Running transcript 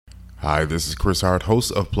Hi, this is Chris Howard,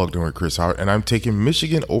 host of Plugged In with Chris Howard, and I'm taking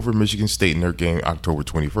Michigan over Michigan State in their game October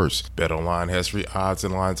 21st. BetOnline has free odds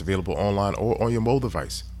and lines available online or on your mobile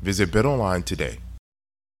device. Visit BetOnline today.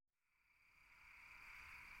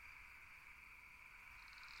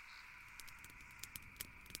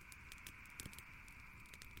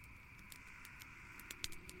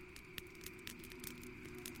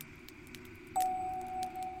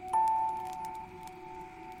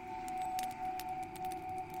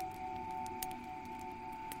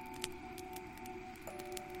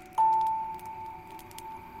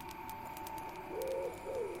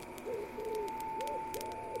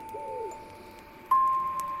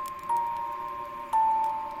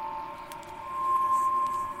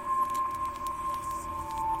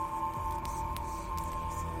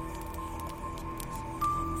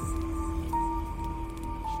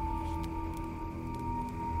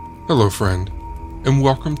 Hello friend, and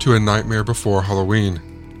welcome to A Nightmare Before Halloween.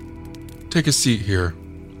 Take a seat here,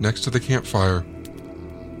 next to the campfire.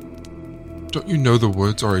 Don't you know the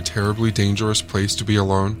woods are a terribly dangerous place to be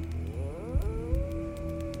alone?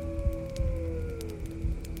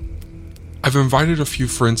 I've invited a few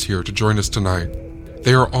friends here to join us tonight.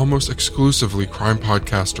 They are almost exclusively crime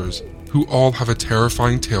podcasters, who all have a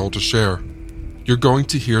terrifying tale to share. You're going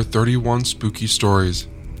to hear 31 spooky stories,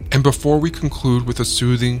 and before we conclude with a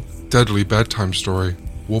soothing, deadly bedtime story,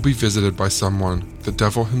 we'll be visited by someone the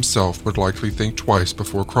devil himself would likely think twice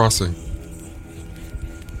before crossing.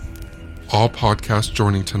 All podcasts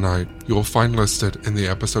joining tonight you'll find listed in the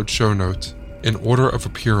episode show notes in order of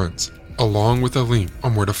appearance, along with a link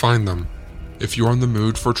on where to find them. If you're in the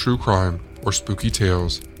mood for true crime or spooky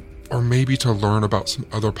tales, or maybe to learn about some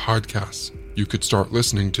other podcasts you could start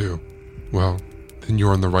listening to, well, then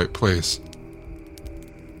you're in the right place.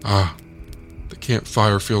 The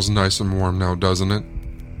campfire feels nice and warm now, doesn't it?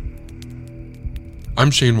 I'm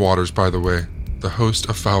Shane Waters, by the way, the host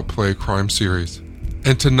of Foul Play Crime Series.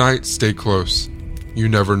 And tonight, stay close. You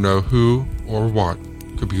never know who or what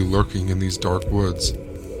could be lurking in these dark woods.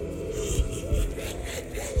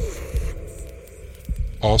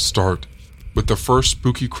 I'll start with the first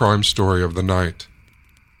spooky crime story of the night.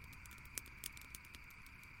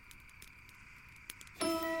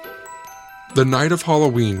 The night of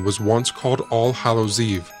Halloween was once called All Hallows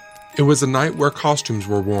Eve. It was a night where costumes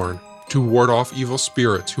were worn to ward off evil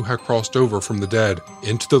spirits who had crossed over from the dead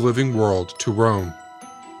into the living world to roam.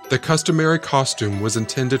 The customary costume was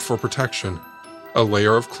intended for protection, a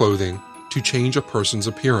layer of clothing to change a person's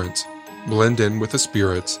appearance, blend in with the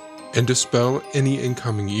spirits, and dispel any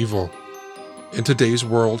incoming evil. In today's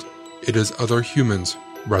world, it is other humans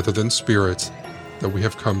rather than spirits that we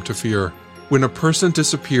have come to fear. When a person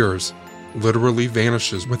disappears, literally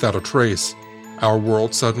vanishes without a trace, our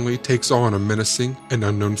world suddenly takes on a menacing and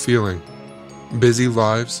unknown feeling. Busy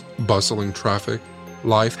lives, bustling traffic,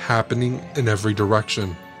 life happening in every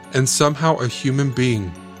direction, and somehow a human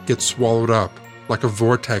being gets swallowed up like a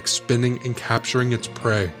vortex spinning and capturing its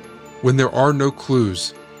prey. When there are no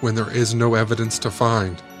clues, when there is no evidence to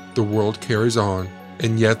find, the world carries on,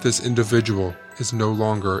 and yet this individual is no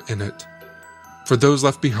longer in it. For those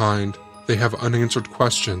left behind, they have unanswered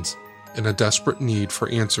questions and a desperate need for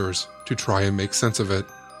answers to try and make sense of it.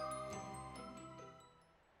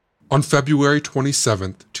 On February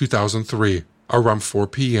 27, 2003, around 4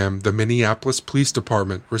 p.m., the Minneapolis Police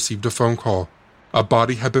Department received a phone call. A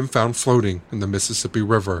body had been found floating in the Mississippi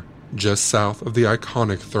River, just south of the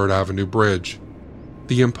iconic 3rd Avenue Bridge.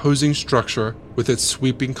 The imposing structure, with its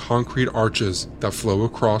sweeping concrete arches that flow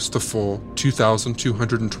across the full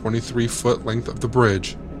 2,223-foot length of the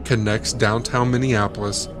bridge, connects downtown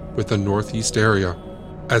Minneapolis with the northeast area.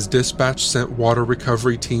 As dispatch sent water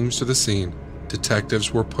recovery teams to the scene,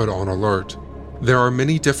 detectives were put on alert. There are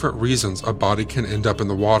many different reasons a body can end up in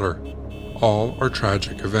the water. All are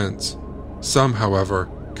tragic events. Some, however,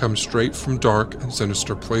 come straight from dark and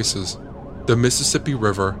sinister places. The Mississippi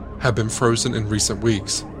River had been frozen in recent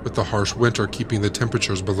weeks, with the harsh winter keeping the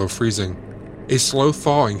temperatures below freezing. A slow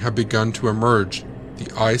thawing had begun to emerge,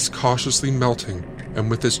 the ice cautiously melting, and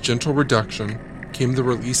with its gentle reduction came the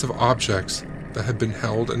release of objects that had been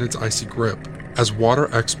held in its icy grip, as water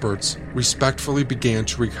experts respectfully began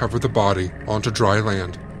to recover the body onto dry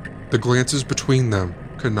land. The glances between them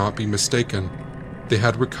could not be mistaken. They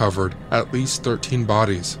had recovered at least 13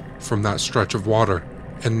 bodies from that stretch of water,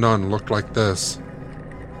 and none looked like this.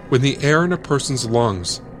 When the air in a person's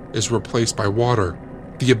lungs is replaced by water,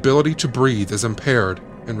 the ability to breathe is impaired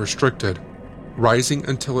and restricted, rising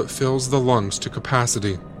until it fills the lungs to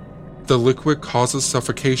capacity. The liquid causes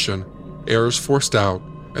suffocation, air is forced out,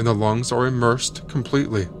 and the lungs are immersed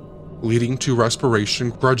completely, leading to respiration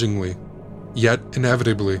grudgingly. yet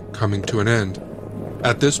inevitably coming to an end.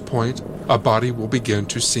 At this point, a body will begin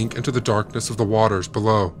to sink into the darkness of the waters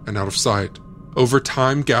below and out of sight. Over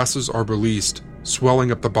time, gases are released,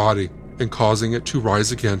 swelling up the body and causing it to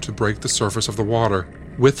rise again to break the surface of the water.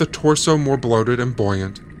 With the torso more bloated and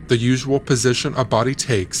buoyant, the usual position a body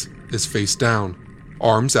takes is face down,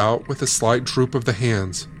 arms out with a slight droop of the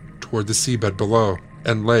hands toward the seabed below,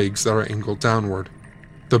 and legs that are angled downward.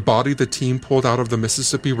 The body the team pulled out of the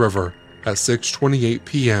Mississippi River at 6:28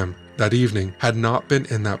 p.m. that evening had not been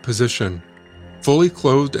in that position. Fully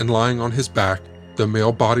clothed and lying on his back, the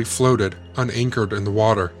male body floated, unanchored in the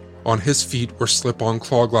water. On his feet were slip-on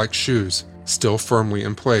clog-like shoes, still firmly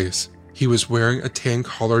in place. He was wearing a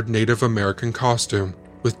tan-collared Native American costume,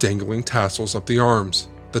 with dangling tassels up the arms,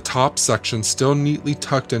 the top section still neatly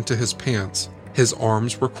tucked into his pants. His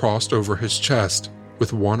arms were crossed over his chest,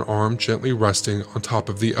 with one arm gently resting on top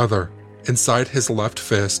of the other. Inside his left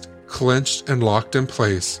fist, clenched and locked in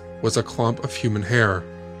place, was a clump of human hair.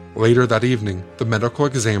 Later that evening, the medical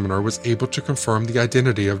examiner was able to confirm the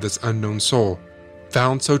identity of this unknown soul,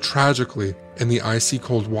 found so tragically in the icy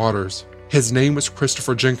cold waters. His name was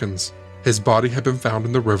Christopher Jenkins. His body had been found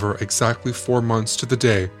in the river exactly 4 months to the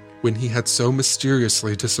day when he had so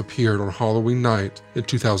mysteriously disappeared on Halloween night in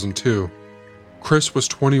 2002. Chris was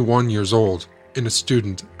 21 years old and a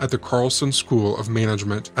student at the Carlson School of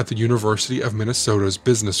Management at the University of Minnesota's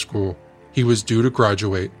Business School. He was due to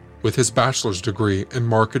graduate with his bachelor's degree in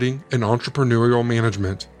marketing and entrepreneurial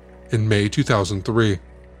management in May 2003.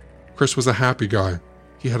 Chris was a happy guy.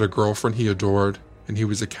 He had a girlfriend he adored, and he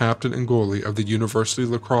was a captain and goalie of the university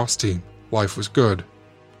lacrosse team. Life was good.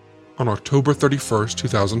 On October 31st,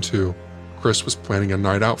 2002, Chris was planning a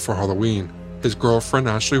night out for Halloween. His girlfriend,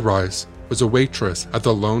 Ashley Rice, was a waitress at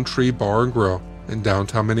the Lone Tree Bar and Grill in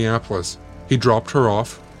downtown Minneapolis. He dropped her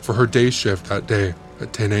off for her day shift that day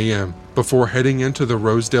at 10 a.m. before heading into the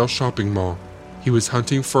Rosedale shopping mall. He was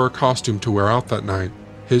hunting for a costume to wear out that night.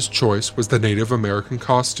 His choice was the Native American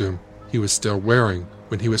costume he was still wearing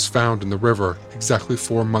when he was found in the river exactly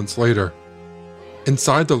 4 months later.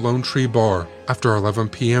 Inside the Lone Tree Bar, after 11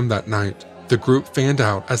 p.m. that night, the group fanned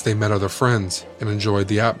out as they met other friends and enjoyed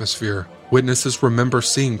the atmosphere. Witnesses remember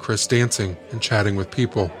seeing Chris dancing and chatting with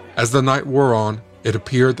people. As the night wore on, it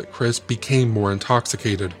appeared that Chris became more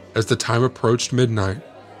intoxicated. As the time approached midnight,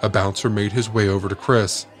 a bouncer made his way over to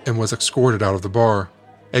Chris and was escorted out of the bar.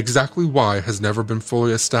 Exactly why has never been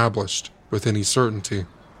fully established with any certainty.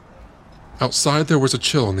 Outside there was a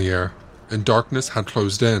chill in the air, and darkness had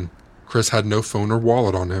closed in. Chris had no phone or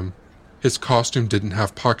wallet on him. His costume didn't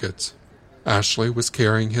have pockets. Ashley was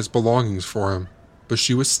carrying his belongings for him, but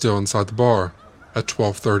she was still inside the bar. At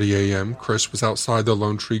 12:30 a.m., Chris was outside the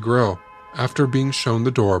Lone Tree Grill after being shown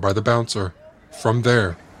the door by the bouncer. From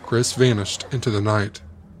there, Chris vanished into the night.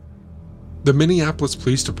 The Minneapolis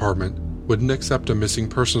Police Department wouldn't accept a missing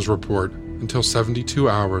persons report until 72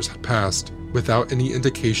 hours had passed. Without any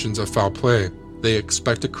indications of foul play, they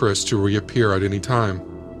expected Chris to reappear at any time.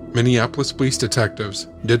 Minneapolis police detectives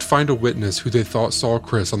did find a witness who they thought saw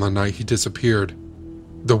Chris on the night he disappeared.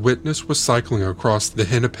 The witness was cycling across the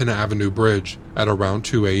Hennepin Avenue Bridge at around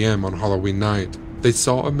 2 a.m. on Halloween night. They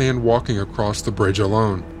saw a man walking across the bridge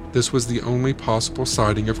alone. This was the only possible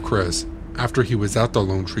sighting of Chris after he was at the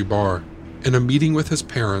Lone Tree Bar. In a meeting with his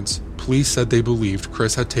parents, police said they believed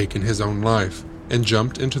Chris had taken his own life and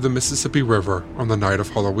jumped into the Mississippi River on the night of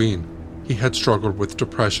Halloween. He had struggled with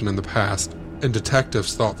depression in the past, and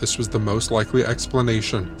detectives thought this was the most likely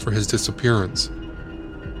explanation for his disappearance.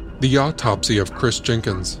 The autopsy of Chris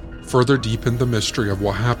Jenkins further deepened the mystery of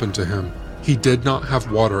what happened to him. He did not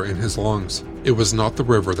have water in his lungs. It was not the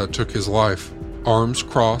river that took his life. Arms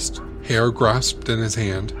crossed, hair grasped in his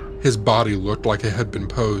hand, his body looked like it had been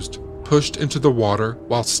pushed into the water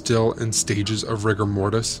while still in stages of rigor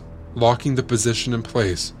mortis, locking the position in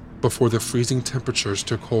place before the freezing temperatures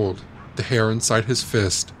took hold. The hair inside his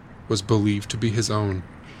fist was believed to be his own.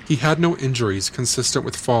 He had no injuries consistent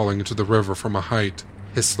with falling into the river from a height.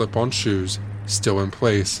 His slip-on shoes, still in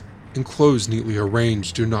place, and clothes neatly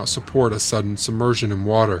arranged do not support a sudden submersion in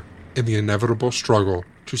water and the inevitable struggle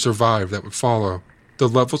to survive that would follow. The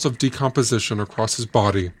levels of decomposition across his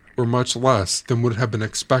body were much less than would have been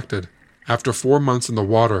expected after 4 months in the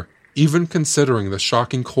water, even considering the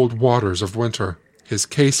shocking cold waters of winter. His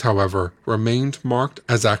case, however, remained marked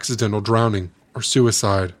as accidental drowning or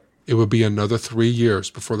suicide. It would be another 3 years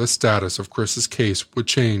before the status of Chris's case would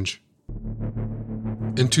change.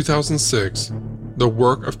 In 2006, the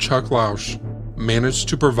work of Chuck Lausch managed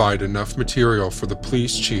to provide enough material for the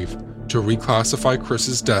police chief to reclassify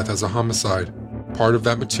Chris's death as a homicide. Part of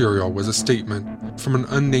that material was a statement from an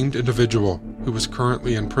unnamed individual who was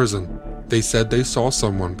currently in prison. They said they saw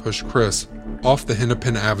someone push Chris off the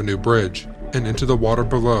Hennepin Avenue Bridge and into the water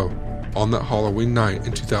below on that Halloween night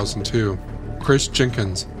in 2002. Chris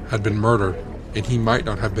Jenkins had been murdered, and he might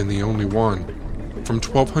not have been the only one. From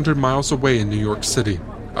 1,200 miles away in New York City,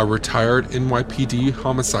 a retired NYPD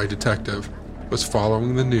homicide detective was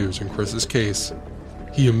following the news in Chris's case.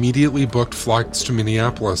 He immediately booked flights to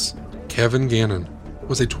Minneapolis. Kevin Gannon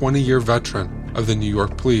was a 20-year veteran of the New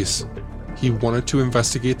York police. He wanted to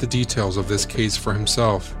investigate the details of this case for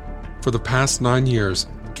himself. For the past 9 years,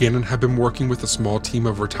 Gannon had been working with a small team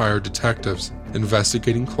of retired detectives,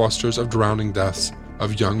 investigating clusters of drowning deaths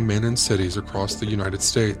of young men in cities across the United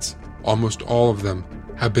States. Almost all of them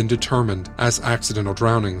have been determined as accidental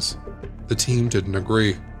drownings. The team didn't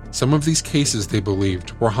agree. Some of these cases, they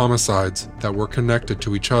believed, were homicides that were connected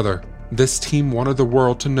to each other. This team wanted the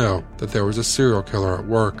world to know that there was a serial killer at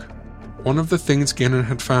work. One of the things Gannon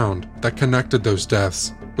had found that connected those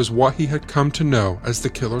deaths was what he had come to know as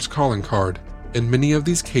the killer's calling card. In many of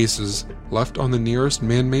these cases, left on the nearest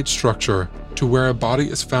man-made structure to where a body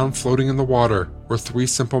is found floating in the water were 3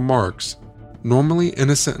 simple marks. Normally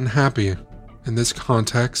innocent and happy, in this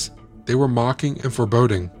context, they were mocking and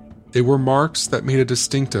foreboding. They were marks that made a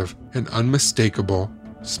distinctive and unmistakable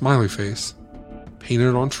smiley face,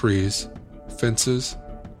 painted on trees, fences,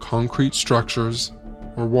 concrete structures,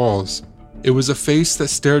 or walls. It was a face that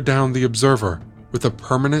stared down the observer with a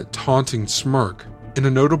permanent taunting smirk. In a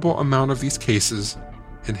notable amount of these cases,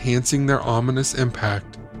 enhancing their ominous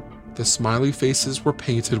impact, the smiley faces were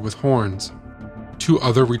painted with horns. 2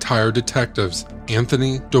 other retired detectives,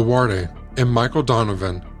 Anthony Duarte and Michael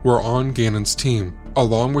Donovan, were on Gannon's team,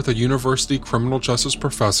 along with a university criminal justice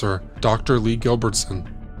professor, Dr. Lee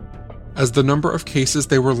Gilbertson. As the number of cases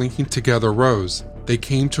they were linking together rose, they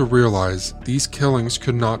came to realize these killings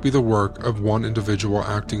could not be the work of one individual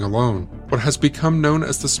acting alone. What has become known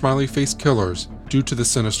as the smiley face killers, due to the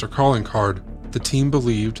sinister calling card, the team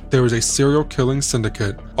believed there was a serial killing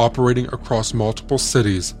syndicate operating across multiple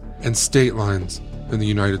cities and state lines in the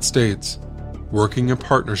United States. Working in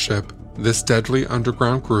partnership, this deadly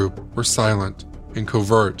underground group were silent and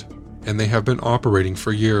covert, and they have been operating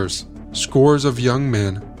for years. Scores of young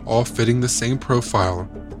men, all fitting the same profile,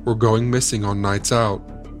 were going missing on nights out.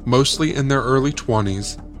 Mostly in their early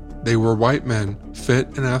 20s, they were white men, fit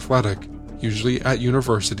and athletic, usually at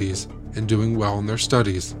universities and doing well in their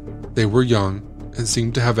studies. They were young and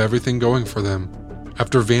seemed to have everything going for them.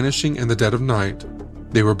 After vanishing in the dead of night,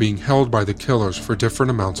 they were being held by the killers for different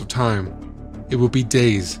amounts of time. It would be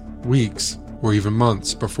days, weeks, or even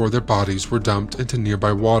months before their bodies were dumped into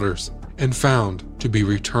nearby waters and found to be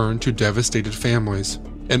returned to devastated families.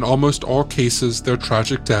 In almost all cases, their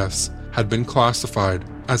tragic deaths had been classified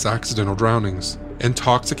as accidental drownings.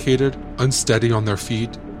 Intoxicated, unsteady on their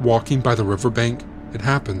feet, walking by the riverbank, it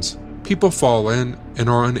happens. People fall in and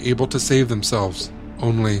are unable to save themselves.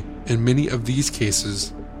 Only, in many of these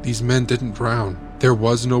cases, these men didn't drown. There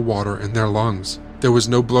was no water in their lungs. There was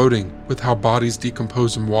no bloating with how bodies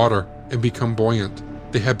decompose in water and become buoyant.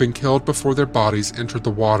 They had been killed before their bodies entered the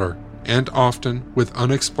water, and often with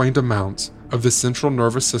unexplained amounts of the central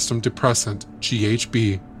nervous system depressant,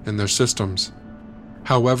 GHB, in their systems.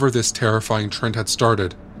 However this terrifying trend had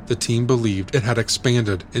started, the team believed it had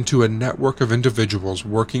expanded into a network of individuals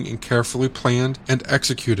working in carefully planned and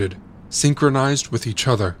executed, synchronized with each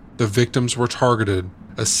other. The victims were targeted,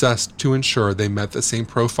 assessed to ensure they met the same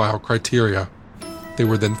profile criteria. They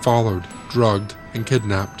were then followed, drugged, and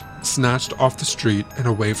kidnapped, snatched off the street and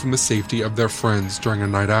away from the safety of their friends during a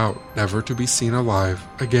night out, never to be seen alive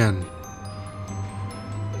again.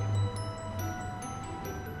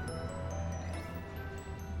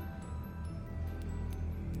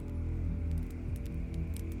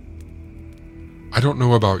 I don't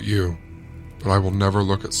know about you, but I will never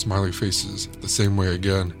look at smiley faces the same way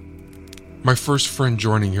again. My first friend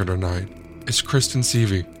joining here tonight is Kristen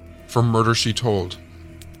Seavey from Murder, She Told.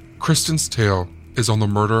 Kristen's tale is on the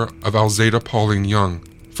murder of Alzada Pauline Young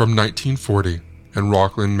from 1940 in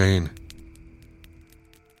Rockland, Maine.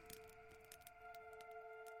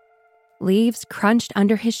 Leaves crunched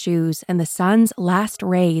under his shoes and the sun's last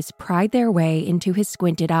rays pried their way into his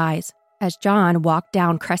squinted eyes as John walked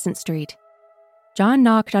down Crescent Street. John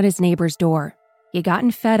knocked on his neighbor's door. He'd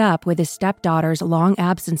gotten fed up with his stepdaughter's long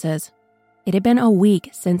absences. It had been a week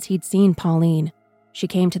since he'd seen Pauline. She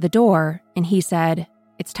came to the door, and he said,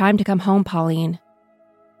 "It's time to come home, Pauline."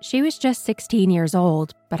 She was just 16 years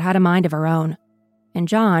old, but had a mind of her own, and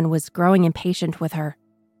John was growing impatient with her.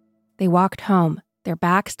 They walked home, their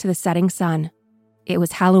backs to the setting sun. It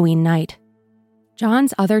was Halloween night.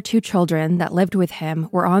 John's other 2 children that lived with him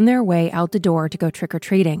were on their way out the door to go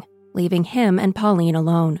trick-or-treating, leaving him and Pauline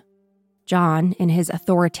alone. John, in his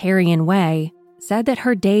authoritarian way, said that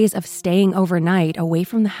her days of staying overnight away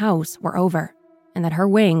from the house were over and that her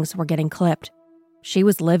wings were getting clipped. She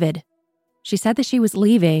was livid. She said that she was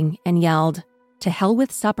leaving and yelled, "To hell with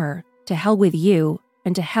supper, to hell with you,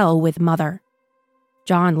 and to hell with mother."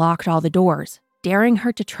 John locked all the doors, daring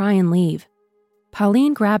her to try and leave.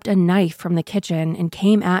 Pauline grabbed a knife from the kitchen and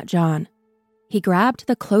came at John. He grabbed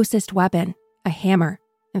the closest weapon, a hammer,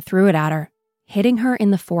 and threw it at her, hitting her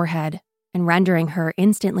in the forehead and rendering her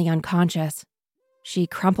instantly unconscious. She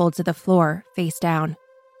crumpled to the floor, face down.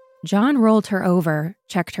 John rolled her over,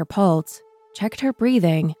 checked her pulse, checked her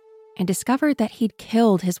breathing, and discovered that he'd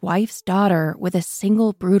killed his wife's daughter with a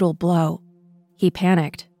single brutal blow. He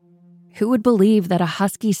panicked. Who would believe that a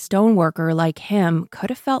husky stoneworker like him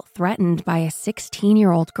could have felt threatened by a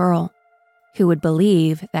 16-year-old girl? Who would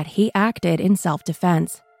believe that he acted in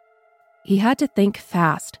self-defense? He had to think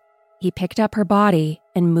fast. He picked up her body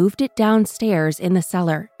and moved it downstairs in the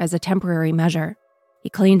cellar as a temporary measure. He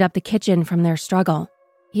cleaned up the kitchen from their struggle.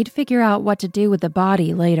 He'd figure out what to do with the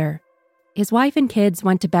body later. His wife and kids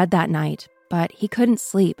went to bed that night, but he couldn't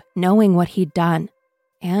sleep knowing what he'd done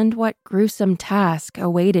and what gruesome task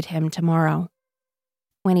awaited him tomorrow.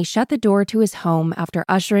 When he shut the door to his home after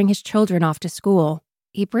ushering his children off to school,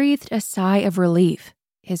 he breathed a sigh of relief.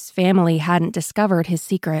 His family hadn't discovered his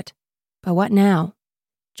secret. But what now?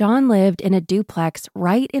 John lived in a duplex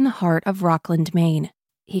right in the heart of Rockland, Maine.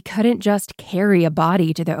 He couldn't just carry a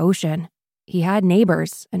body to the ocean. He had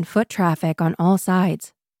neighbors and foot traffic on all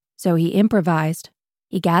sides. So he improvised.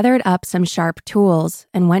 He gathered up some sharp tools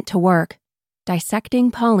and went to work,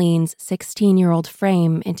 dissecting Pauline's 16-year-old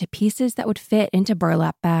frame into pieces that would fit into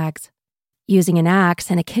burlap bags. Using an axe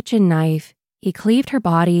and a kitchen knife, he cleaved her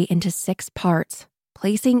body into 6 parts,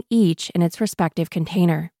 placing each in its respective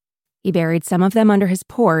container. He buried some of them under his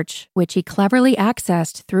porch, which he cleverly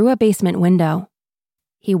accessed through a basement window.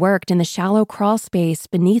 He worked in the shallow crawl space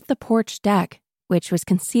beneath the porch deck, which was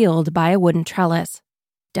concealed by a wooden trellis,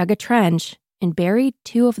 dug a trench, and buried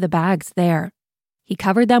 2 of the bags there. He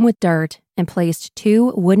covered them with dirt and placed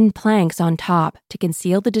 2 wooden planks on top to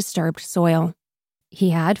conceal the disturbed soil. He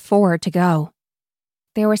had 4 to go.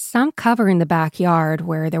 There was some cover in the backyard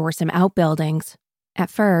where there were some outbuildings. At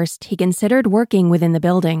first, he considered working within the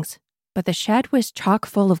buildings, but the shed was chock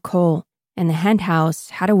full of coal, and the hen house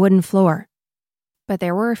had a wooden floor. But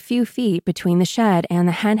there were a few feet between the shed and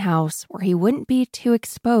the hen house where he wouldn't be too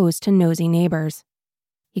exposed to nosy neighbors.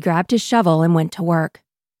 He grabbed his shovel and went to work.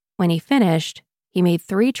 When he finished, he made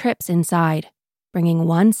 3 trips inside, bringing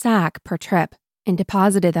 1 sack per trip, and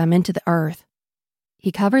deposited them into the earth.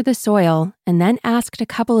 He covered the soil and then asked a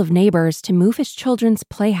couple of neighbors to move his children's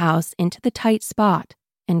playhouse into the tight spot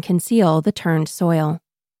and conceal the turned soil.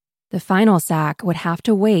 The final sack would have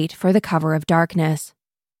to wait for the cover of darkness.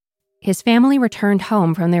 His family returned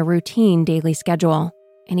home from their routine daily schedule,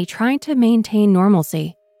 and he tried to maintain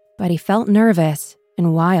normalcy, but he felt nervous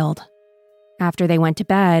and wild. After they went to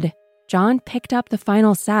bed, John picked up the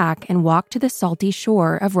final sack and walked to the salty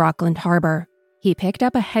shore of Rockland Harbor. He picked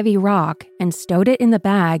up a heavy rock and stowed it in the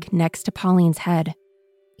bag next to Pauline's head.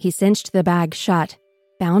 He cinched the bag shut,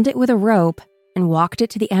 bound it with a rope, and walked it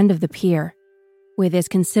to the end of the pier. With his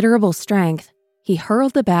considerable strength, he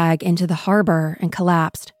hurled the bag into the harbor and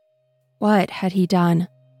collapsed. What had he done?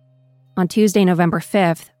 On Tuesday, November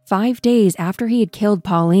 5th, 5 days after he had killed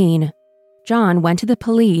Pauline, John went to the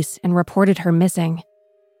police and reported her missing.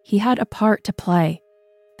 He had a part to play,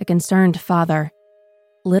 the concerned father.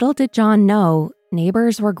 Little did John know,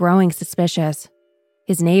 neighbors were growing suspicious.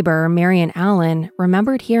 His neighbor, Marion Allen,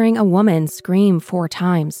 remembered hearing a woman scream 4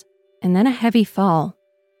 times, and then a heavy fall,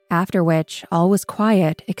 after which all was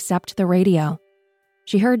quiet except the radio.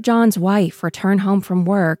 She heard John's wife return home from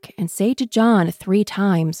work and say to John 3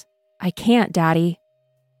 times, "I can't, Daddy."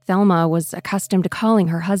 Thelma was accustomed to calling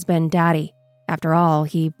her husband Daddy. After all,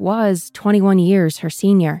 he was 21 years her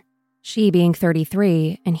senior, she being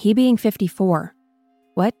 33 and he being 54.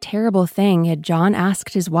 What terrible thing had John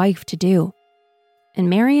asked his wife to do? And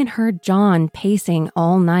Marion heard John pacing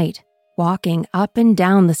all night, walking up and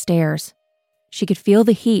down the stairs. She could feel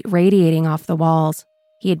the heat radiating off the walls.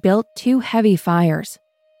 He had built 2 heavy fires,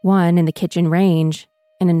 one in the kitchen range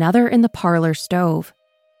and another in the parlor stove.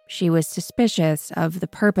 She was suspicious of the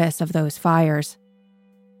purpose of those fires.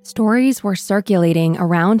 Stories were circulating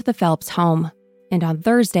around the Phelps home, and on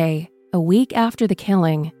Thursday, a week after the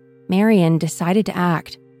killing, Marion decided to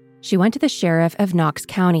act. She went to the sheriff of Knox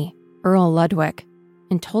County, Earl Ludwig,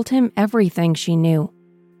 and told him everything she knew.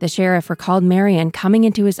 The sheriff recalled Marion coming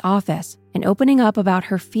into his office and opening up about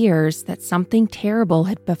her fears that something terrible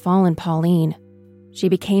had befallen Pauline. She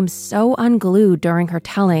became so unglued during her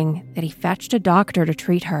telling that he fetched a doctor to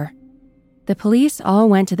treat her. The police all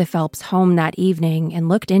went to the Phelps home that evening and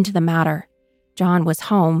looked into the matter. John was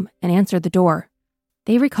home and answered the door.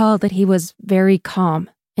 They recalled that he was very calm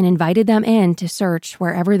and invited them in to search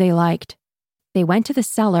wherever they liked. They went to the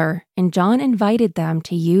cellar, and John invited them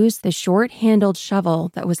to use the short-handled shovel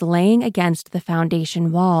that was laying against the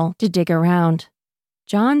foundation wall to dig around.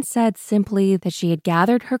 John said simply that she had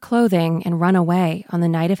gathered her clothing and run away on the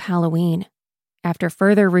night of Halloween. After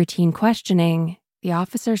further routine questioning, the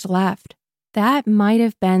officers left. That might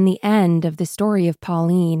have been the end of the story of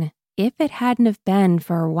Pauline, if it hadn't have been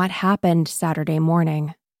for what happened Saturday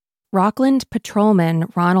morning. Rockland patrolman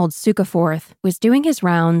Ronald Sukeforth was doing his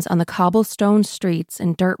rounds on the cobblestone streets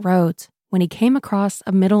and dirt roads when he came across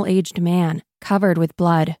a middle-aged man covered with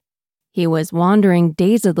blood. He was wandering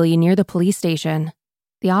dazedly near the police station.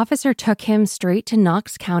 The officer took him straight to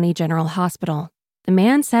Knox County General Hospital. The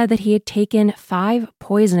man said that he had taken 5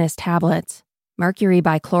 poisonous tablets, mercury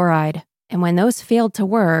bichloride, and when those failed to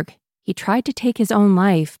work, he tried to take his own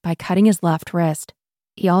life by cutting his left wrist.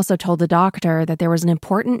 He also told the doctor that there was an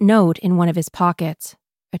important note in one of his pockets,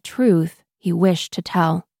 a truth he wished to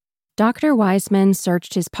tell. Dr. Weissman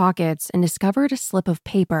searched his pockets and discovered a slip of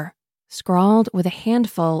paper, scrawled with a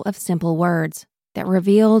handful of simple words, that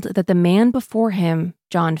revealed that the man before him,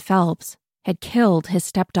 John Phelps, had killed his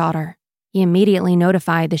stepdaughter. He immediately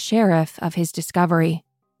notified the sheriff of his discovery.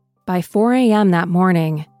 By 4 a.m. that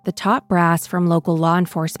morning, the top brass from local law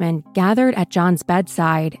enforcement gathered at John's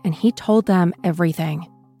bedside, and he told them everything.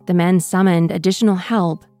 The men summoned additional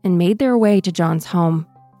help and made their way to John's home.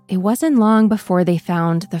 It wasn't long before they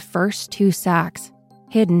found the first 2 sacks,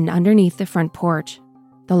 hidden underneath the front porch.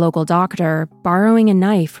 The local doctor, borrowing a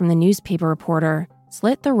knife from the newspaper reporter,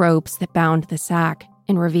 slit the ropes that bound the sack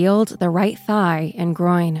and revealed the right thigh and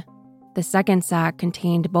groin. The second sack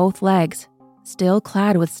contained both legs, still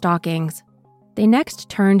clad with stockings. They next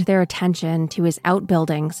turned their attention to his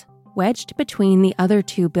outbuildings. Wedged between the other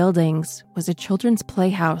 2 buildings was a children's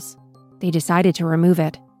playhouse. They decided to remove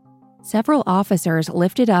it. Several officers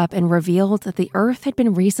lifted up and revealed that the earth had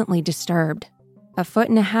been recently disturbed.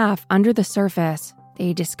 1.5 feet under the surface,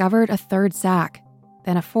 they discovered a 3rd sack,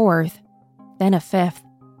 then a 4th, then a 5th.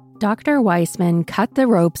 Dr. Weissman cut the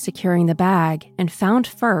rope securing the bag and found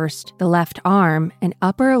first the left arm and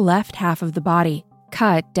upper left half of the body,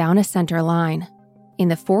 cut down a center line. In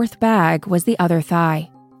the 4th bag was the other thigh,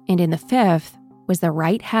 and in the 5th was the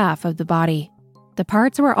right half of the body. The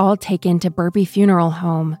parts were all taken to Burpee Funeral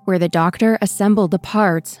Home, where the doctor assembled the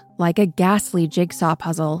parts like a ghastly jigsaw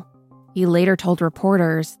puzzle. He later told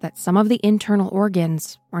reporters that some of the internal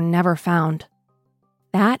organs were never found.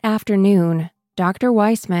 That afternoon, Dr.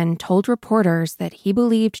 Weissman told reporters that he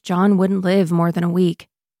believed John wouldn't live more than a week.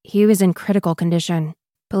 He was in critical condition.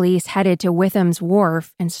 Police headed to Witham's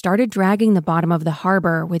Wharf and started dragging the bottom of the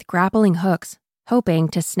harbor with grappling hooks, hoping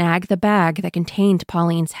to snag the bag that contained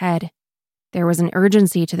Pauline's head. There was an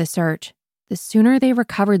urgency to the search. The sooner they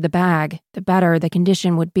recovered the bag, the better the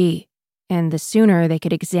condition would be, and the sooner they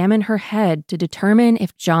could examine her head to determine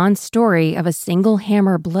if John's story of a single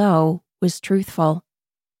hammer blow was truthful.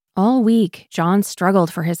 All week, John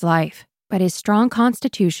struggled for his life, but his strong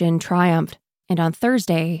constitution triumphed, and on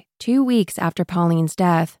Thursday, 2 weeks after Pauline's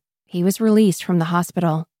death, he was released from the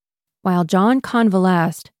hospital. While John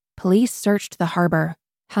convalesced, police searched the harbor.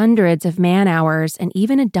 Hundreds of man-hours and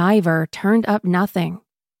even a diver turned up nothing.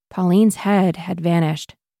 Pauline's head had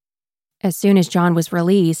vanished. As soon as John was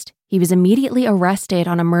released, he was immediately arrested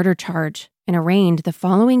on a murder charge and arraigned the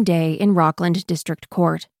following day in Rockland District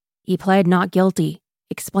Court. He pled not guilty,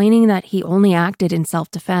 explaining that he only acted in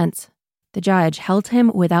self-defense. The judge held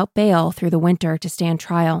him without bail through the winter to stand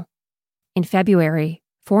trial. In February,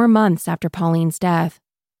 4 months after Pauline's death,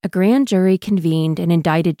 a grand jury convened and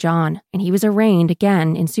indicted John, and he was arraigned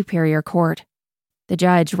again in Superior Court. The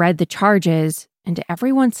judge read the charges, and to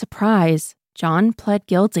everyone's surprise, John pled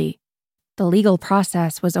guilty. The legal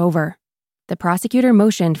process was over. The prosecutor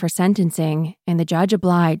motioned for sentencing, and the judge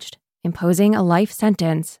obliged, imposing a life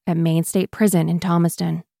sentence at Maine State Prison in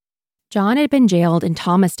Thomaston. John had been jailed in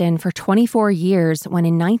Thomaston for 24 years when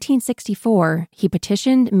in 1964, he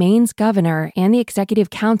petitioned Maine's governor and the executive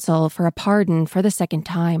council for a pardon for the second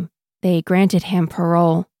time. They granted him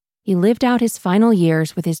parole. He lived out his final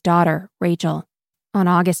years with his daughter, Rachel. On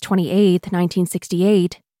August 28,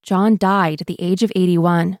 1968, John died at the age of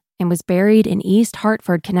 81 and was buried in East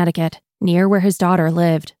Hartford, Connecticut, near where his daughter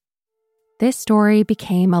lived. This story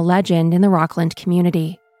became a legend in the Rockland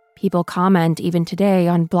community. People comment even today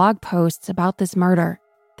on blog posts about this murder.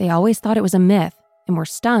 They always thought it was a myth and were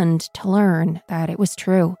stunned to learn that it was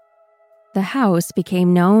true. The house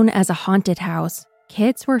became known as a haunted house.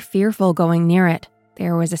 Kids were fearful going near it.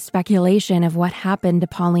 There was a speculation of what happened to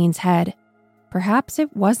Pauline's head. Perhaps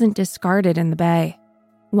it wasn't discarded in the bay.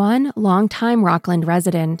 One longtime Rockland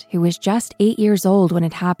resident, who was just 8 years old when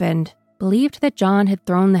it happened, believed that John had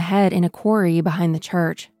thrown the head in a quarry behind the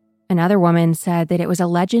church. Another woman said that it was a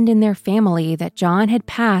legend in their family that John had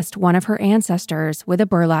passed one of her ancestors with a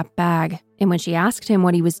burlap bag, and when she asked him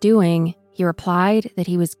what he was doing, he replied that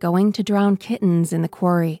he was going to drown kittens in the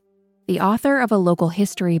quarry. The author of a local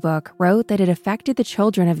history book wrote that it affected the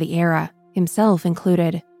children of the era, himself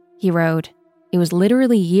included. He wrote, "It was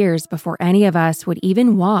literally years before any of us would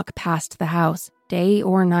even walk past the house, day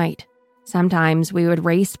or night. Sometimes we would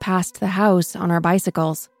race past the house on our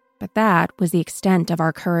bicycles, but that was the extent of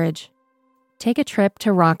our courage." Take a trip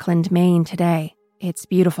to Rockland, Maine today. It's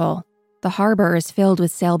beautiful. The harbor is filled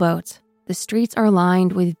with sailboats. The streets are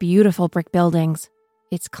lined with beautiful brick buildings.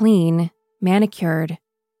 It's clean, manicured,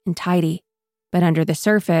 and tidy. But under the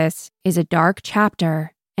surface is a dark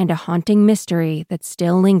chapter and a haunting mystery that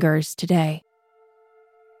still lingers today.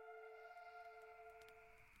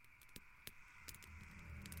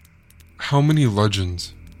 How many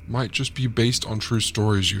legends might just be based on true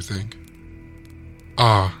stories, you think?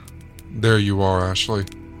 Ah, there you are, Ashley.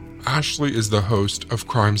 Ashley is the host of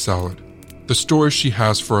Crime Salad. The story she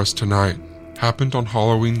has for us tonight happened on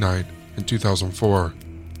Halloween night in 2004,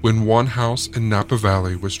 when one house in Napa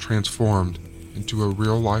Valley was transformed into a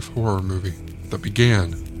real-life horror movie that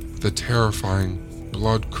began with a terrifying,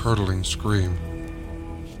 blood-curdling scream.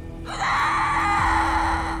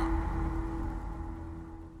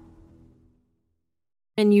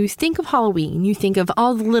 When you think of Halloween, you think of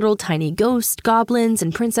all the little tiny ghosts, goblins,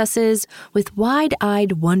 and princesses with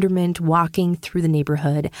wide-eyed wonderment walking through the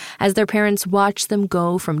neighborhood as their parents watch them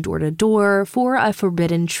go from door to door for a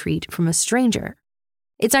forbidden treat from a stranger.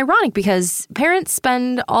 It's ironic because parents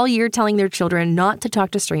spend all year telling their children not to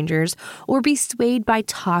talk to strangers or be swayed by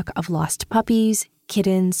talk of lost puppies,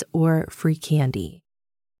 kittens, or free candy.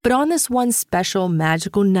 But on this one special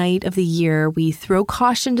magical night of the year, we throw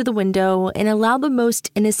caution to the window and allow the most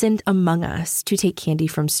innocent among us to take candy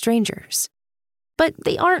from strangers. But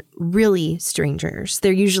they aren't really strangers.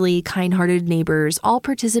 They're usually kind-hearted neighbors, all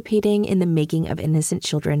participating in the making of innocent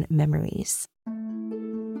children memories.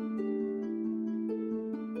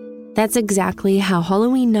 That's exactly how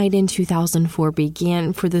Halloween night in 2004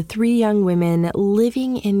 began for the three young women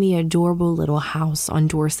living in the adorable little house on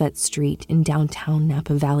Dorset Street in downtown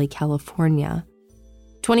Napa Valley, California.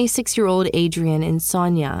 26-year-old Adrienne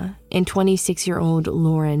Insomnia and 26-year-old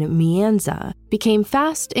Lauren Mianza became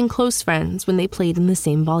fast and close friends when they played in the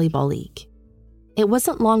same volleyball league. It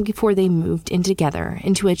wasn't long before they moved in together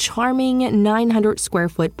into a charming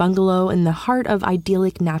 900-square-foot bungalow in the heart of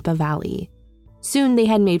idyllic Napa Valley. Soon they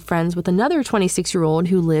had made friends with another 26-year-old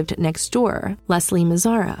who lived next door, Leslie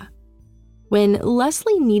Mazzara. When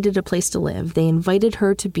Leslie needed a place to live, they invited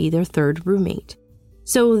her to be their third roommate.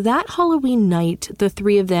 So that Halloween night, the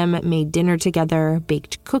three of them made dinner together,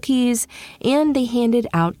 baked cookies, and they handed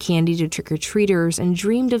out candy to trick-or-treaters and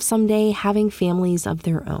dreamed of someday having families of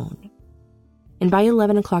their own. And by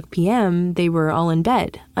 11 o'clock p.m., they were all in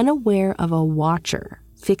bed, unaware of a watcher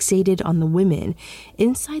fixated on the women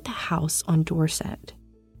inside the house on Dorset.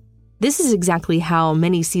 This is exactly how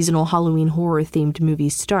many seasonal Halloween horror-themed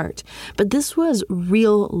movies start, but this was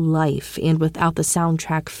real life and without the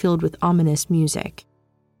soundtrack filled with ominous music.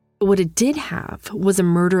 But what it did have was a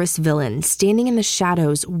murderous villain standing in the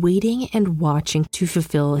shadows waiting and watching to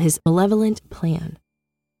fulfill his malevolent plan.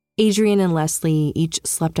 Adrienne and Leslie each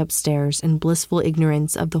slept upstairs in blissful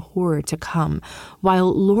ignorance of the horror to come,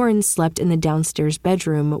 while Lauren slept in the downstairs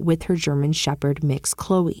bedroom with her German Shepherd mix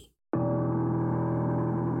Chloe.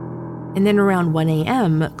 And then around 1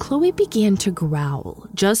 a.m., Chloe began to growl,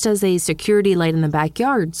 just as a security light in the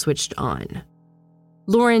backyard switched on.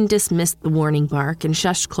 Lauren dismissed the warning bark and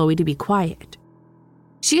shushed Chloe to be quiet.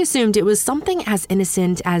 She assumed it was something as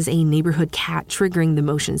innocent as a neighborhood cat triggering the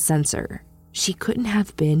motion sensor. She couldn't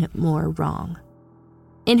have been more wrong.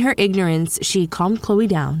 In her ignorance, she calmed Chloe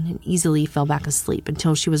down and easily fell back asleep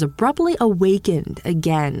until she was abruptly awakened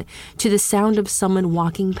again to the sound of someone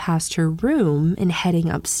walking past her room and heading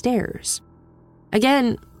upstairs.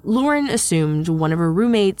 Again, Lauren assumed one of her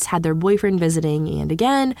roommates had their boyfriend visiting and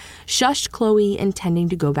again shushed Chloe, intending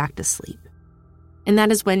to go back to sleep. And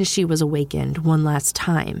that is when she was awakened one last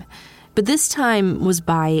time. But this time was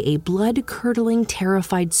by a blood-curdling,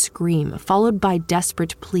 terrified scream, followed by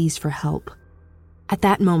desperate pleas for help. At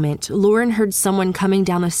that moment, Lauren heard someone coming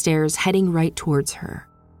down the stairs, heading right towards her.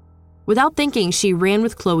 Without thinking, she ran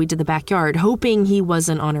with Chloe to the backyard, hoping he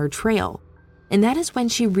wasn't on her trail. And that is when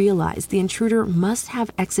she realized the intruder must have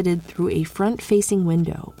exited through a front-facing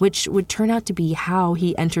window, which would turn out to be how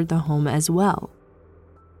he entered the home as well.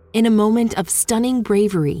 In a moment of stunning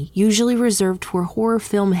bravery, usually reserved for horror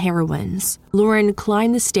film heroines, Lauren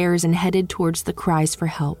climbed the stairs and headed towards the cries for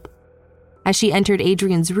help. As she entered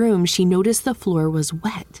Adrian's room, she noticed the floor was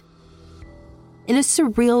wet. In a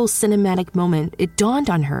surreal cinematic moment, it dawned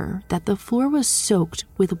on her that the floor was soaked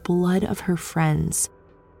with blood of her friends.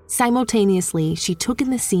 Simultaneously, she took in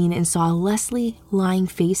the scene and saw Leslie lying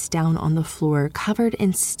face down on the floor, covered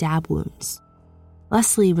in stab wounds.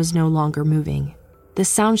 Leslie was no longer moving. The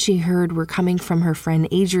sounds she heard were coming from her friend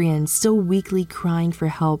Adrian, still weakly crying for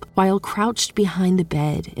help while crouched behind the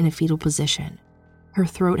bed in a fetal position. Her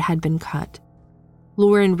throat had been cut.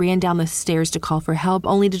 Lauren ran down the stairs to call for help,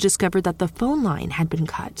 only to discover that the phone line had been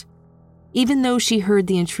cut. Even though she heard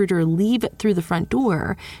the intruder leave through the front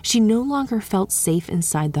door, she no longer felt safe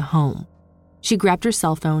inside the home. She grabbed her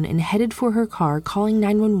cell phone and headed for her car, calling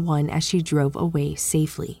 911 as she drove away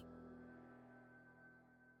safely.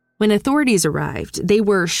 When authorities arrived, they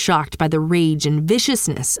were shocked by the rage and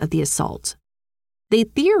viciousness of the assault. They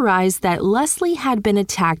theorized that Leslie had been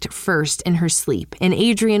attacked first in her sleep, and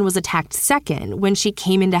Adrian was attacked second when she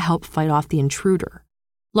came in to help fight off the intruder.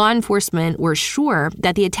 Law enforcement were sure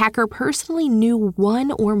that the attacker personally knew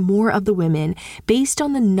one or more of the women based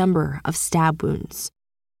on the number of stab wounds.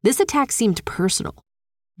 This attack seemed personal.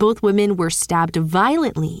 Both women were stabbed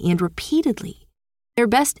violently and repeatedly. Their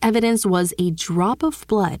best evidence was a drop of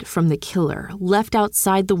blood from the killer left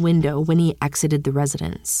outside the window when he exited the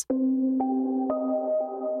residence.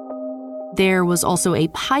 There was also a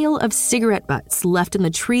pile of cigarette butts left in the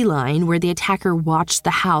tree line where the attacker watched the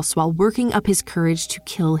house while working up his courage to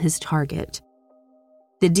kill his target.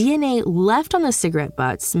 The DNA left on the cigarette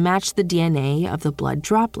butts matched the DNA of the blood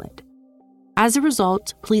droplet. As a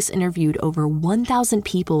result, police interviewed over 1,000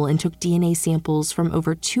 people and took DNA samples from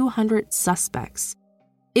over 200 suspects.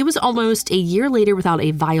 It was almost a year later without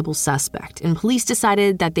a viable suspect, and police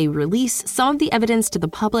decided that they release some of the evidence to the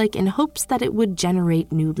public in hopes that it would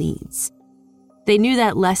generate new leads. They knew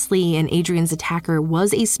that Leslie and Adrian's attacker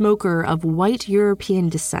was a smoker of white European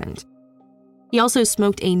descent. He also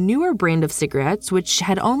smoked a newer brand of cigarettes, which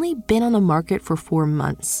had only been on the market for 4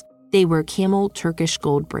 months. They were Camel Turkish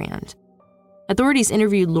Gold brand. Authorities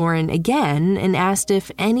interviewed Lauren again and asked if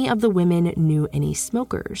any of the women knew any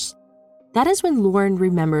smokers. That is when Lauren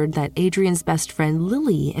remembered that Adrian's best friend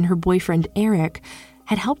Lily and her boyfriend Eric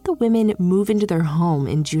had helped the women move into their home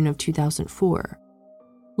in June of 2004.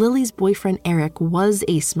 Lily's boyfriend Eric was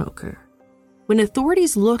a smoker. When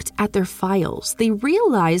authorities looked at their files, they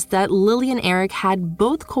realized that Lily and Eric had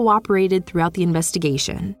both cooperated throughout the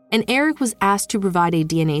investigation, and Eric was asked to provide a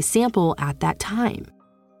DNA sample at that time.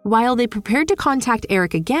 While they prepared to contact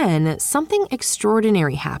Eric again, something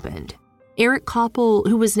extraordinary happened. Eric Koppel,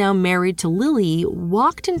 who was now married to Lily,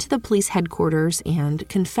 walked into the police headquarters and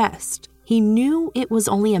confessed. He knew it was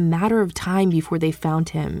only a matter of time before they found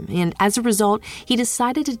him, and as a result, he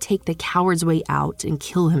decided to take the coward's way out and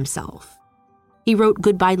kill himself. He wrote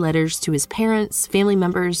goodbye letters to his parents, family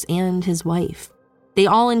members, and his wife. They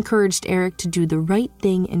all encouraged Eric to do the right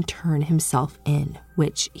thing and turn himself in,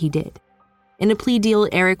 which he did. In a plea deal,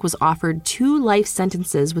 Eric was offered 2 life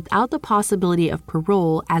sentences without the possibility of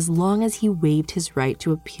parole as long as he waived his right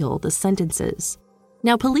to appeal the sentences.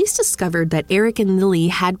 Now, police discovered that Eric and Lily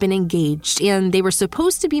had been engaged and they were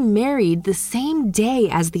supposed to be married the same day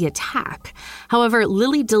as the attack. However,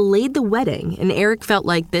 Lily delayed the wedding, and Eric felt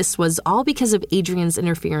like this was all because of Adrian's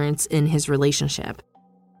interference in his relationship.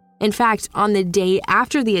 In fact, on the day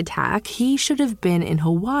after the attack, he should have been in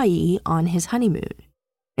Hawaii on his honeymoon.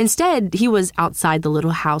 Instead, he was outside the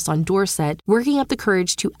little house on Dorset, working up the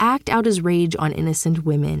courage to act out his rage on innocent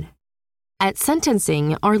women. At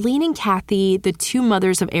sentencing, Arlene and Kathy, the 2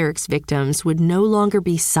 mothers of Eric's victims, would no longer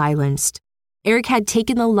be silenced. Eric had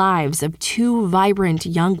taken the lives of 2 vibrant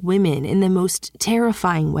young women in the most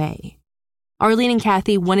terrifying way. Arlene and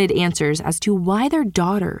Kathy wanted answers as to why their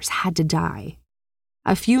daughters had to die.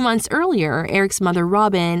 A few months earlier, Eric's mother,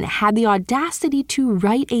 Robin, had the audacity to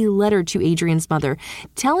write a letter to Adrian's mother,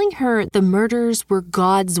 telling her the murders were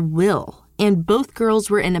God's will and both girls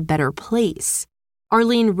were in a better place.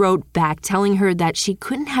 Arlene wrote back telling her that she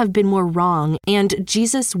couldn't have been more wrong, and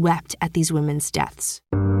Jesus wept at these women's deaths.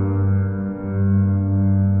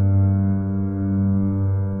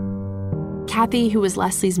 Kathy, who was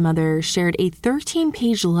Leslie's mother, shared a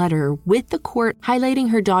 13-page letter with the court highlighting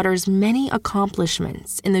her daughter's many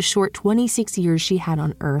accomplishments in the short 26 years she had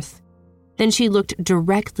on Earth. Then she looked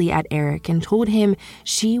directly at Eric and told him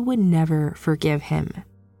she would never forgive him.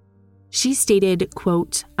 She stated,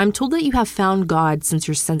 quote, "I'm told that you have found God since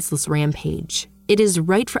your senseless rampage. It is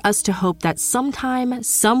right for us to hope that sometime,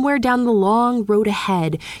 somewhere down the long road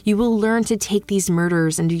ahead, you will learn to take these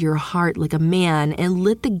murders into your heart like a man and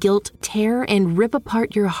let the guilt tear and rip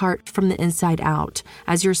apart your heart from the inside out,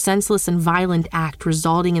 as your senseless and violent act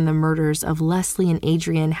resulting in the murders of Leslie and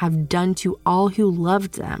Adrian have done to all who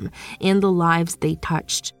loved them and the lives they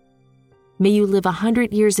touched. May you live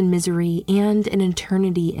 100 years in misery and an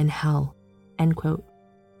eternity in hell," end quote.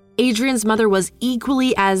 Adrian's mother was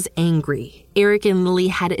equally as angry. Eric and Lily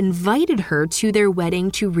had invited her to their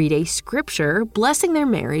wedding to read a scripture, blessing their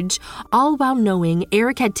marriage, all while knowing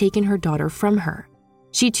Eric had taken her daughter from her.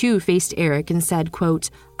 She too faced Eric and said, quote,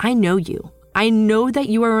 "I know you. I know that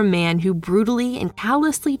you are a man who brutally and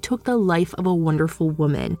callously took the life of a wonderful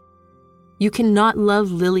woman. You cannot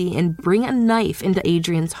love Lily and bring a knife into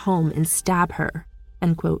Adrian's home and stab her,"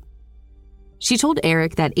 end quote. She told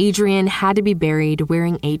Eric that Adrian had to be buried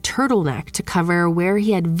wearing a turtleneck to cover where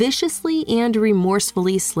he had viciously and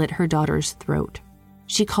remorsefully slit her daughter's throat.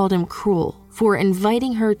 She called him cruel for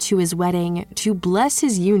inviting her to his wedding to bless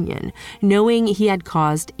his union, knowing he had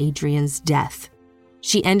caused Adrian's death.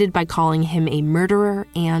 She ended by calling him a murderer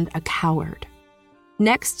and a coward.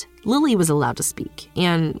 Next, Lily was allowed to speak,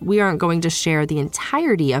 and we aren't going to share the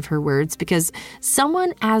entirety of her words because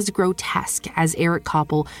someone as grotesque as Eric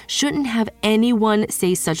Koppel shouldn't have anyone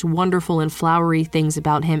say such wonderful and flowery things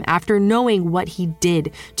about him after knowing what he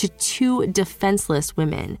did to two defenseless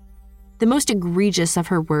women. The most egregious of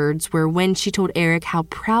her words were when she told Eric how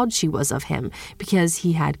proud she was of him because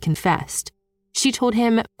he had confessed. She told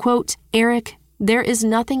him, quote, "Eric, there is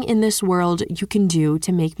nothing in this world you can do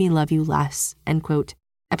to make me love you less," end quote.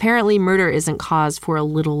 Apparently, murder isn't cause for a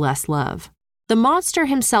little less love. The monster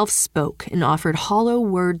himself spoke and offered hollow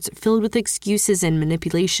words filled with excuses and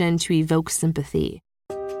manipulation to evoke sympathy.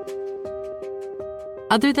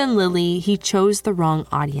 Other than Lily, he chose the wrong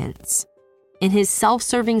audience. In his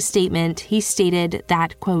self-serving statement, he stated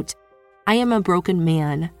that, quote, "I am a broken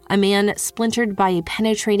man, a man splintered by a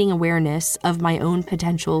penetrating awareness of my own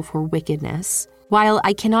potential for wickedness. While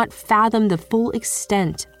I cannot fathom the full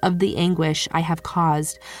extent of the anguish I have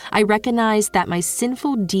caused, I recognize that my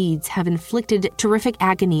sinful deeds have inflicted terrific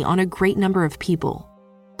agony on a great number of people.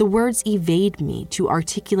 The words evade me to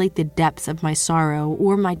articulate the depths of my sorrow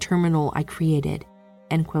or my terminal I created,"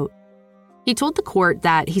 end quote. He told the court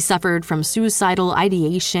that he suffered from suicidal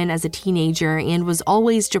ideation as a teenager and was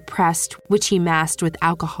always depressed, which he masked with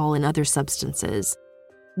alcohol and other substances.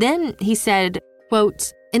 Then he said,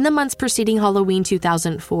 quote, "In the months preceding Halloween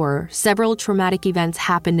 2004, several traumatic events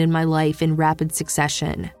happened in my life in rapid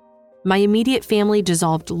succession. My immediate family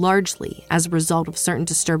dissolved largely as a result of certain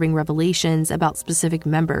disturbing revelations about specific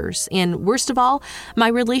members, and worst of all, my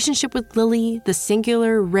relationship with Lily, the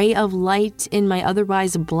singular ray of light in my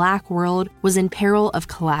otherwise black world, was in peril of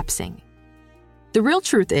collapsing. The real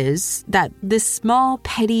truth is that this small,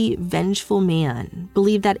 petty, vengeful man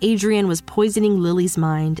believed that Adrian was poisoning Lily's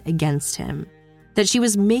mind against him, that she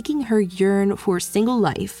was making her yearn for single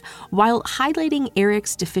life while highlighting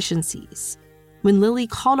Eric's deficiencies. When Lily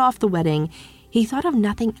called off the wedding, he thought of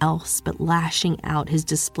nothing else but lashing out his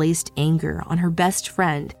displaced anger on her best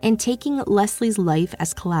friend and taking Leslie's life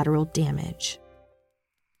as collateral damage."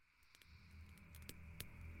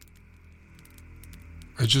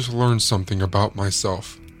 I just learned something about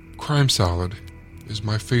myself. Crime salad is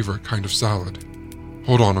my favorite kind of salad.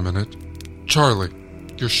 Hold on a minute. Charlie,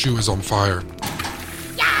 your shoe is on fire.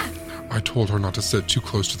 Yeah! I told her not to sit too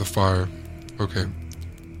close to the fire. Okay.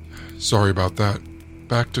 Sorry about that.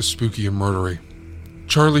 Back to spooky and murdery.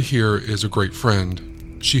 Charlie here is a great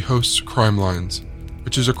friend. She hosts Crime Lines,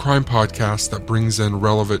 which is a crime podcast that brings in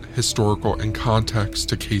relevant historical and context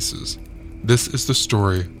to cases. This is the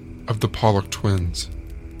story of the Pollock twins.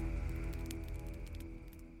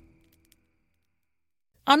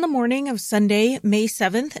 On the morning of Sunday, May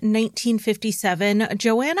 7th, 1957,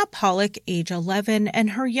 Joanna Pollock, age 11,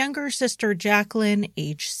 and her younger sister Jacqueline,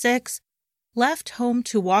 age 6, left home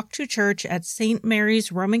to walk to church at St.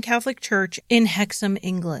 Mary's Roman Catholic Church in Hexham,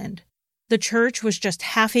 England. The church was just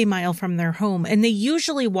half a mile from their home, and they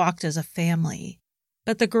usually walked as a family.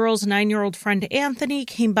 But the girls' 9-year-old friend Anthony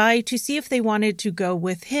came by to see if they wanted to go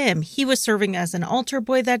with him. He was serving as an altar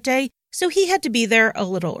boy that day, so he had to be there a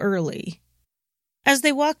little early. As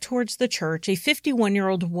they walked towards the church, a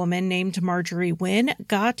 51-year-old woman named Marjorie Wynn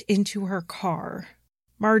got into her car.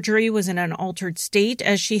 Marjorie was in an altered state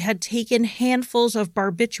as she had taken handfuls of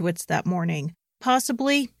barbiturates that morning,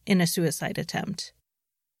 possibly in a suicide attempt.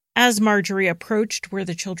 As Marjorie approached where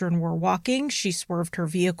the children were walking, she swerved her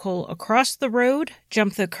vehicle across the road,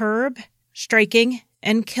 jumped the curb, striking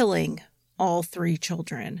and killing all 3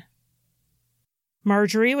 children.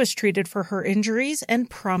 Marjorie was treated for her injuries and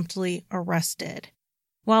promptly arrested.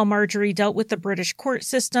 While Marjorie dealt with the British court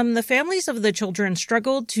system, the families of the children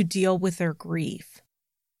struggled to deal with their grief.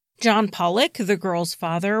 John Pollock, the girls'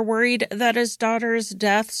 father, worried that his daughters'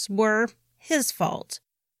 deaths were his fault.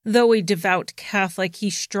 Though a devout Catholic,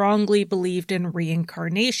 he strongly believed in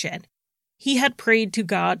reincarnation. He had prayed to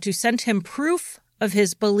God to send him proof of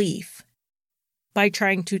his belief. By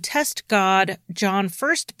trying to test God, John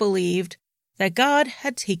first believed that God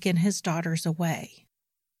had taken his daughters away.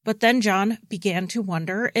 But then John began to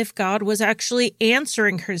wonder if God was actually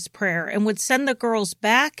answering his prayer and would send the girls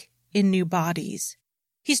back in new bodies.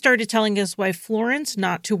 He started telling his wife Florence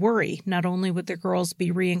not to worry. Not only would the girls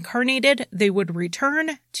be reincarnated, they would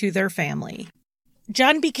return to their family.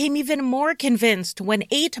 John became even more convinced when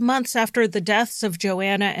 8 months after the deaths of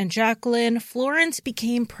Joanna and Jacqueline, Florence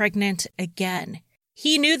became pregnant again.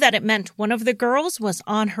 He knew that it meant one of the girls was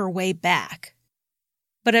on her way back.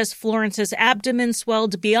 But as Florence's abdomen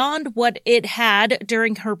swelled beyond what it had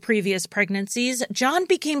during her previous pregnancies, John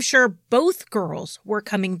became sure both girls were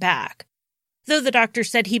coming back. Though the doctor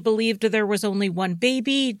said he believed there was only one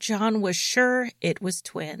baby, John was sure it was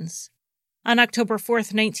twins. On October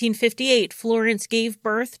 4th, 1958, Florence gave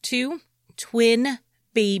birth to twin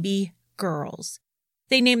baby girls.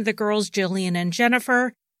 They named the girls Jillian and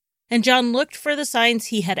Jennifer, and John looked for the signs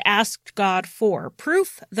he had asked God for,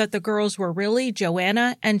 proof that the girls were really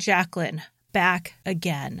Joanna and Jacqueline, back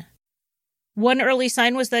again. One early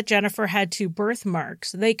sign was that Jennifer had 2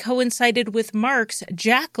 birthmarks. They coincided with marks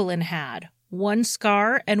Jacqueline had, 1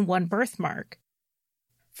 scar and 1 birthmark.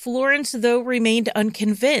 Florence, though, remained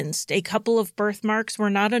unconvinced. A couple of birthmarks were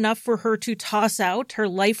not enough for her to toss out her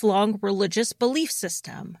lifelong religious belief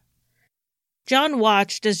system. John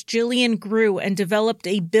watched as Jillian grew and developed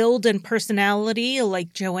a build and personality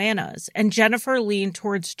like Joanna's, and Jennifer leaned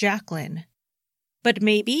towards Jacqueline. But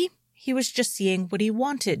maybe he was just seeing what he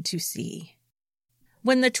wanted to see.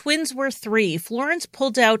 When the twins were 3, Florence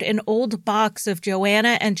pulled out an old box of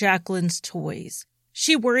Joanna and Jacqueline's toys.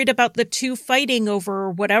 She worried about the 2 fighting over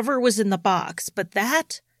whatever was in the box, but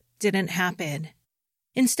that didn't happen.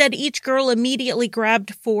 Instead, each girl immediately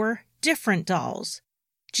grabbed 4 different dolls.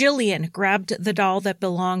 Jillian grabbed the doll that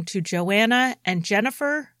belonged to Joanna, and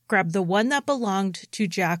Jennifer grabbed the one that belonged to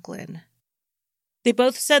Jacqueline. They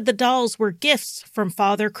both said the dolls were gifts from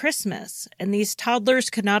Father Christmas, and these toddlers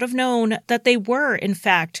could not have known that they were, in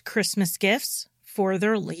fact, Christmas gifts for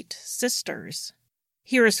their late sisters.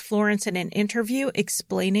 Here is Florence in an interview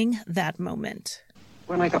explaining that moment.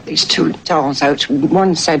 When I got these 2 dolls out,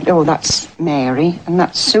 one said, "Oh, that's Mary, and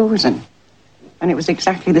that's Susan." And it was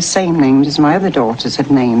exactly the same names as my other daughters had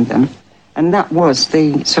named them. And that was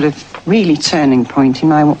the sort of really turning point in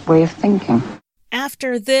my way of thinking.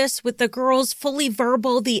 After this, with the girls fully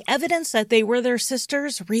verbal, the evidence that they were their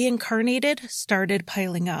sisters reincarnated started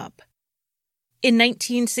piling up. In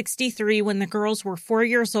 1963, when the girls were 4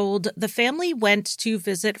 years old, the family went to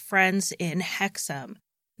visit friends in Hexham.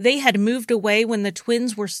 They had moved away when the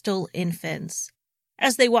twins were still infants.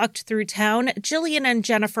 As they walked through town, Jillian and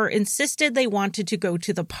Jennifer insisted they wanted to go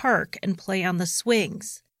to the park and play on the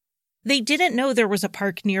swings. They didn't know there was a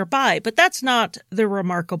park nearby, but that's not the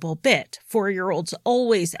remarkable bit. 4-year-olds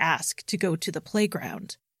always ask to go to the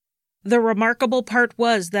playground. The remarkable part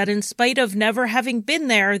was that in spite of never having been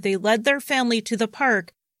there, they led their family to the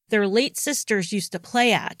park their late sisters used to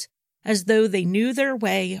play at, as though they knew their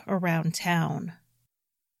way around town.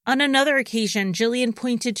 On another occasion, Jillian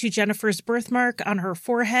pointed to Jennifer's birthmark on her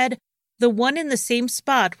forehead, the one in the same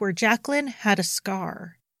spot where Jacqueline had a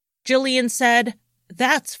scar. Jillian said,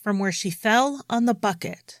 "That's from where she fell on the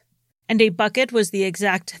bucket." And a bucket was the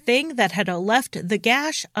exact thing that had left the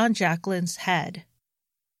gash on Jacqueline's head.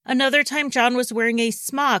 Another time, John was wearing a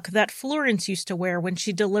smock that Florence used to wear when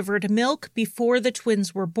she delivered milk before the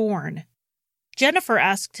twins were born. Jennifer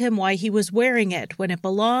asked him why he was wearing it when it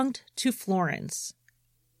belonged to Florence.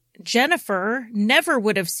 Jennifer never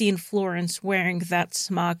would have seen Florence wearing that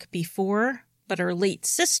smock before, but her late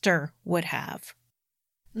sister would have.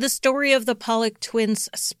 The story of the Pollock twins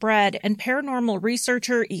spread, and paranormal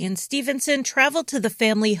researcher Ian Stevenson traveled to the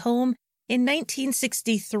family home in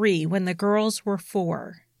 1963 when the girls were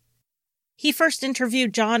 4. He first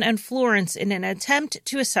interviewed John and Florence in an attempt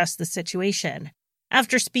to assess the situation.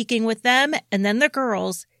 After speaking with them and then the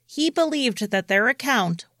girls, he believed that their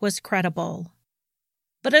account was credible.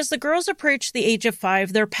 But as the girls approached the age of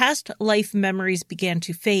 5, their past life memories began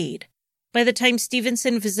to fade. By the time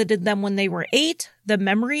Stevenson visited them when they were 8, the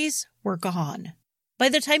memories were gone. By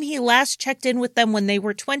the time he last checked in with them when they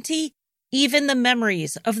were 20, Even the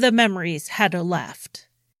memories of the memories had left.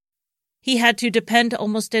 He had to depend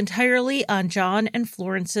almost entirely on John and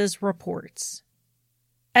Florence's reports.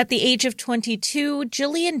 At the age of 22,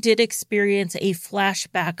 Jillian did experience a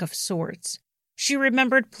flashback of sorts. She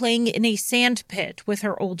remembered playing in a sand pit with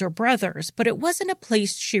her older brothers, but it wasn't a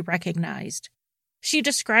place she recognized. She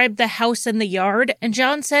described the house and the yard, and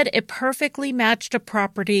John said it perfectly matched a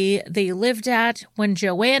property they lived at when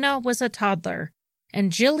Joanna was a toddler,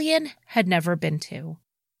 and Jillian had never been to.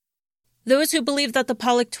 Those who believe that the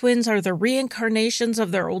Pollock twins are the reincarnations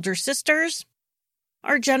of their older sisters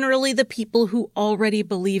are generally the people who already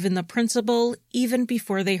believe in the principle even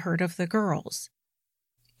before they heard of the girls.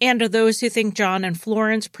 And those who think John and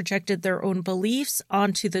Florence projected their own beliefs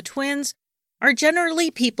onto the twins are generally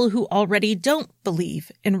people who already don't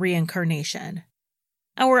believe in reincarnation.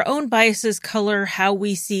 Our own biases color how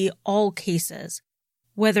we see all cases,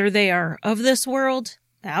 whether they are of this world,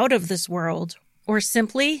 out of this world, or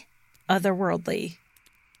simply otherworldly.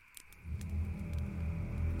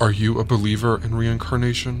 Are you a believer in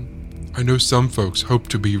reincarnation? I know some folks hope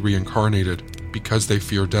to be reincarnated because they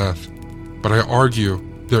fear death, but I argue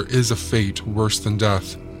there is a fate worse than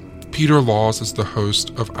death. Peter Laws is the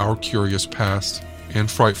host of Our Curious Past and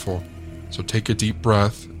Frightful, so take a deep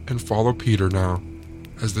breath and follow Peter now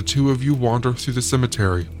as the two of you wander through the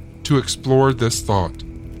cemetery to explore this thought: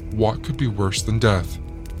 what could be worse than death?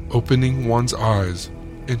 Opening one's eyes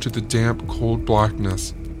into the damp, cold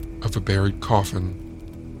blackness of a buried coffin.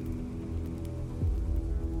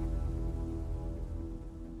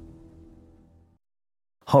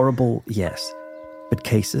 Horrible, yes, but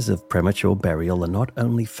cases of premature burial are not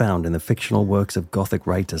only found in the fictional works of Gothic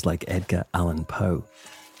writers like Edgar Allan Poe.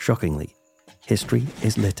 Shockingly, history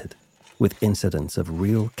is littered with incidents of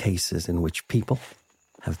real cases in which people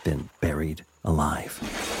have been buried alive.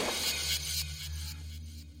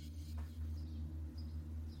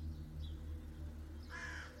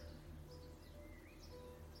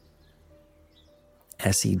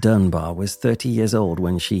 Essie Dunbar was 30 years old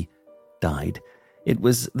when she died. It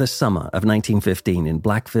was the summer of 1915 in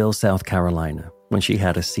Blackville, South Carolina, when she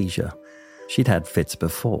had a seizure. She'd had fits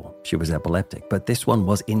before. She was epileptic, but this one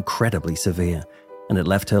was incredibly severe, and it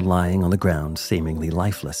left her lying on the ground, seemingly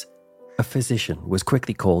lifeless. A physician was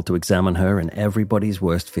quickly called to examine her, and everybody's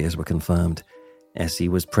worst fears were confirmed. Essie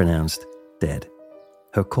was pronounced dead.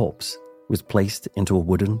 Her corpse was placed into a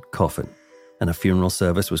wooden coffin, and a funeral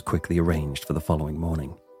service was quickly arranged for the following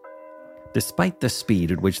morning. Despite the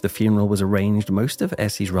speed at which the funeral was arranged, most of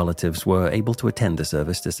Essie's relatives were able to attend the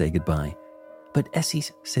service to say goodbye. But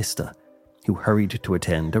Essie's sister, who hurried to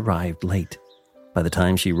attend, arrived late. By the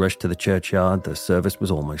time she rushed to the churchyard, the service was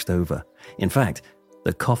almost over. In fact,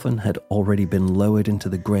 the coffin had already been lowered into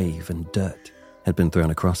the grave and dirt had been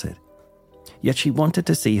thrown across it. Yet she wanted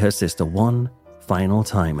to see her sister one final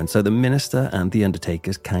time, and so the minister and the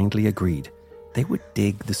undertakers kindly agreed they would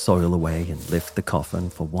dig the soil away and lift the coffin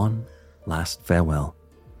for one last farewell.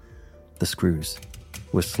 The screws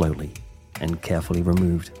were slowly and carefully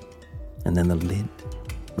removed, and then the lid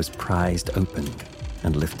was prized open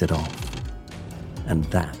and lifted off. And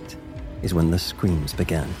that is when the screams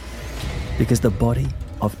began, because the body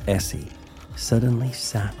of Essie suddenly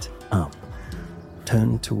sat up,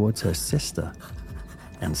 turned towards her sister,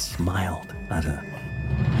 and smiled at her.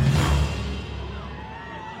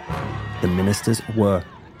 The ministers were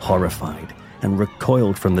horrified and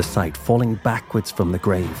recoiled from the sight, falling backwards from the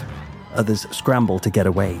grave. Others scrambled to get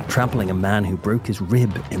away, trampling a man who broke his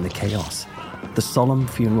rib in the chaos. The solemn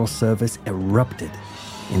funeral service erupted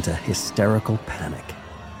into hysterical panic.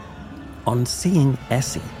 On seeing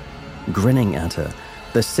Essie grinning at her,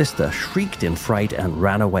 the sister shrieked in fright and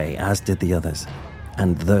ran away, as did the others.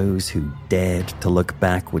 And those who dared to look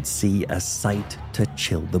back would see a sight to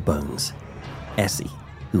chill the bones. Essie,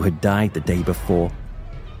 who had died the day before,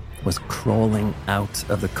 was crawling out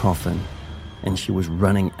of the coffin, and she was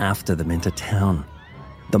running after them into town.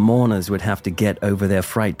 The mourners would have to get over their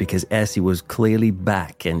fright because Essie was clearly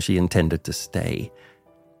back and she intended to stay.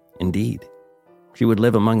 Indeed, she would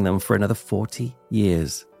live among them for another 40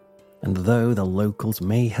 years. And though the locals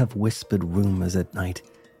may have whispered rumors at night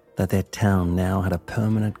that their town now had a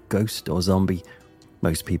permanent ghost or zombie,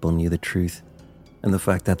 most people knew the truth. And the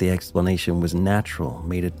fact that the explanation was natural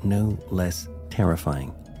made it no less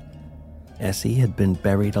terrifying. Essie had been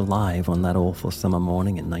buried alive on that awful summer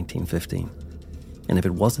morning in 1915. And if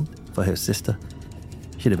it wasn't for her sister,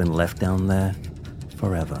 she'd have been left down there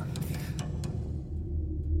forever.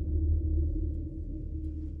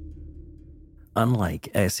 Unlike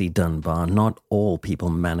Essie Dunbar, not all people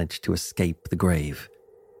managed to escape the grave,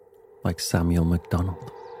 like Samuel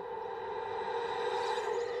MacDonald.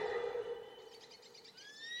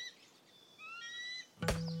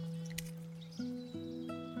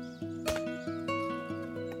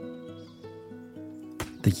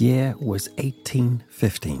 The year was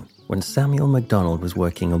 1815, when Samuel MacDonald was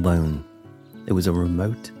working alone. It was a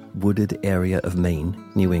remote, wooded area of Maine,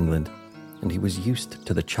 New England, and he was used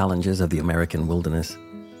to the challenges of the American wilderness,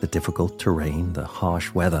 the difficult terrain, the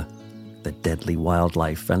harsh weather, the deadly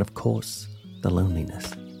wildlife, and of course, the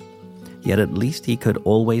loneliness. Yet at least he could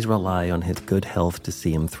always rely on his good health to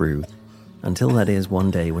see him through, until that is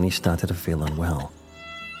one day when he started to feel unwell.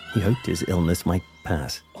 He hoped his illness might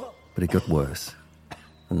pass, but it got worse,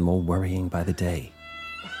 and more worrying by the day.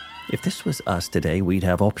 If this was us today, we'd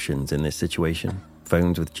have options in this situation.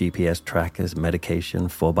 Phones with GPS trackers, medication,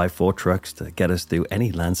 4x4 trucks to get us through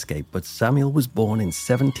any landscape. But Samuel was born in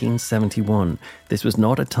 1771. This was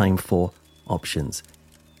not a time for options.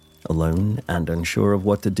 Alone and unsure of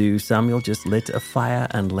what to do, Samuel just lit a fire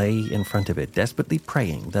and lay in front of it, desperately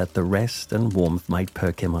praying that the rest and warmth might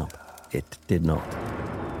perk him up. It did not.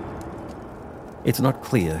 It's not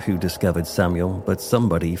clear who discovered Samuel, but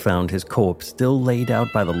somebody found his corpse still laid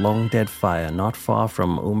out by the long-dead fire not far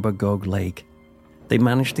from Umbagog Lake. They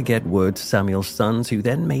managed to get word to Samuel's sons, who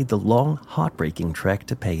then made the long, heartbreaking trek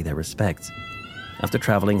to pay their respects. After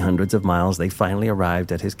traveling hundreds of miles, they finally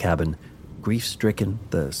arrived at his cabin. Grief-stricken,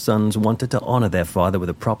 the sons wanted to honor their father with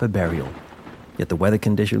a proper burial, yet the weather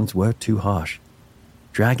conditions were too harsh.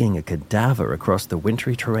 Dragging a cadaver across the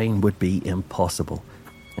wintry terrain would be impossible,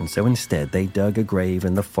 and so instead they dug a grave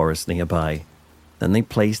in the forest nearby. Then they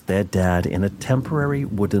placed their dad in a temporary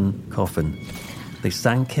wooden coffin. They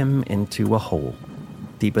sank him into a hole,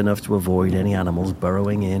 deep enough to avoid any animals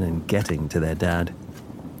burrowing in and getting to their dad.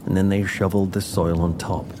 And then they shoveled the soil on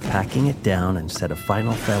top, packing it down, and said a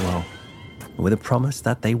final farewell, with a promise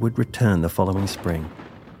that they would return the following spring.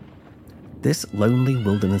 This lonely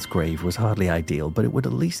wilderness grave was hardly ideal, but it would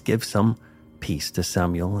at least give some peace to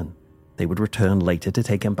Samuel, and they would return later to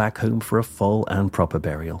take him back home for a full and proper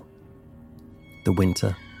burial. The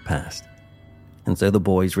winter passed, and so the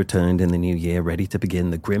boys returned in the new year, ready to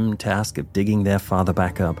begin the grim task of digging their father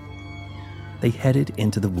back up. They headed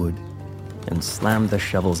into the wood and slammed the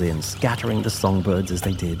shovels in, scattering the songbirds as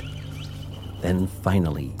they did. Then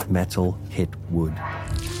finally, metal hit wood.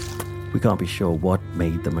 We can't be sure what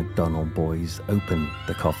made the MacDonald boys open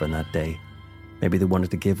the coffin that day. Maybe they wanted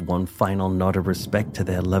to give one final nod of respect to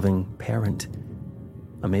their loving parent.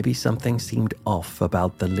 Or maybe something seemed off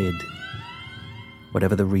about the lid.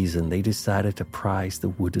 Whatever the reason, they decided to prise the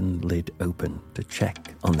wooden lid open to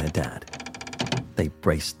check on their dad. They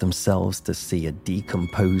braced themselves to see a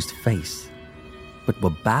decomposed face, but were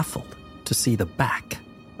baffled to see the back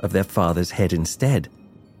of their father's head instead.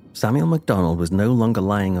 Samuel MacDonald was no longer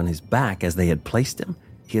lying on his back as they had placed him.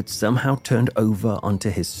 He had somehow turned over onto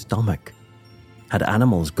his stomach. Had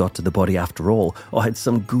animals got to the body after all, or had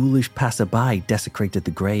some ghoulish passerby desecrated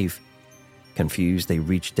the grave? Confused, they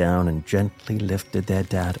reached down and gently lifted their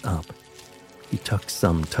dad up. He took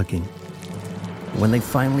some tugging. When they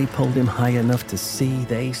finally pulled him high enough to see,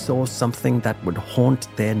 they saw something that would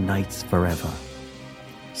haunt their nights forever.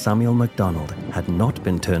 Samuel MacDonald had not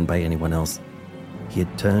been turned by anyone else. He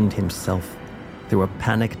had turned himself through a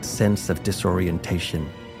panicked sense of disorientation.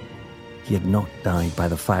 He had not died by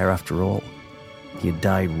the fire after all. He had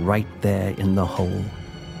died right there in the hole.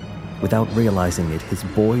 Without realizing it, his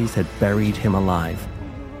boys had buried him alive.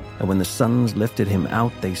 And when the sons lifted him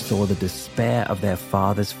out, they saw the despair of their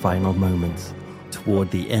father's final moments.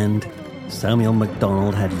 Toward the end, Samuel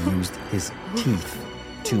MacDonald had used his teeth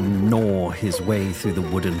to gnaw his way through the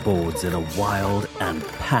wooden boards in a wild and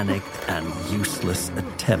panicked and useless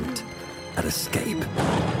attempt at escape.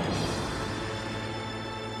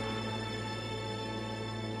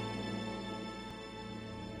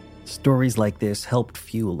 Stories like this helped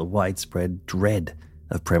fuel a widespread dread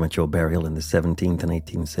of premature burial in the 17th and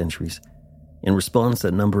 18th centuries. In response, a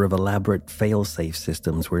number of elaborate fail-safe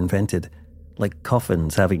systems were invented, like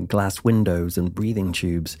coffins having glass windows and breathing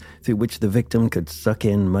tubes through which the victim could suck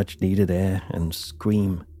in much-needed air and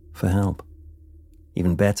scream for help.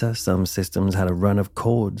 Even better, some systems had a run of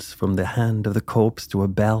cords from the hand of the corpse to a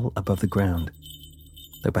bell above the ground,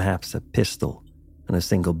 though perhaps a pistol and a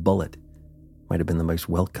single bullet might have been the most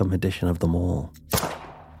welcome addition of them all.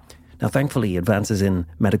 Now, thankfully, advances in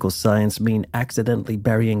medical science mean accidentally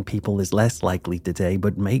burying people is less likely today,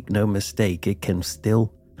 but make no mistake, it can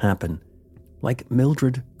still happen. Like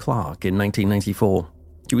Mildred Clark in 1994.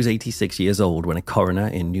 She was 86 years old when a coroner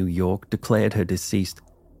in New York declared her deceased.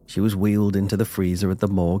 She was wheeled into the freezer at the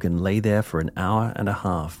morgue and lay there for an hour and a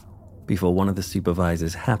half before one of the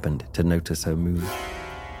supervisors happened to notice her mood.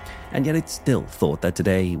 And yet it's still thought that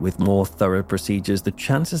today, with more thorough procedures, the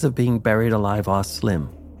chances of being buried alive are slim.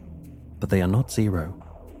 But they are not zero.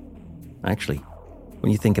 Actually,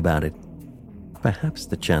 when you think about it, Perhaps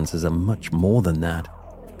the chances are much more than that,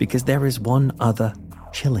 because there is one other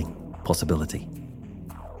chilling possibility.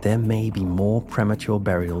 There may be more premature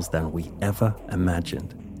burials than we ever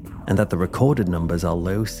imagined, and that the recorded numbers are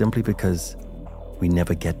low simply because we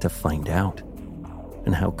never get to find out.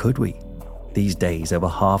 And how could we? These days, over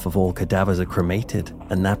half of all cadavers are cremated,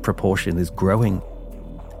 and that proportion is growing.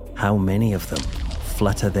 How many of them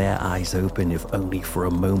flutter their eyes open if only for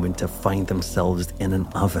a moment to find themselves in an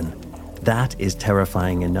oven? That is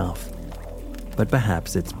terrifying enough. But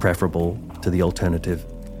perhaps it's preferable to the alternative.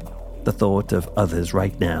 The thought of others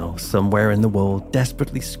right now, somewhere in the world,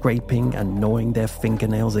 desperately scraping and gnawing their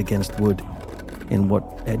fingernails against wood, in what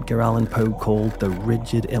Edgar Allan Poe called the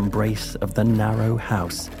rigid embrace of the narrow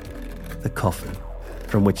house, the coffin,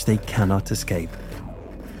 from which they cannot escape.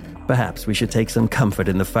 Perhaps we should take some comfort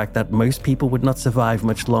in the fact that most people would not survive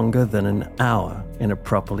much longer than an hour in a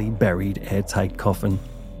properly buried, airtight coffin.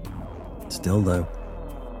 Still, though,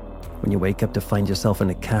 when you wake up to find yourself in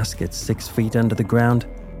a casket 6 feet under the ground,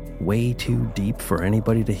 way too deep for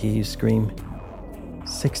anybody to hear you scream,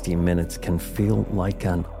 60 minutes can feel like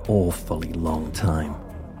an awfully long time.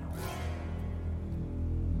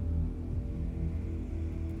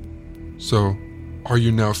 So, are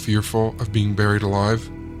you now fearful of being buried alive?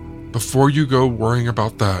 Before you go worrying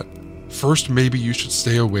about that, first maybe you should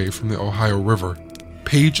stay away from the Ohio River.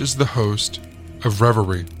 Paige is the host of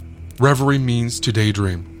Reverie. Reverie means to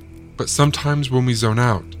daydream, but sometimes when we zone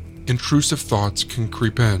out, intrusive thoughts can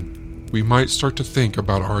creep in. We might start to think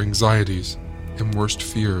about our anxieties and worst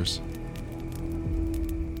fears.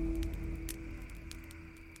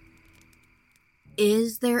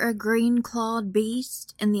 Is there a green-clawed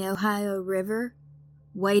beast in the Ohio River,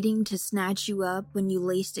 waiting to snatch you up when you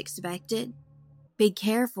least expect it? Be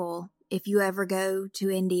careful if you ever go to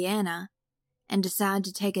Indiana and decide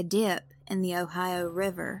to take a dip in the Ohio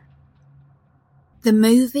River. The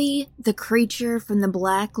movie The Creature from the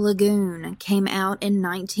Black Lagoon came out in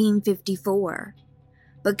 1954,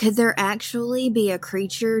 but could there actually be a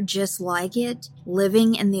creature just like it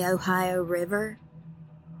living in the Ohio River?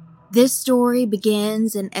 This story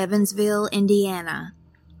begins in Evansville, Indiana,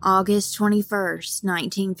 August 21st,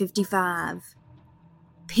 1955.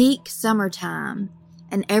 Peak summertime,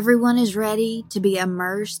 and everyone is ready to be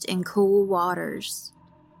immersed in cool waters.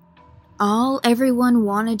 All everyone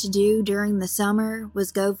wanted to do during the summer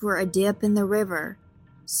was go for a dip in the river,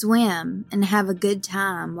 swim, and have a good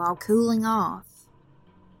time while cooling off.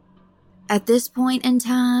 At this point in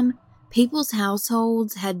time, people's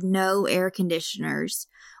households had no air conditioners,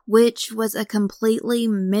 which was a completely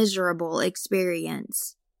miserable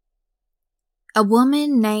experience. A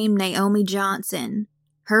woman named Naomi Johnson,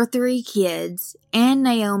 her 3 kids, and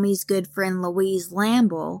Naomi's good friend Louise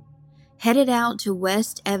Lamble headed out to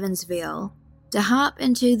West Evansville to hop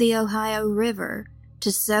into the Ohio River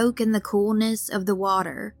to soak in the coolness of the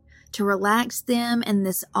water to relax them in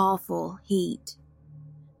this awful heat.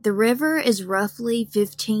 The river is roughly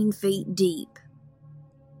 15 feet deep.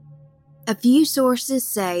 A few sources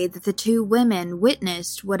say that the 2 women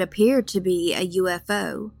witnessed what appeared to be a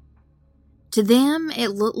UFO. To them, it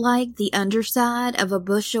looked like the underside of a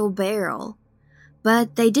bushel barrel,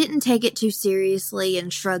 but they didn't take it too seriously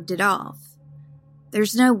and shrugged it off.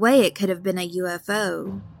 There's no way it could have been a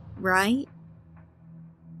UFO, right?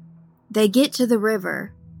 They get to the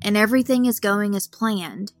river, and everything is going as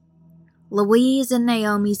planned. Louise and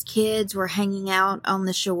Naomi's kids were hanging out on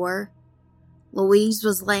the shore. Louise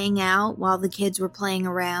was laying out while the kids were playing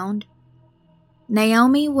around.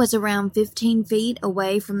 Naomi was around 15 feet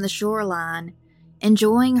away from the shoreline,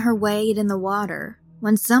 enjoying her wade in the water,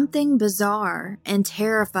 when something bizarre and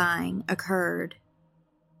terrifying occurred.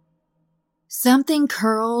 Something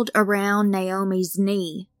curled around Naomi's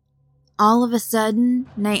knee. All of a sudden,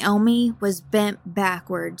 Naomi was bent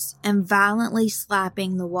backwards and violently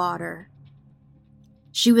slapping the water.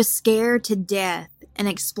 She was scared to death and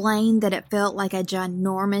explained that it felt like a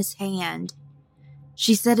ginormous hand.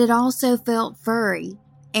 She said it also felt furry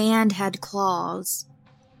and had claws.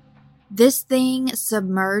 This thing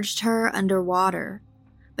submerged her underwater,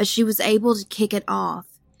 but she was able to kick it off,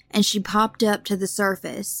 and she popped up to the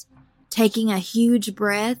surface, taking a huge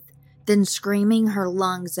breath, then screaming her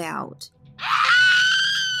lungs out.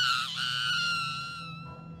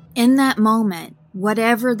 In that moment,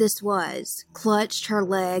 whatever this was, clutched her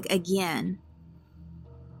leg again.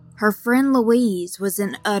 Her friend Louise was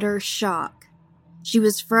in utter shock. She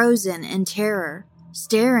was frozen in terror,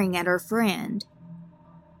 staring at her friend.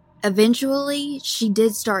 Eventually, she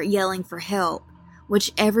did start yelling for help,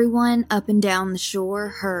 which everyone up and down the shore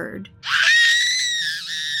heard.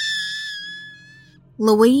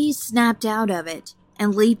 Louise snapped out of it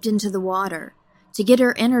and leaped into the water, to get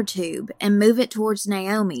her inner tube and move it towards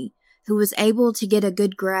Naomi, who was able to get a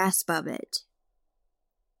good grasp of it.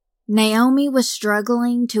 Naomi was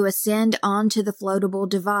struggling to ascend onto the floatable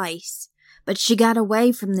device, but she got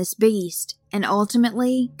away from this beast and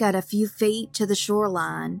ultimately got a few feet to the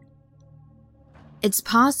shoreline. It's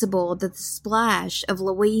possible that the splash of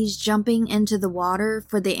Louise jumping into the water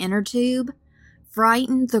for the inner tube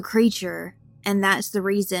frightened the creature, and that's the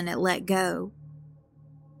reason it let go.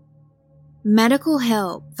 Medical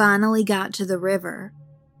help finally got to the river.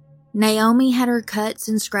 Naomi had her cuts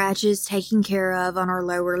and scratches taken care of on her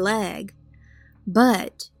lower leg,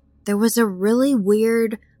 but there was a really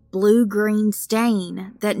weird blue-green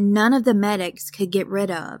stain that none of the medics could get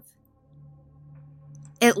rid of.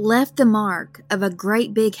 It left the mark of a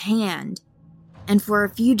great big hand, and for a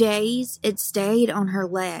few days it stayed on her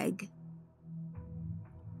leg.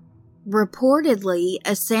 Reportedly,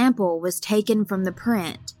 a sample was taken from the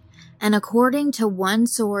print, and according to one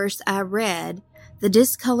source I read, the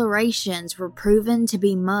discolorations were proven to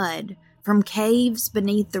be mud from caves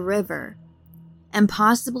beneath the river, and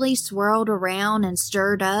possibly swirled around and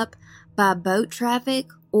stirred up by boat traffic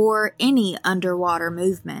or any underwater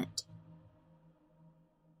movement.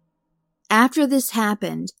 After this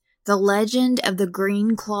happened, the legend of the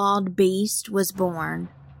green-clawed beast was born.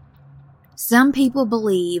 Some people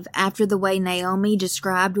believe, after the way Naomi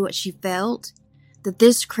described what she felt, that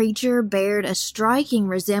this creature bared a striking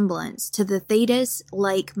resemblance to the Thetis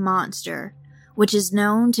Lake monster, which is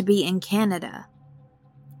known to be in Canada.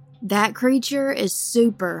 That creature is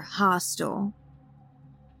super hostile.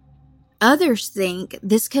 Others think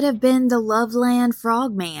this could have been the Loveland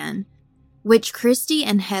Frogman, which Christy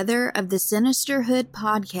and Heather of the Sinisterhood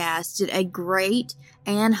podcast did a great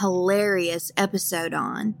and hilarious episode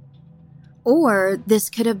on. Or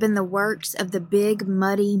this could have been the works of the Big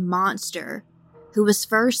Muddy Monster, who was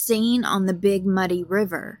first seen on the Big Muddy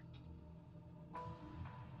River.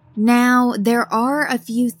 Now, there are a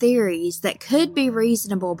few theories that could be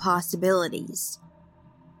reasonable possibilities.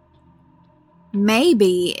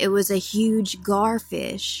 Maybe it was a huge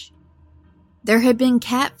garfish. There had been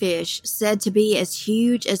catfish said to be as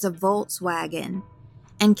huge as a Volkswagen,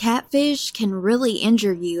 and catfish can really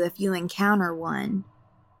injure you if you encounter one.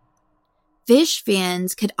 Fish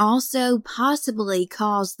fins could also possibly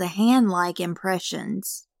cause the hand-like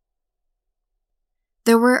impressions.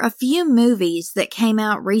 There were a few movies that came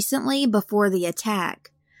out recently before the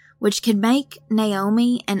attack, which could make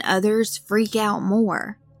Naomi and others freak out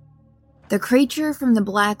more. The Creature from the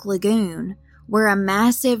Black Lagoon, where a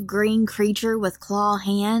massive green creature with claw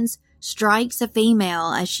hands strikes a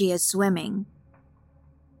female as she is swimming.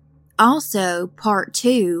 Also, Part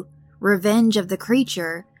 2, Revenge of the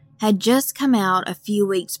Creature, had just come out a few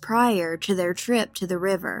weeks prior to their trip to the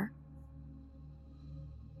river.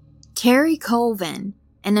 Terry Colvin,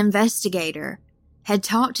 an investigator, had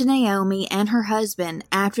talked to Naomi and her husband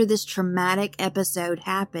after this traumatic episode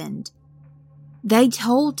happened. They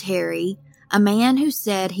told Terry, a man who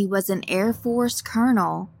said he was an Air Force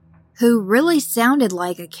colonel, who really sounded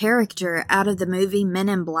like a character out of the movie Men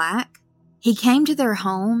in Black. He came to their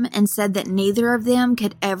home and said that neither of them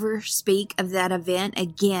could ever speak of that event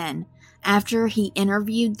again after he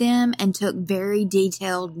interviewed them and took very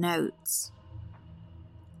detailed notes.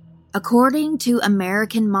 According to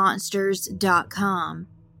AmericanMonsters.com,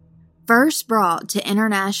 first brought to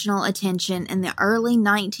international attention in the early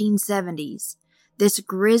 1970s, this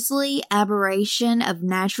grisly aberration of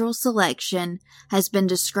natural selection has been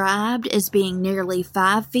described as being nearly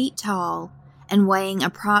 5 feet tall and weighing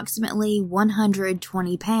approximately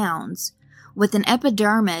 120 pounds, with an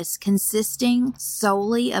epidermis consisting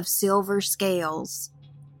solely of silver scales.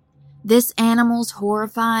 This animal's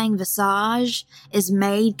horrifying visage is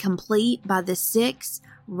made complete by the 6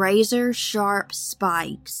 razor-sharp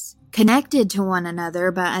spikes, connected to one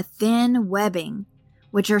another by a thin webbing,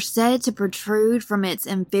 which are said to protrude from its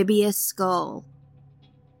amphibious skull.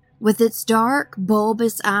 With its dark,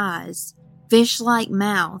 bulbous eyes, fish-like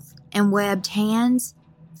mouth, and webbed hands,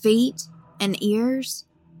 feet, and ears,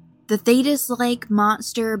 the Thetis Lake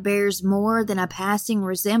monster bears more than a passing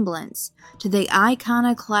resemblance to the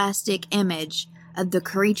iconoclastic image of the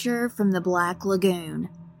Creature from the Black Lagoon.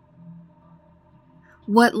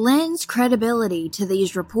 What lends credibility to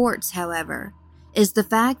these reports, however, is the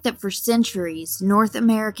fact that for centuries North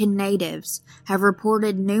American natives have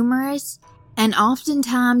reported numerous and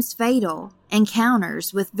oftentimes fatal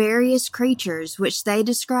encounters with various creatures which they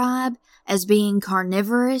describe as being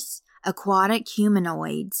carnivorous, aquatic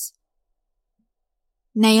humanoids.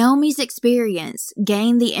 Naomi's experience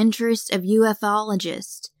gained the interest of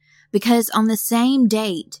ufologists because on the same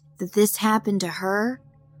date that this happened to her,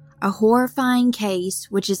 a horrifying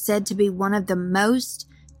case which is said to be one of the most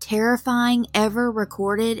terrifying ever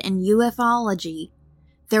recorded in ufology.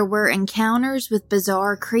 There were encounters with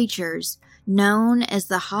bizarre creatures known as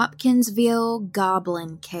the Hopkinsville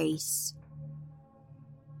Goblin Case.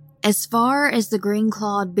 As far as the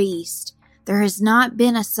green-clawed beast, there has not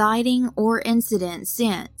been a sighting or incident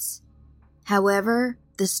since. However,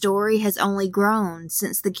 the story has only grown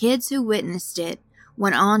since the kids who witnessed it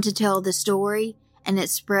went on to tell the story, and it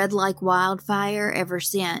spread like wildfire ever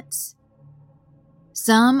since.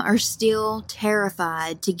 Some are still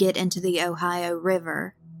terrified to get into the Ohio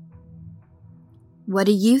River. What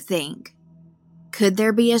do you think? Could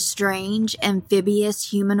there be a strange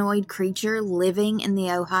amphibious humanoid creature living in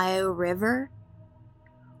the Ohio River?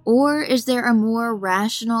 Or is there a more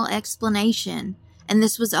rational explanation, and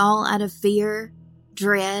this was all out of fear,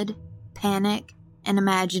 dread, panic, and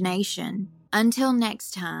imagination? Until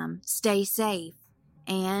next time, stay safe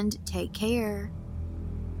and take care.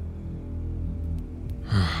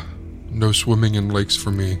 No swimming in lakes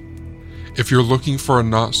for me. If you're looking for a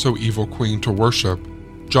not-so-evil queen to worship,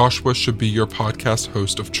 Joshua should be your podcast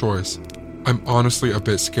host of choice. I'm honestly a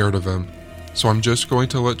bit scared of him, so I'm just going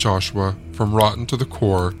to let Joshua, from Rotten to the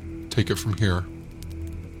Core, take it from here.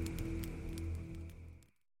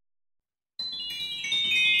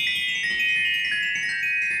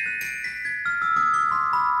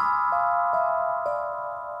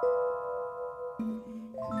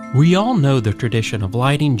 We all know the tradition of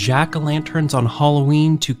lighting jack-o'-lanterns on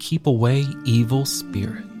Halloween to keep away evil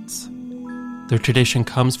spirits. The tradition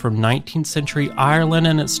comes from 19th century Ireland,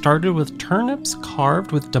 and it started with turnips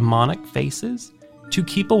carved with demonic faces to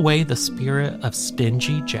keep away the spirit of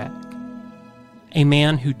Stingy Jack, a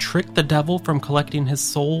man who tricked the devil from collecting his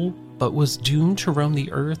soul but was doomed to roam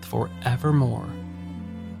the earth forevermore,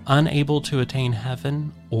 unable to attain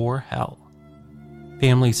heaven or hell.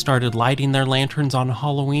 Families started lighting their lanterns on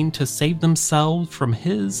Halloween to save themselves from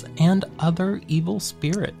his and other evil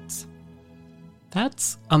spirits.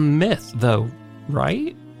 That's a myth, though,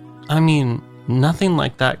 right? I mean, nothing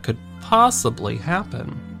like that could possibly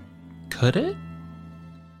happen. Could it?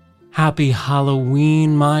 Happy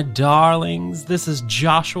Halloween, my darlings. This is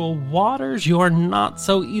Joshua Waters, your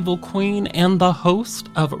not-so-evil queen and the host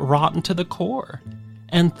of Rotten to the Core.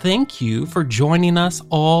 And thank you for joining us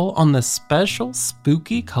all on this special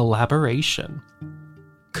spooky collaboration.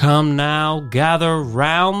 Come now, gather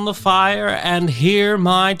round the fire and hear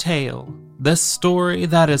my tale, the story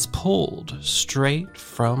that is pulled straight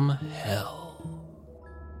from hell.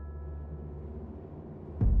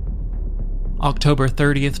 October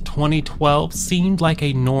 30th, 2012 seemed like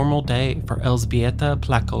a normal day for Elżbieta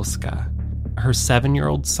Płackowska, her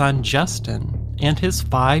 7-year-old son Justin, and his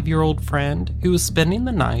 5-year-old friend who was spending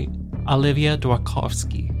the night, Olivia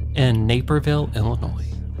Dworkowski, in Naperville, Illinois.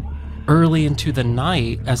 Early into the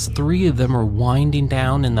night, as 3 of them were winding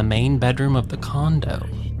down in the main bedroom of the condo,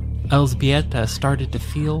 Elżbieta started to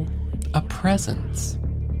feel a presence.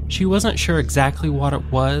 She wasn't sure exactly what it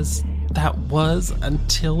was that was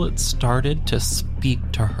until it started to speak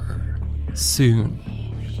to her. Soon,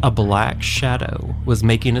 a black shadow was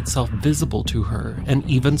making itself visible to her and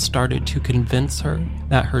even started to convince her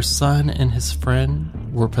that her son and his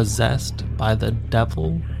friend were possessed by the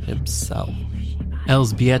devil himself.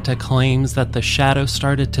 Elżbieta claims that the shadow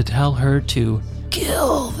started to tell her to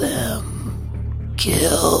kill them.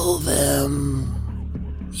 Kill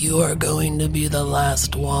them. You are going to be the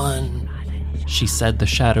last one, she said the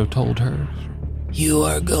shadow told her. You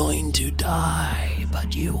are going to die,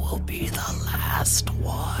 but you will be the last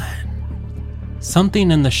one.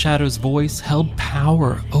 Something in the shadow's voice held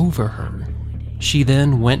power over her. She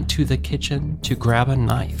then went to the kitchen to grab a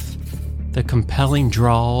knife. The compelling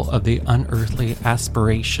drawl of the unearthly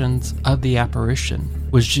aspirations of the apparition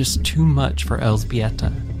was just too much for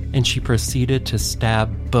Elżbieta, and she proceeded to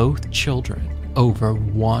stab both children over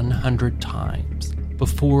 100 times,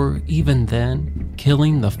 before even then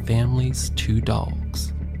killing the family's 2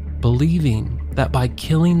 dogs, believing that by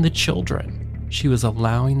killing the children, she was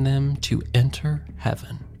allowing them to enter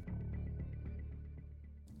heaven.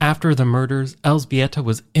 After the murders, Elżbieta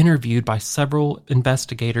was interviewed by several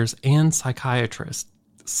investigators and psychiatrists.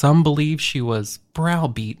 Some believe she was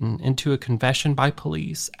browbeaten into a confession by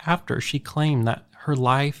police after she claimed that her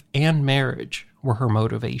life and marriage were her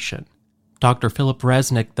motivation. Dr. Philip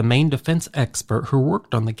Resnick, the main defense expert who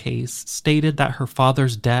worked on the case, stated that her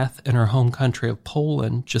father's death in her home country of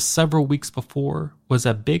Poland just several weeks before was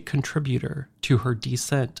a big contributor to her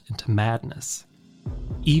descent into madness.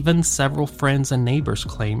 Even several friends and neighbors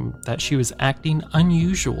claimed that she was acting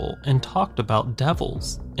unusual and talked about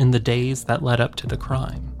devils in the days that led up to the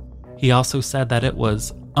crime. He also said that it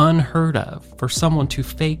was unheard of for someone to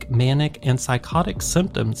fake manic and psychotic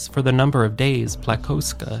symptoms for the number of days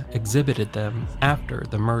Plakowska exhibited them after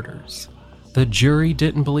the murders. The jury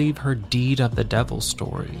didn't believe her deed of the devil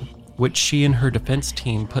story, which she and her defense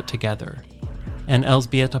team put together, and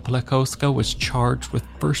Elżbieta Plakowska was charged with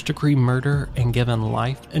first-degree murder and given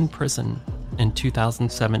life in prison in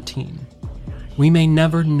 2017. We may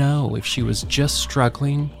never know if she was just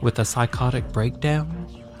struggling with a psychotic breakdown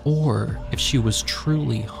or if she was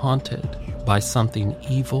truly haunted by something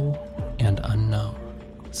evil and unknown.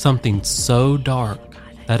 Something so dark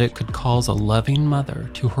that it could cause a loving mother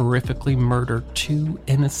to horrifically murder 2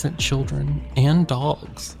 innocent children and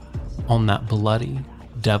dogs on that bloody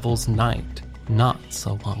devil's night not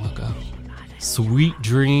so long ago. Sweet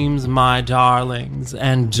dreams, my darlings,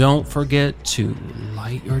 and don't forget to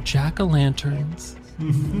light your jack-o'-lanterns.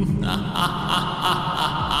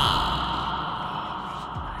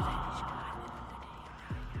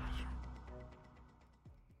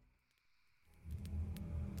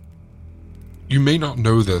 You may not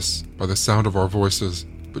know this by the sound of our voices,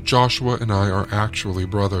 but Joshua and I are actually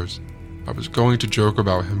brothers. I was going to joke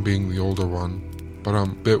about him being the older one, but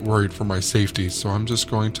I'm a bit worried for my safety, so I'm just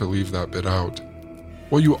going to leave that bit out.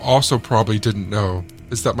 What you also probably didn't know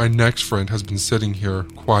is that my next friend has been sitting here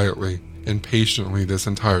quietly and patiently this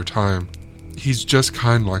entire time. He's just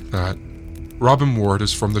kind like that. Robin Ward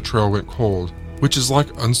is from The Trail Went Cold, which is like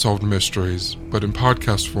Unsolved Mysteries, but in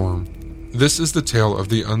podcast form. This is the tale of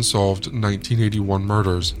the unsolved 1981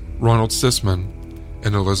 murders, Ronald Sisman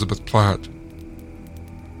and Elizabeth Platt.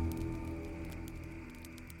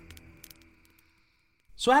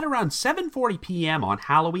 So at around 7:40 p.m. on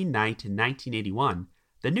Halloween night in 1981,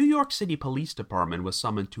 the New York City Police Department was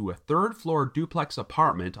summoned to a third-floor duplex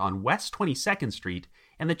apartment on West 22nd Street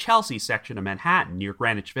in the Chelsea section of Manhattan near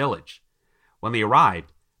Greenwich Village. When they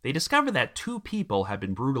arrived, they discovered that 2 people had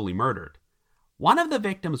been brutally murdered. One of the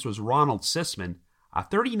victims was Ronald Sisman, a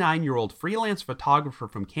 39-year-old freelance photographer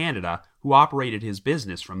from Canada who operated his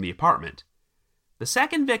business from the apartment. The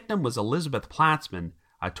second victim was Elizabeth Platzman,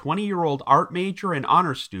 a 20-year-old art major and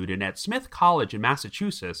honor student at Smith College in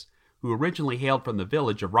Massachusetts, who originally hailed from the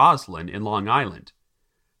village of Roslyn in Long Island.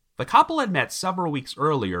 The couple had met several weeks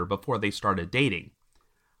earlier before they started dating.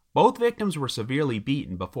 Both victims were severely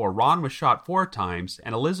beaten before Ron was shot 4 times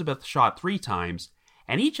and Elizabeth shot 3 times,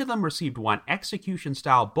 and each of them received 1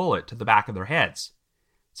 execution-style bullet to the back of their heads.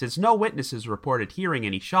 Since no witnesses reported hearing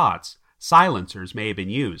any shots, silencers may have been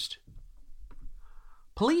used.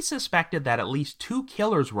 Police suspected that at least 2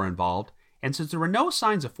 killers were involved, and since there were no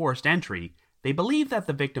signs of forced entry, they believed that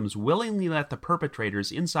the victims willingly let the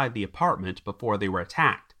perpetrators inside the apartment before they were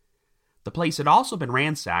attacked. The place had also been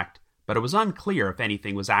ransacked, but it was unclear if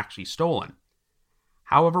anything was actually stolen.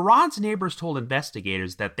 However, Ron's neighbors told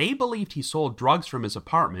investigators that they believed he sold drugs from his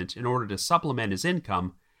apartment in order to supplement his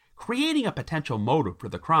income, creating a potential motive for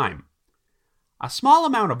the crime. A small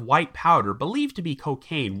amount of white powder believed to be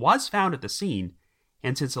cocaine was found at the scene,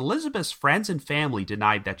 and since Elizabeth's friends and family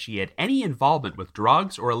denied that she had any involvement with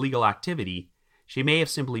drugs or illegal activity, she may have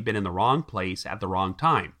simply been in the wrong place at the wrong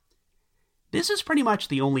time. This is pretty much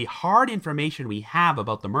the only hard information we have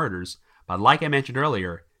about the murders, but like I mentioned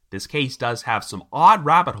earlier, this case does have some odd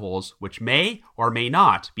rabbit holes which may or may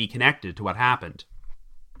not be connected to what happened.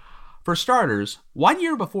 For starters, 1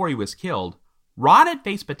 year before he was killed, Ron had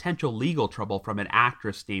faced potential legal trouble from an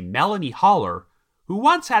actress named Melanie Haller, who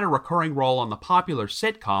once had a recurring role on the popular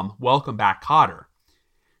sitcom Welcome Back, Kotter.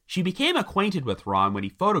 She became acquainted with Ron when he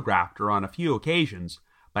photographed her on a few occasions,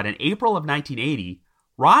 but in April of 1980,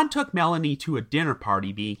 Ron took Melanie to a dinner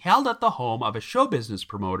party being held at the home of a show business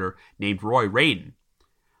promoter named Roy Radin.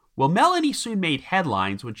 Well, Melanie soon made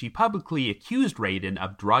headlines when she publicly accused Radin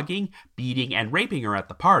of drugging, beating, and raping her at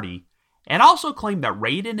the party, and also claimed that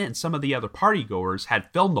Radin and some of the other partygoers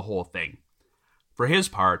had filmed the whole thing. For his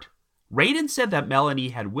part, Radin said that Melanie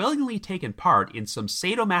had willingly taken part in some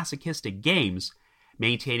sadomasochistic games,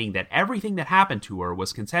 maintaining that everything that happened to her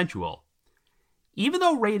was consensual. Even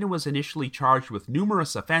though Radin was initially charged with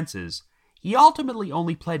numerous offenses, he ultimately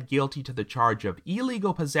only pled guilty to the charge of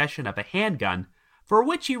illegal possession of a handgun, for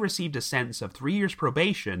which he received a sentence of 3 years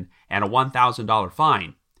probation and a $1,000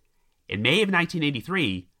 fine. In May of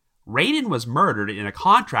 1983, Radin was murdered in a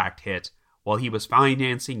contract hit while he was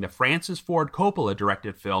financing the Francis Ford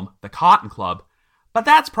Coppola-directed film The Cotton Club, but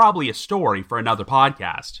that's probably a story for another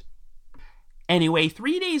podcast. Anyway,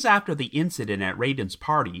 3 days after the incident at Radin's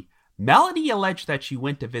party, Melanie alleged that she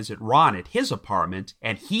went to visit Ron at his apartment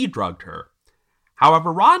and he drugged her.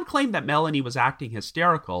 However, Ron claimed that Melanie was acting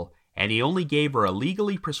hysterical and he only gave her a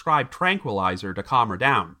legally prescribed tranquilizer to calm her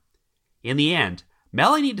down. In the end,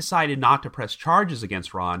 Melanie decided not to press charges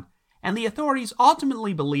against Ron, and the authorities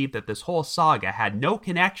ultimately believed that this whole saga had no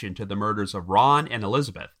connection to the murders of Ron and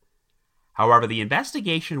Elizabeth. However, the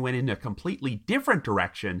investigation went in a completely different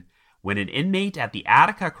direction when an inmate at the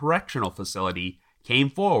Attica Correctional Facility came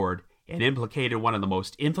forward and implicated one of the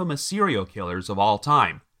most infamous serial killers of all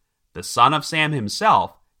time, the son of Sam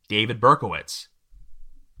himself, David Berkowitz.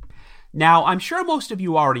 Now, I'm sure most of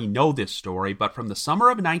you already know this story, but from the summer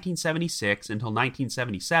of 1976 until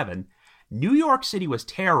 1977, New York City was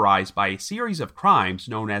terrorized by a series of crimes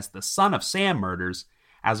known as the Son of Sam murders,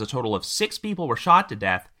 as a total of 6 people were shot to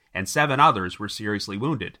death and 7 others were seriously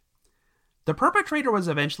wounded. The perpetrator was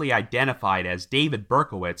eventually identified as David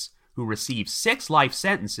Berkowitz, who received 6 life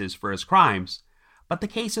sentences for his crimes, but the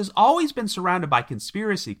case has always been surrounded by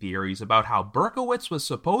conspiracy theories about how Berkowitz was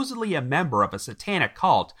supposedly a member of a satanic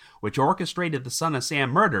cult which orchestrated the Son of Sam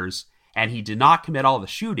murders, and he did not commit all the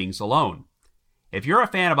shootings alone. If you're a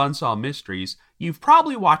fan of Unsolved Mysteries, you've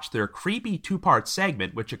probably watched their creepy 2-part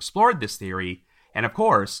segment which explored this theory, and of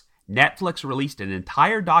course, Netflix released an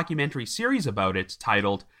entire documentary series about it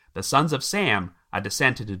titled The Sons of Sam, A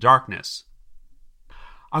Descent into Darkness.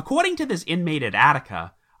 According to this inmate at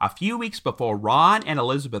Attica, a few weeks before Ron and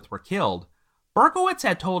Elizabeth were killed, Berkowitz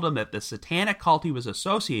had told him that the satanic cult he was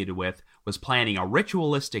associated with was planning a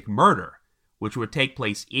ritualistic murder, which would take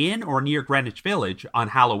place in or near Greenwich Village on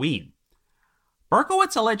Halloween.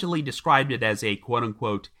 Berkowitz allegedly described it as a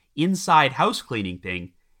quote-unquote inside house cleaning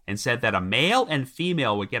thing and said that a male and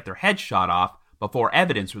female would get their heads shot off before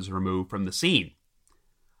evidence was removed from the scene.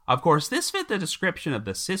 Of course, this fit the description of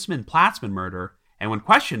the Sisman-Platzman murder, and when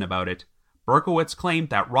questioned about it, Berkowitz claimed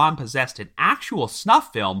that Ron possessed an actual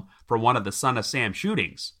snuff film from one of the Son of Sam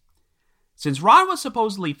shootings. Since Ron was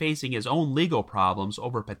supposedly facing his own legal problems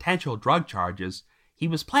over potential drug charges, he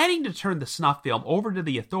was planning to turn the snuff film over to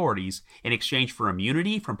the authorities in exchange for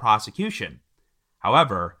immunity from prosecution.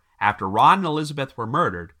 However, after Ron and Elizabeth were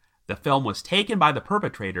murdered, the film was taken by the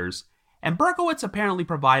perpetrators, and Berkowitz apparently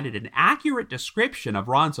provided an accurate description of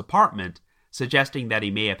Ron's apartment, suggesting that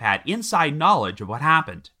he may have had inside knowledge of what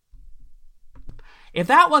happened. If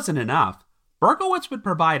that wasn't enough, Berkowitz would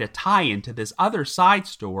provide a tie-in to this other side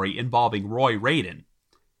story involving Roy Radin.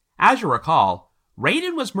 As you recall,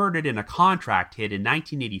 Radin was murdered in a contract hit in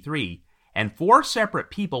 1983, and 4 separate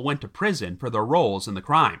people went to prison for their roles in the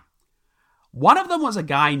crime. One of them was a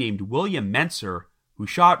guy named William Mentzer, who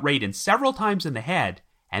shot Radin several times in the head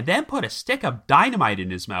and then put a stick of dynamite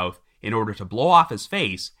in his mouth in order to blow off his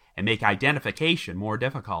face and make identification more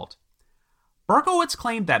difficult. Berkowitz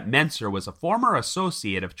claimed that Mentzer was a former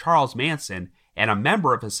associate of Charles Manson and a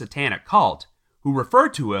member of his satanic cult, who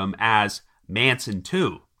referred to him as Manson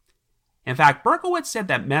II. In fact, Berkowitz said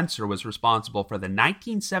that Mentzer was responsible for the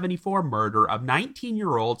 1974 murder of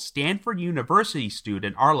 19-year-old Stanford University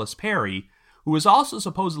student Arliss Perry, who was also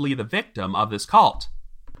supposedly the victim of this cult.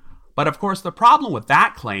 But of course, the problem with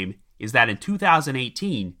that claim is that in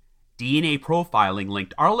 2018, DNA profiling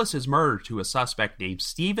linked Arliss's murder to a suspect named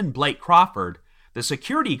Stephen Blake Crawford, the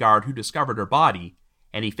security guard who discovered her body,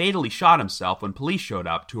 and he fatally shot himself when police showed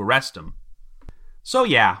up to arrest him. So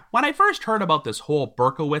yeah, when I first heard about this whole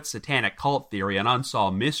Berkowitz satanic cult theory on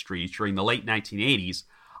Unsolved Mysteries during the late 1980s,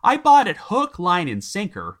 I bought it hook, line, and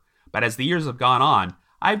sinker, but as the years have gone on,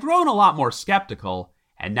 I've grown a lot more skeptical,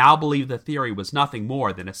 and now believe the theory was nothing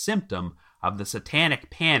more than a symptom of the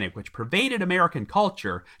satanic panic which pervaded American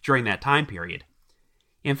culture during that time period.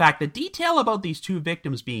 In fact, the detail about these 2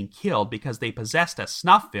 victims being killed because they possessed a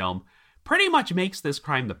snuff film pretty much makes this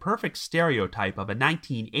crime the perfect stereotype of a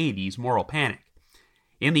 1980s moral panic.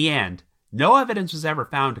 In the end, no evidence was ever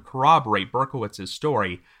found to corroborate Berkowitz's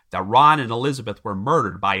story that Ron and Elizabeth were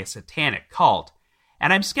murdered by a satanic cult,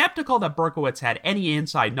 and I'm skeptical that Berkowitz had any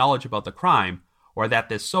inside knowledge about the crime or that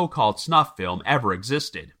this so-called snuff film ever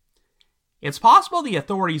existed. It's possible the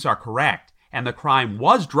authorities are correct and the crime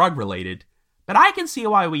was drug-related, but I can see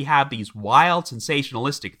why we have these wild,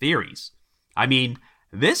 sensationalistic theories. I mean,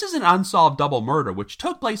 this is an unsolved double murder which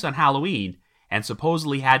took place on Halloween and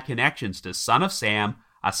supposedly had connections to Son of Sam,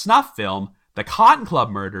 a snuff film, the Cotton Club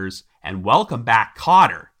murders, and Welcome Back,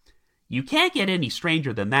 Kotter. You can't get any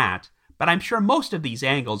stranger than that, but I'm sure most of these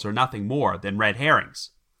angles are nothing more than red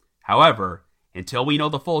herrings. However, until we know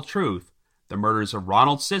the full truth, the murders of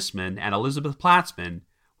Ronald Sisman and Elizabeth Platzman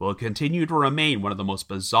will continue to remain one of the most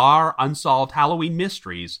bizarre, unsolved Halloween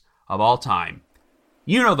mysteries of all time.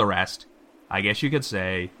 You know the rest. I guess you could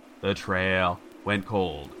say the trail went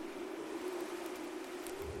cold.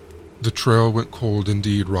 The trail went cold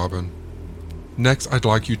indeed, Robin. Next, I'd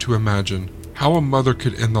like you to imagine how a mother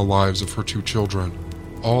could end the lives of her 2 children,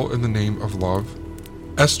 all in the name of love.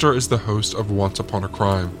 Esther is the host of Once Upon a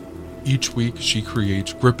Crime. Each week, she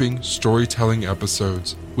creates gripping storytelling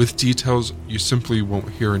episodes with details you simply won't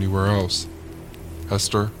hear anywhere else.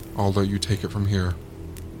 Esther, I'll let you take it from here.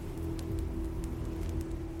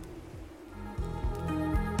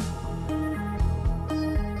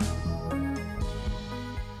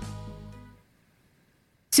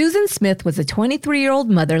 Susan Smith was a 23-year-old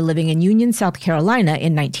mother living in Union, South Carolina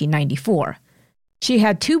in 1994. She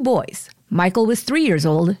had 2 boys. Michael was 3 years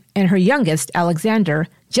old, and her youngest, Alexander,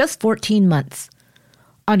 just 14 months.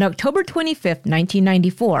 On October 25,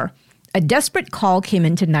 1994, a desperate call came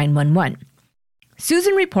into 911.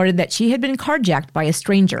 Susan reported that she had been carjacked by a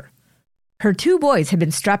stranger. Her 2 boys had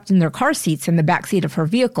been strapped in their car seats in the backseat of her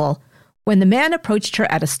vehicle when the man approached her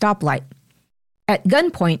at a stoplight. At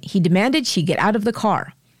gunpoint, he demanded she get out of the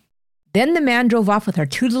car. Then the man drove off with her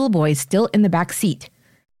 2 little boys still in the back seat.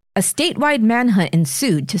 A statewide manhunt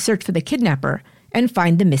ensued to search for the kidnapper and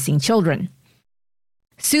find the missing children.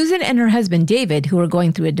 Susan and her husband David, who were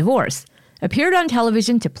going through a divorce, appeared on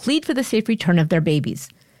television to plead for the safe return of their babies.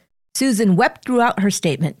 Susan wept throughout her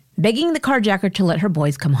statement, begging the carjacker to let her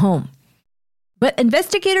boys come home. But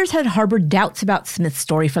investigators had harbored doubts about Smith's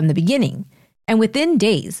story from the beginning, and within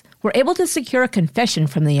days were able to secure a confession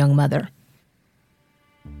from the young mother.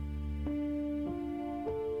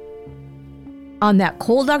 On that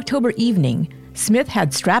cold October evening, Smith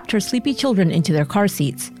had strapped her sleepy children into their car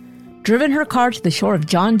seats, driven her car to the shore of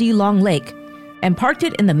John D. Long Lake, and parked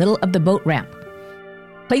it in the middle of the boat ramp.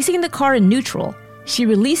 Placing the car in neutral, she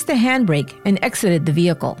released the handbrake and exited the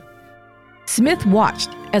vehicle. Smith watched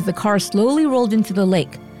as the car slowly rolled into the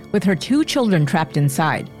lake, with her 2 children trapped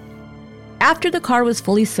inside. After the car was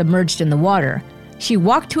fully submerged in the water, she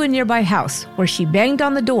walked to a nearby house where she banged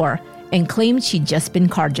on the door and claimed she'd just been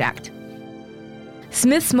carjacked.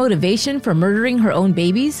 Smith's motivation for murdering her own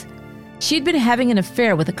babies? She'd been having an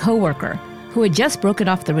affair with a coworker who had just broken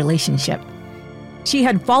off the relationship. She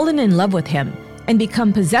had fallen in love with him and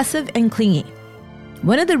become possessive and clingy.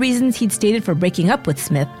 One of the reasons he'd stated for breaking up with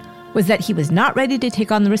Smith was that he was not ready to take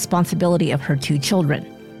on the responsibility of her 2 children.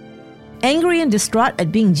 Angry and distraught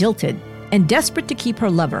at being jilted and desperate to keep her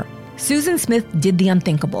lover, Susan Smith did the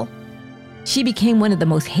unthinkable. She became one of the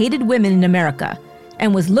most hated women in America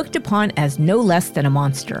and was looked upon as no less than a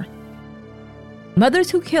monster. Mothers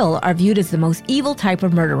who kill are viewed as the most evil type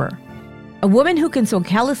of murderer. A woman who can so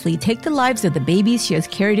callously take the lives of the babies she has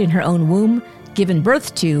carried in her own womb, given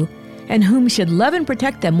birth to, and whom should love and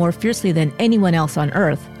protect them more fiercely than anyone else on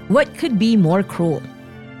earth. What could be more cruel?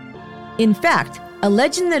 In fact, a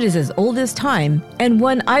legend that is as old as time, and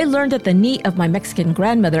one I learned at the knee of my Mexican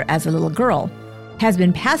grandmother as a little girl, has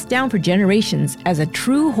been passed down for generations as a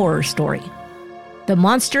true horror story. The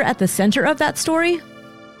monster at the center of that story?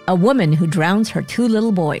 A woman who drowns her 2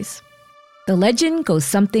 little boys. The legend goes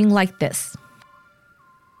something like this.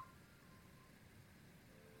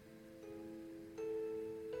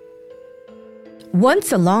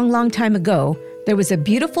 Once, a long, long time ago, there was a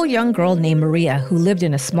beautiful young girl named Maria who lived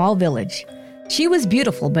in a small village. She was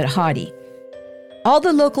beautiful but haughty. All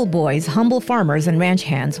the local boys, humble farmers and ranch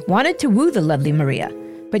hands, wanted to woo the lovely Maria,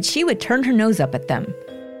 but she would turn her nose up at them.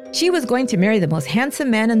 She was going to marry the most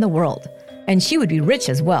handsome man in the world, and she would be rich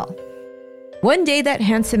as well. One day that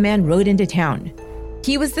handsome man rode into town.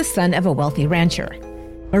 He was the son of a wealthy rancher.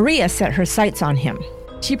 Maria set her sights on him.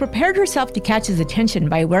 She prepared herself to catch his attention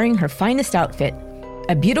by wearing her finest outfit,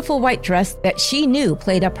 a beautiful white dress that she knew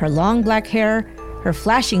played up her long black hair, her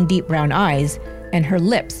flashing deep brown eyes, and her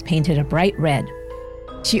lips painted a bright red.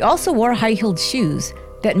 She also wore high-heeled shoes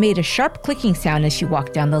that made a sharp clicking sound as she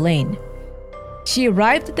walked down the lane. She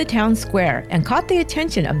arrived at the town square and caught the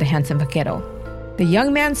attention of the handsome vaquero. The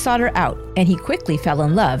young man sought her out, and he quickly fell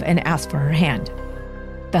in love and asked for her hand.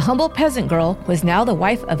 The humble peasant girl was now the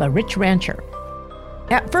wife of a rich rancher.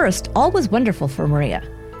 At first, all was wonderful for Maria.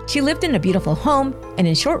 She lived in a beautiful home and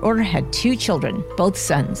in short order had 2 children, both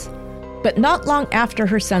sons. But not long after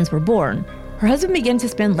her sons were born, her husband began to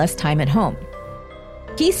spend less time at home.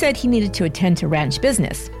 He said he needed to attend to ranch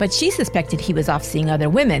business, but she suspected he was off seeing other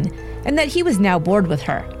women and that he was now bored with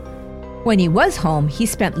her. When he was home, he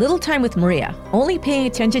spent little time with Maria, only paying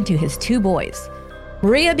attention to his 2 boys.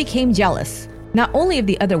 Maria became jealous, not only of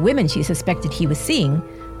the other women she suspected he was seeing,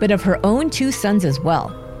 but of her own 2 sons as well.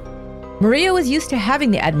 Maria was used to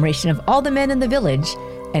having the admiration of all the men in the village,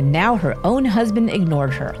 and now her own husband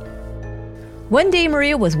ignored her. One day,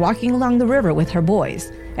 Maria was walking along the river with her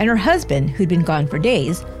boys, and her husband, who'd been gone for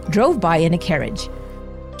days, drove by in a carriage.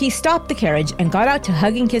 He stopped the carriage and got out to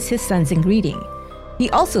hug and kiss his sons in greeting. He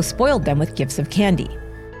also spoiled them with gifts of candy.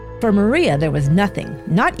 For Maria, there was nothing,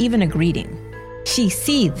 not even a greeting. She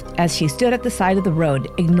seethed as she stood at the side of the road,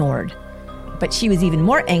 ignored. But she was even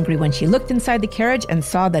more angry when she looked inside the carriage and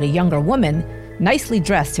saw that a younger woman, nicely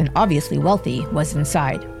dressed and obviously wealthy, was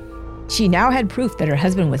inside. She now had proof that her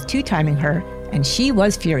husband was two-timing her, and she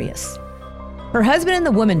was furious. Her husband and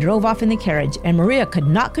the woman drove off in the carriage, and Maria could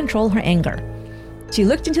not control her anger. She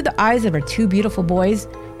looked into the eyes of her two beautiful boys,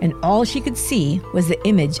 and all she could see was the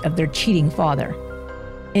image of their cheating father.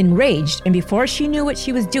 Enraged, and before she knew what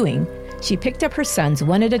she was doing, she picked up her sons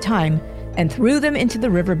one at a time and threw them into the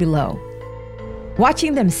river below.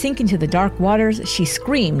 Watching them sink into the dark waters, she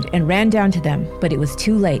screamed and ran down to them, but it was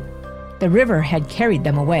too late. The river had carried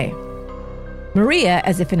them away. Maria,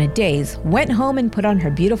 as if in a daze, went home and put on her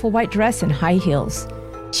beautiful white dress and high heels.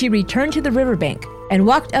 She returned to the riverbank and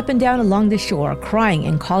walked up and down along the shore, crying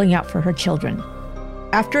and calling out for her children.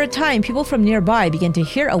 After a time, people from nearby began to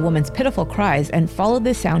hear a woman's pitiful cries and followed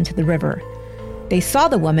the sound to the river. They saw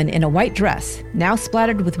the woman in a white dress, now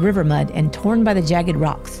splattered with river mud and torn by the jagged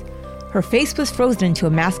rocks. Her face was frozen into a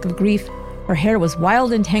mask of grief. Her hair was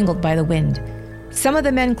wild and tangled by the wind. Some of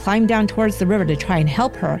the men climbed down towards the river to try and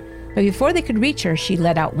help her, but before they could reach her, she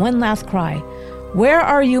let out one last cry, "Where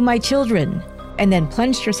are you, my children?" and then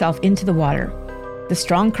plunged herself into the water. The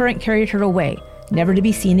strong current carried her away, never to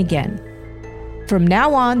be seen again. From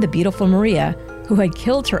now on, the beautiful Maria, who had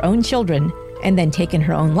killed her own children and then taken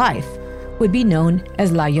her own life, would be known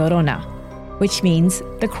as La Llorona, which means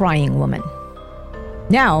the crying woman.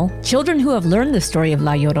 Now, children who have learned the story of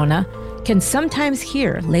La Llorona can sometimes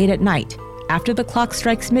hear late at night, after the clock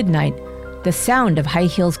strikes midnight, the sound of high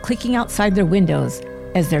heels clicking outside their windows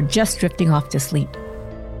as they're just drifting off to sleep.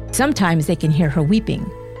 Sometimes they can hear her weeping.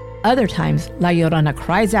 Other times, La Llorona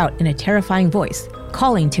cries out in a terrifying voice,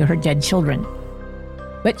 calling to her dead children.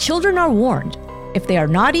 But children are warned. If they are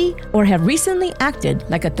naughty or have recently acted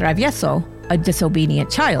like a travieso, a disobedient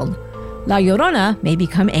child, La Llorona may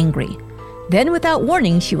become angry. Then, without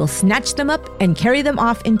warning, she will snatch them up and carry them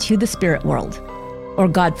off into the spirit world. Or,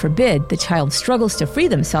 God forbid, the child struggles to free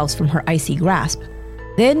themselves from her icy grasp.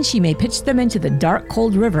 Then she may pitch them into the dark,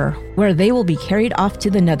 cold river, where they will be carried off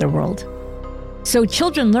to the netherworld. So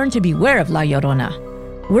children learn to beware of La Llorona.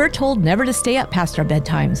 We're told never to stay up past our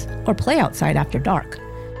bedtimes or play outside after dark,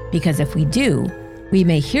 because if we do, we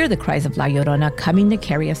may hear the cries of La Llorona coming to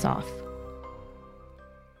carry us off.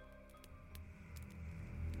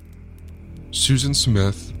 Susan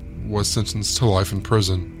Smith was sentenced to life in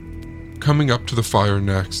prison. Coming up to the fire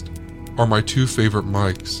next are my two favorite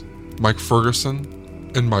Mikes, Mike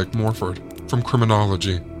Ferguson and Mike Morford from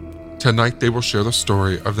Criminology. Tonight they will share the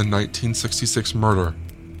story of the 1966 murder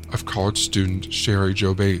of college student Sherry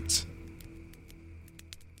Jo Bates.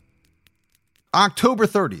 October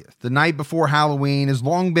 30th, the night before Halloween, has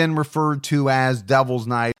long been referred to as Devil's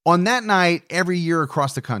Night. On that night, every year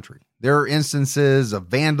across the country, there are instances of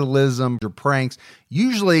vandalism or pranks.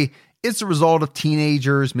 Usually, it's a result of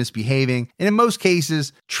teenagers misbehaving, and in most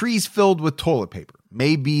cases, trees filled with toilet paper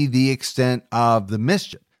may be the extent of the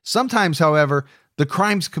mischief. Sometimes, however, the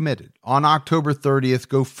crimes committed on October 30th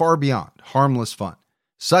go far beyond harmless fun.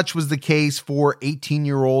 Such was the case for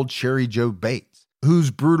 18-year-old Sherry Jo Bates,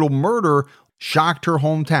 whose brutal murder shocked her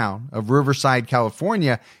hometown of Riverside,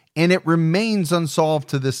 California, and it remains unsolved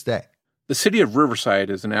to this day. The city of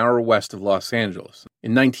Riverside is an hour west of Los Angeles.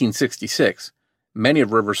 In 1966, many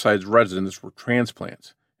of Riverside's residents were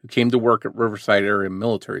transplants who came to work at Riverside area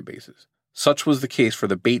military bases. Such was the case for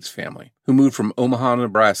the Bates family, who moved from Omaha,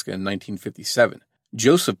 Nebraska in 1957.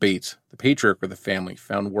 Joseph Bates, the patriarch of the family,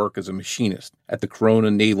 found work as a machinist at the Corona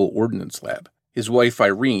Naval Ordnance Lab. His wife,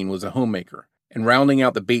 Irene, was a homemaker, and rounding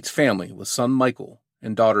out the Bates family was son Michael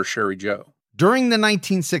and daughter Sherry Jo. During the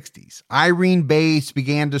 1960s, Irene Bates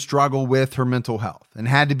began to struggle with her mental health and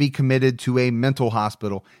had to be committed to a mental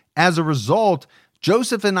hospital. As a result,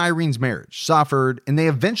 Joseph and Irene's marriage suffered, and they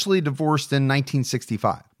eventually divorced in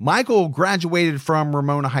 1965. Michael graduated from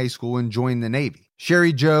Ramona High School and joined the Navy.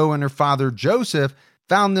 Sherry Jo and her father, Joseph,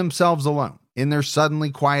 found themselves alone in their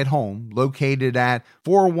suddenly quiet home located at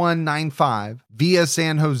 4195 Via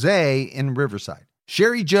San Jose in Riverside.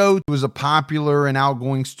 Sherry Jo was a popular and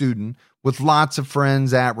outgoing student with lots of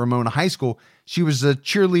friends at Ramona High School. She was a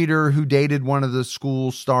cheerleader who dated one of the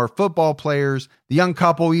school's star football players. The young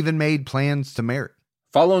couple even made plans to marry.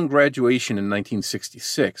 Following graduation in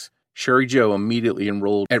 1966, Sherry Jo immediately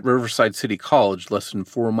enrolled at Riverside City College, less than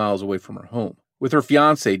 4 miles away from her home. With her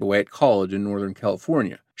fiancé away at college in Northern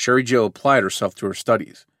California, Sherry Jo applied herself to her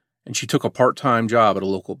studies, and she took a part-time job at a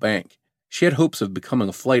local bank. She had hopes of becoming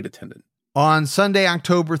a flight attendant. On Sunday,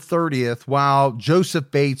 October 30th, while Joseph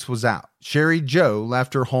Bates was out, Sherry Jo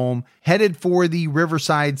left her home, headed for the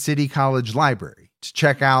Riverside City College library. to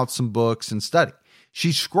check out some books and study.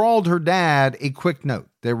 She scrawled her dad a quick note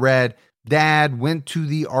that read, "Dad went to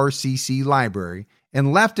the RCC library,"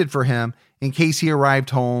 and left it for him in case he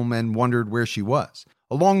arrived home and wondered where she was.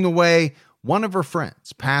 Along the way, one of her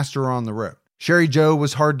friends passed her on the road. Sherry Jo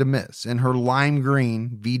was hard to miss in her lime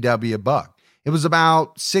green VW Bug. It was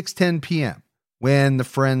about 6:10 p.m. when the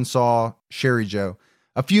friend saw Sherry Jo.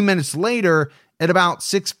 A few minutes later, at about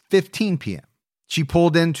 6:15 p.m., she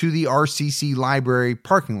pulled into the RCC library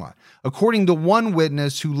parking lot. According to one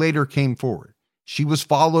witness who later came forward, she was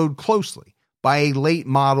followed closely by a late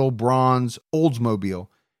model bronze Oldsmobile.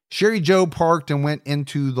 Sherry Jo parked and went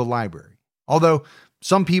into the library. Although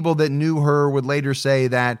some people that knew her would later say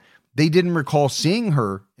that they didn't recall seeing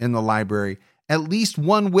her in the library, at least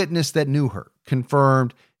one witness that knew her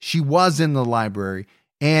confirmed she was in the library,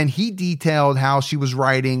 and he detailed how she was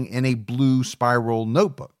writing in a blue spiral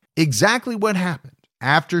notebook. Exactly what happened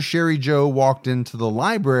after Sherry Jo walked into the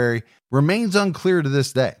library remains unclear to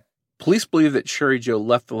this day. Police believe that Sherry Jo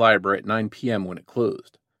left the library at 9 p.m. when it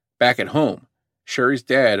closed. Back at home, Sherry's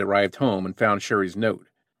dad arrived home and found Sherry's note.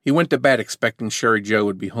 He went to bed expecting Sherry Jo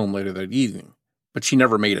would be home later that evening, but she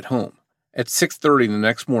never made it home. At 6:30 the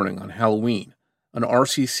next morning on Halloween, an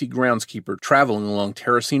RCC groundskeeper traveling along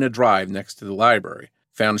Terracina Drive next to the library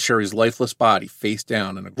found Sherry's lifeless body face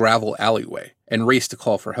down in a gravel alleyway and raced to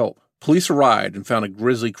call for help. Police arrived and found a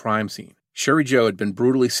grisly crime scene. Sherry Jo had been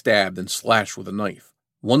brutally stabbed and slashed with a knife.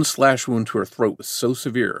 One slash wound to her throat was so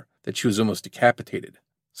severe that she was almost decapitated.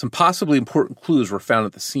 Some possibly important clues were found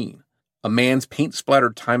at the scene. A man's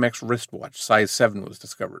paint-splattered Timex wristwatch, size 7, was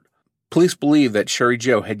discovered. Police believe that Sherry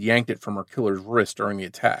Jo had yanked it from her killer's wrist during the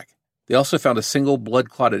attack. They also found a single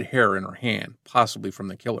blood-clotted hair in her hand, possibly from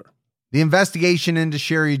the killer. The investigation into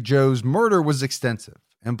Sherry Jo's murder was extensive,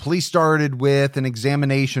 and police started with an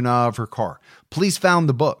examination of her car. Police found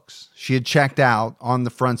the books she had checked out on the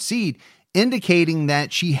front seat, indicating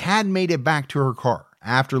that she had made it back to her car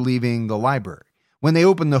after leaving the library. When they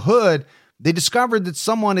opened the hood, they discovered that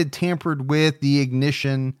someone had tampered with the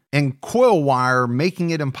ignition and coil wire, making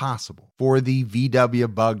it impossible for the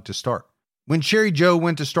VW Bug to start. When Sherry Jo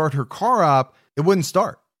went to start her car up, it wouldn't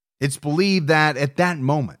start. It's believed that at that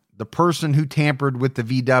moment, the person who tampered with the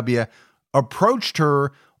VW approached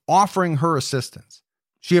her, offering her assistance.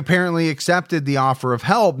 She apparently accepted the offer of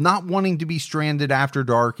help, not wanting to be stranded after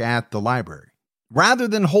dark at the library. Rather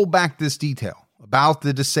than hold back this detail about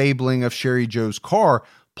the disabling of Sherry Jo's car,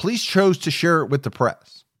 police chose to share it with the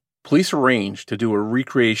press. Police arranged to do a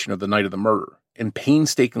recreation of the night of the murder and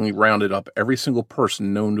painstakingly rounded up every single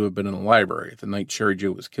person known to have been in the library the night Sherry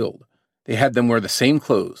Jo was killed. They had them wear the same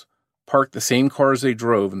clothes, park the same cars they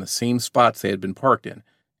drove in the same spots they had been parked in,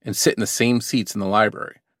 and sit in the same seats in the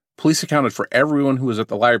library. Police accounted for everyone who was at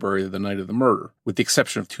the library the night of the murder, with the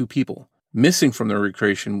exception of 2 people. Missing from the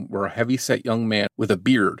recreation were a heavy-set young man with a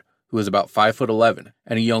beard who was about 5'11",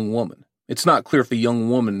 and a young woman. It's not clear if the young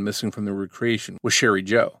woman missing from the recreation was Sherry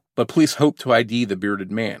Jo, but police hoped to ID the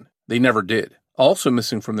bearded man. They never did. Also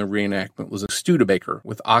missing from the reenactment was a Studebaker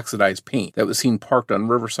with oxidized paint that was seen parked on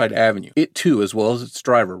Riverside Avenue. It too, as well as its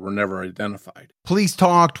driver, were never identified. Police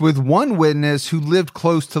talked with one witness who lived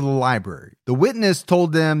close to the library. The witness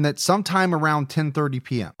told them that sometime around 10:30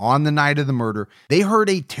 p.m. on the night of the murder, they heard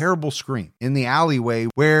a terrible scream in the alleyway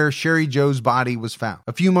where Sherry Jo's body was found.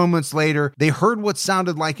 A few moments later, they heard what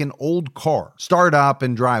sounded like an old car start up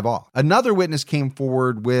and drive off. Another witness came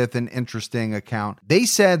forward with an interesting account. They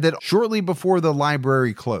said that shortly before the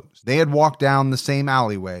library closed, they had walked down the same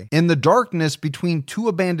alleyway in the darkness between 2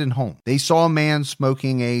 abandoned homes. They saw a man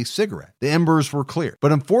smoking a cigarette. The embers were clear,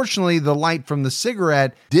 but unfortunately the light from the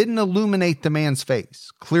cigarette didn't illuminate the man's face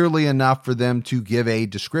clearly enough for them to give a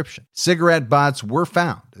description. Cigarette butts were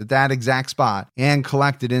found at that exact spot and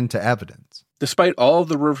collected into evidence. Despite all of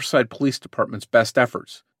the Riverside Police Department's best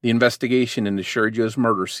efforts, the investigation into Sherry Jo's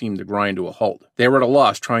murder seemed to grind to a halt. They were at a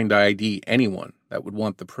loss trying to ID anyone that would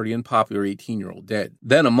want the pretty and popular 18-year-old dead.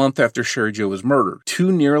 Then, a month after Sherry Jo was murdered,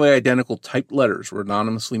 2 nearly identical typed letters were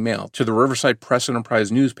anonymously mailed to the Riverside Press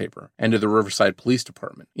Enterprise newspaper and to the Riverside Police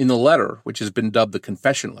Department. In the letter, which has been dubbed the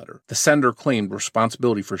confession letter, the sender claimed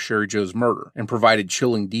responsibility for Sherry Jo's murder and provided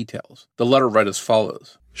chilling details. The letter read as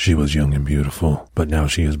follows. She was young and beautiful, but now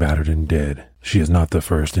she is battered and dead. She is not the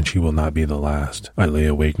first, and she will not be the last. I lay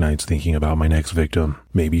awake nights thinking about my next victim.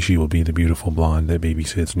 Maybe she will be the beautiful blonde that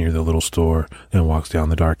babysits near the little store and walks down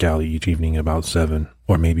the dark alley each evening about 7.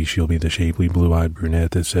 Or maybe she'll be the shapely blue-eyed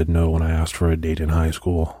brunette that said no when I asked for a date in high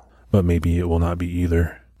school. But maybe it will not be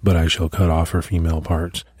either. But I shall cut off her female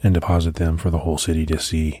parts and deposit them for the whole city to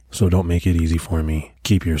see. So don't make it easy for me.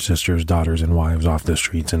 Keep your sisters, daughters, and wives off the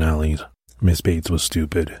streets and alleys. Miss Bates was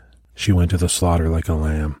stupid. She went to the slaughter like a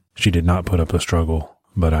lamb. She did not put up a struggle,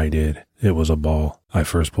 but I did. It was a ball. I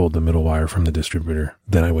first pulled the middle wire from the distributor.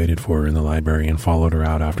 Then I waited for her in the library and followed her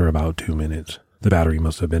out after about 2 minutes. The battery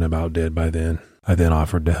must have been about dead by then. I then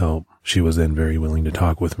offered to help. She was then very willing to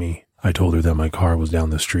talk with me. I told her that my car was down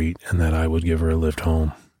the street and that I would give her a lift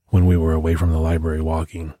home. When we were away from the library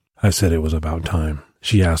walking, I said it was about time.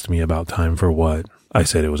 She asked me about time for what. I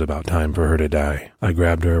said it was about time for her to die. I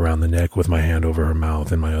grabbed her around the neck with my hand over her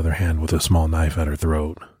mouth and my other hand with a small knife at her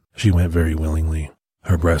throat. She went very willingly.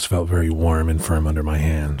 Her breast felt very warm and firm under my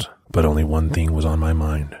hands, but only one thing was on my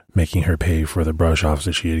mind, making her pay for the brush-offs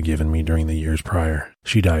that she had given me during the years prior.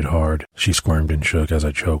 She died hard. She squirmed and shook as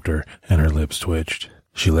I choked her, and her lips twitched.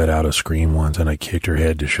 She let out a scream once, and I kicked her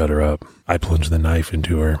head to shut her up. I plunged the knife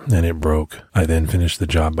into her, and it broke. I then finished the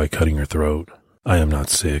job by cutting her throat. I am not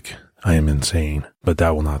sick. I am insane, but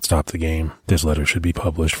that will not stop the game. This letter should be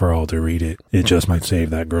published for all to read it. It just might save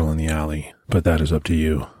that girl in the alley, but that is up to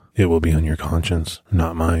you. It will be on your conscience,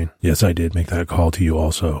 not mine. Yes, I did make that call to you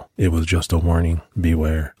also. It was just a warning.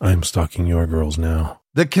 Beware. I am stalking your girls now.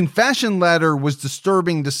 The confession letter was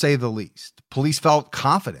disturbing to say the least. Police felt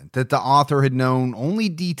confident that the author had known only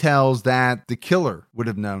details that the killer would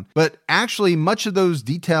have known. But actually, much of those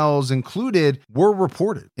details included were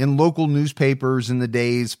reported in local newspapers in the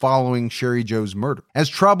days following Sherry Joe's murder. As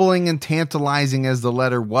troubling and tantalizing as the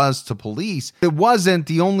letter was to police, it wasn't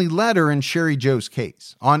the only letter in Sherry Joe's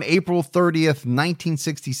case. On April 30th,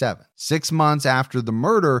 1967, 6 months after the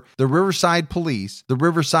murder, the Riverside Police, the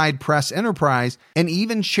Riverside Press Enterprise, and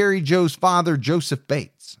even Sherry Joe's father, Joseph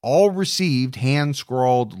Bates, all received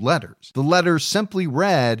hand-scrawled letters. The letters simply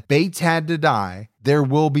read, "Bates had to die. There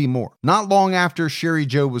will be more." Not long after Sherry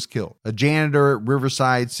Joe was killed, a janitor at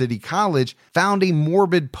Riverside City College found a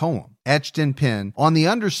morbid poem etched in pen on the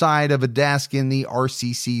underside of a desk in the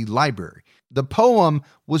RCC library. The poem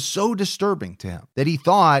was so disturbing to him that he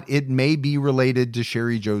thought it may be related to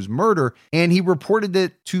Sherry Joe's murder, and he reported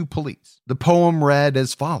it to police. The poem read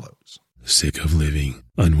as follows. Sick of living,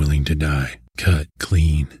 unwilling to die, cut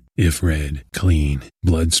clean. If red, clean,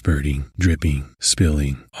 blood spurting, dripping,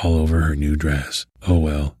 spilling all over her new dress. Oh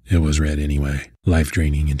well, it was red anyway. Life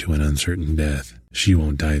draining into an uncertain death. She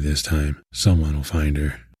won't die this time. Someone will find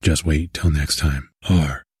her. Just wait till next time.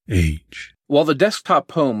 R.H. While the desktop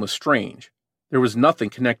poem was strange, there was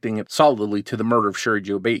nothing connecting it solidly to the murder of Sherry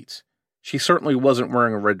Joe Bates. She certainly wasn't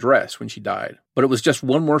wearing a red dress when she died, but it was just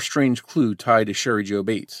one more strange clue tied to Sherry Joe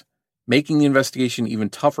Bates, making the investigation even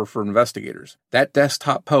tougher for investigators. That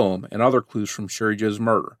desktop poem and other clues from Sherry Joe's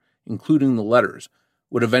murder, including the letters,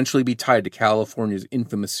 would eventually be tied to California's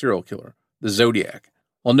infamous serial killer, the Zodiac.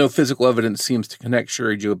 While no physical evidence seems to connect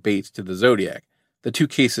Sherry Joe Bates to the Zodiac, the two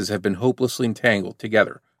cases have been hopelessly entangled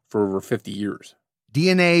together for over 50 years.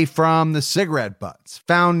 DNA from the cigarette butts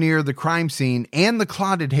found near the crime scene and the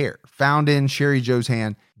clotted hair found in Sherry Joe's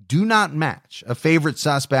hand do not match a favorite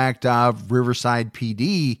suspect of Riverside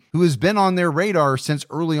PD who has been on their radar since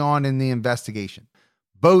early on in the investigation.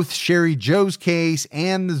 Both Sherry Joe's case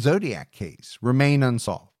and the Zodiac case remain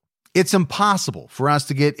unsolved. It's impossible for us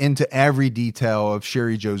to get into every detail of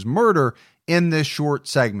Sherry Joe's murder in this short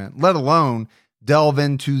segment, let alone delve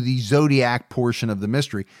into the Zodiac portion of the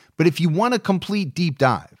mystery. But if you want a complete deep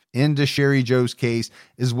dive into Sherry Joe's case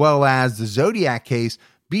as well as the Zodiac case,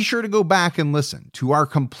 be sure to go back and listen to our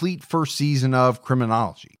complete first season of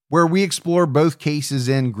Criminology, where we explore both cases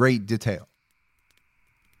in great detail.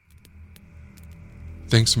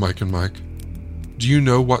 Thanks, Mike and Mike. Do you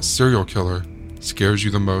know what serial killer scares you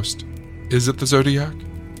the most? Is it the Zodiac?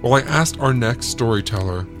 Well, I asked our next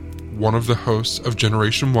storyteller, one of the hosts of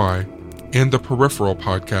Generation Y and the Peripheral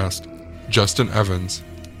podcast, Justin Evans,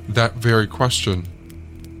 that very question.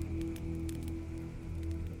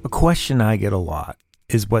 A question I get a lot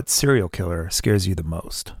is what serial killer scares you the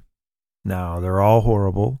most. Now, they're all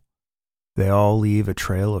horrible. They all leave a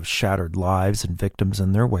trail of shattered lives and victims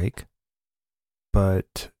in their wake.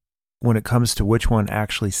 But when it comes to which one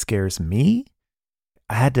actually scares me,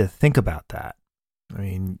 I had to think about that. I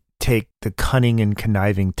mean, take the cunning and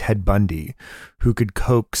conniving Ted Bundy, who could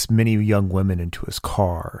coax many young women into his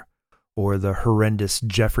car, or the horrendous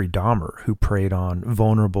Jeffrey Dahmer, who preyed on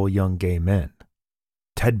vulnerable young gay men.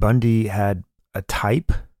 Ted Bundy had a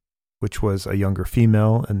type, which was a younger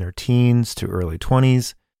female in their teens to early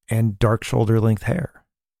 20s, and dark shoulder-length hair.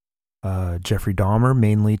 Jeffrey Dahmer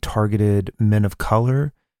mainly targeted men of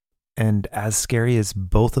color, and as scary as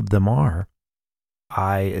both of them are,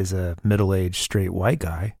 I, as a middle-aged straight white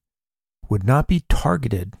guy, would not be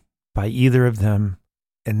targeted by either of them,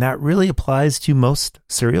 and that really applies to most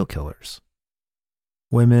serial killers.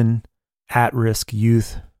 Women, at-risk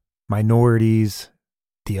youth, minorities,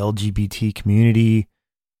 the LGBT community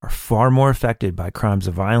are far more affected by crimes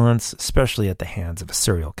of violence, especially at the hands of a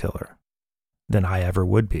serial killer, than I ever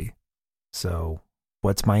would be. So,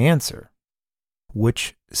 what's my answer?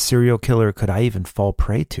 Which serial killer could I even fall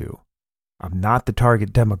prey to? I'm not the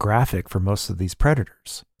target demographic for most of these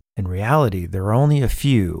predators. In reality, there are only a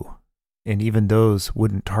few, and even those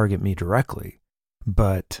wouldn't target me directly,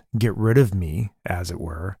 but get rid of me, as it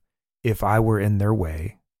were, if I were in their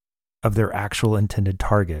way of their actual intended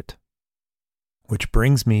target. Which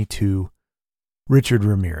brings me to Richard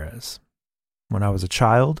Ramirez. When I was a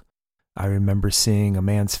child, I remember seeing a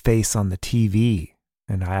man's face on the TV,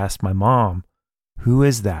 and I asked my mom, "Who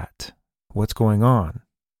is that? What's going on?"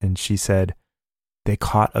 And she said, "They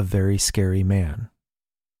caught a very scary man."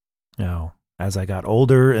 Now, as I got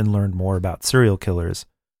older and learned more about serial killers,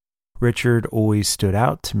 Richard always stood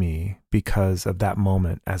out to me because of that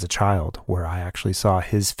moment as a child where I actually saw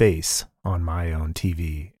his face on my own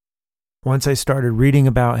TV. Once I started reading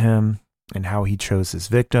about him and how he chose his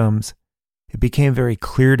victims, it became very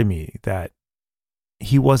clear to me that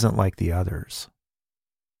he wasn't like the others.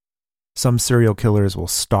 Some serial killers will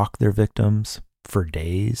stalk their victims for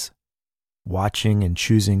days, watching and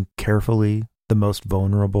choosing carefully the most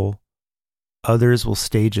vulnerable. Others will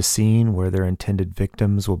stage a scene where their intended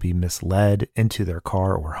victims will be misled into their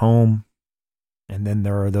car or home. And then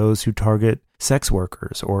there are those who target sex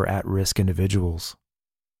workers or at-risk individuals.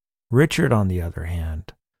 Richard, on the other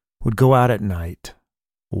hand, would go out at night,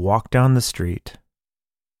 walk down the street,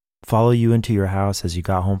 follow you into your house as you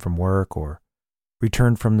got home from work or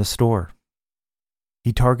returned from the store.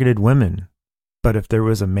 He targeted women, but if there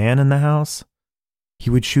was a man in the house, he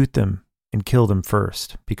would shoot them and kill them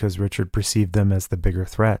first because Richard perceived them as the bigger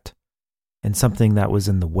threat and something that was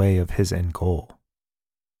in the way of his end goal.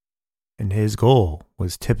 And his goal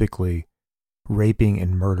was typically raping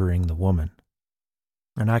and murdering the woman.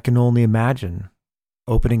 And I can only imagine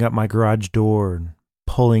opening up my garage door and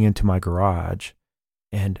pulling into my garage,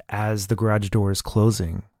 and as the garage door is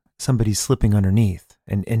closing, somebody slipping underneath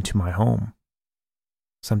and into my home.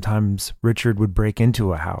 Sometimes Richard would break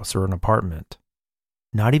into a house or an apartment,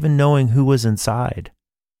 not even knowing who was inside,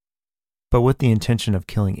 but with the intention of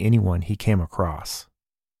killing anyone he came across.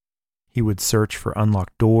 He would search for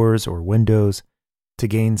unlocked doors or windows to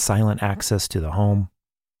gain silent access to the home.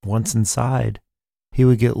 Once inside, he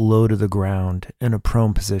would get low to the ground in a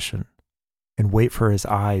prone position and wait for his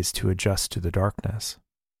eyes to adjust to the darkness.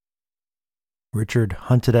 Richard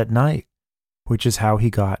hunted at night, which is how he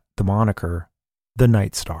got the moniker the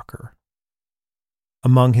Night Stalker.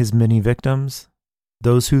 Among his many victims,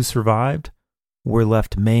 those who survived were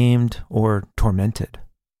left maimed or tormented.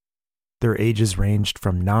 Their ages ranged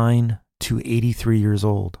from 9 to 83 years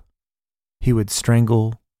old. He would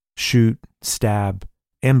strangle, shoot, stab,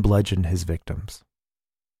 and bludgeon his victims.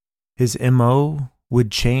 His MO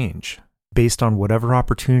would change based on whatever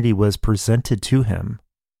opportunity was presented to him,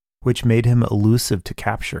 which made him elusive to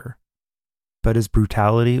capture, but his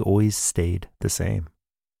brutality always stayed the same.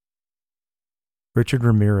 Richard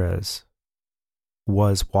Ramirez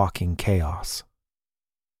was walking chaos.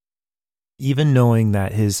 Even knowing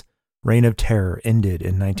that his reign of terror ended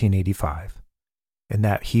in 1985 and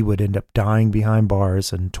that he would end up dying behind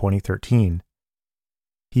bars in 2013,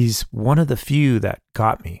 he's one of the few that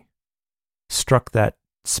got me, struck that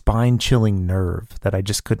spine-chilling nerve that I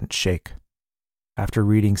just couldn't shake. After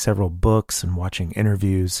reading several books and watching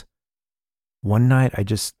interviews, one night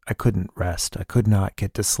I couldn't rest. I could not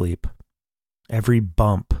get to sleep. Every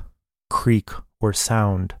bump, creak, or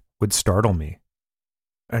sound would startle me,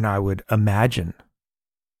 and I would imagine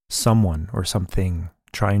someone or something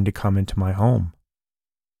trying to come into my home.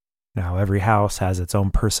 Now, every house has its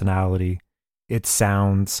own personality, its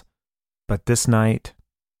sounds, but this night,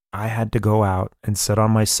 I had to go out and sit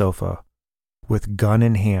on my sofa with gun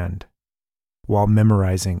in hand while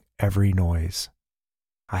memorizing every noise.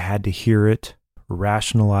 I had to hear it,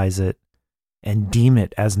 rationalize it, and deem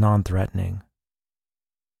it as non-threatening.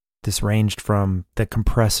 This ranged from the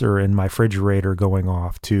compressor in my refrigerator going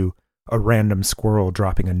off to a random squirrel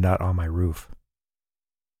dropping a nut on my roof.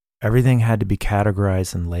 Everything had to be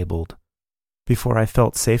categorized and labeled before I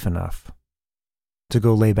felt safe enough to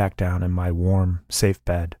go lay back down in my warm, safe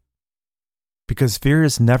bed. Because fear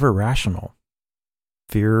is never rational.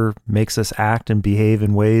 Fear makes us act and behave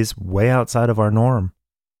in ways way outside of our norm.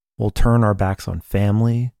 We'll turn our backs on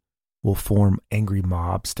family, we'll form angry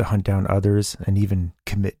mobs to hunt down others, and even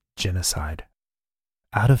commit genocide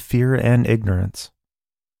out of fear and ignorance.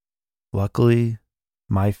 Luckily,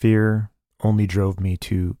 my fear only drove me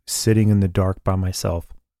to sitting in the dark by myself,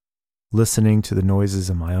 listening to the noises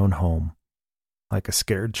in my own home, like a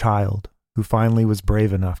scared child who who finally was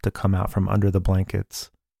brave enough to come out from under the blankets.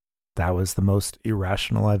 That was the most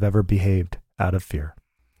irrational I've ever behaved out of fear.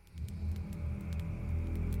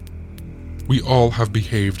 We all have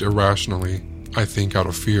behaved irrationally, I think, out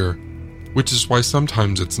of fear, which is why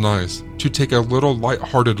sometimes it's nice to take a little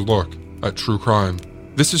light-hearted look at true crime.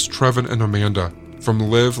 This is Trevin and Amanda from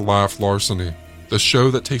Live, Laugh, Larceny, the show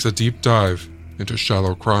that takes a deep dive into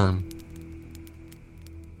shallow crime.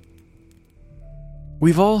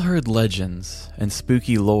 We've all heard legends and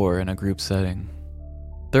spooky lore in a group setting.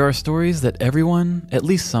 There are stories that everyone, at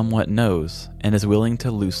least somewhat, knows and is willing to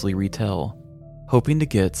loosely retell, hoping to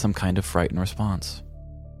get some kind of frightened response.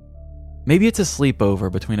 Maybe it's a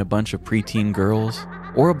sleepover between a bunch of preteen girls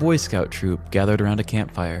or a Boy Scout troop gathered around a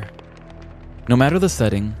campfire. No matter the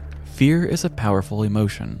setting, fear is a powerful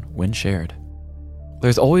emotion when shared.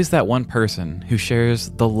 There's always that one person who shares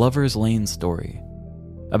the Lover's Lane story,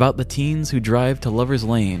 about the teens who drive to Lover's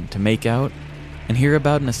Lane to make out and hear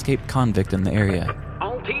about an escaped convict in the area.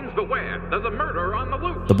 All teens beware, there's a murderer on the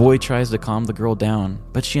loose. The boy tries to calm the girl down,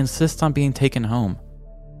 but she insists on being taken home.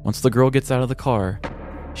 Once the girl gets out of the car,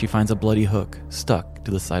 she finds a bloody hook stuck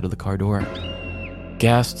to the side of the car door.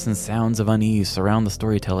 Gasps and sounds of unease surround the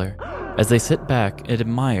storyteller as they sit back and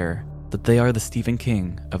admire that they are the Stephen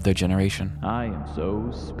King of their generation. I am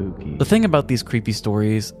so spooky. The thing about these creepy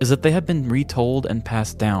stories is that they have been retold and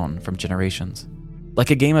passed down from generations,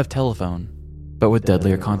 like a game of telephone, but with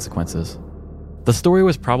deadlier consequences. The story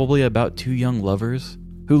was probably about two young lovers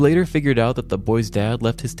who later figured out that the boy's dad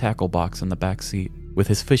left his tackle box in the back seat with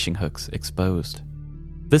his fishing hooks exposed.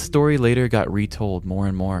 This story later got retold more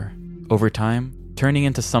and more, over time, turning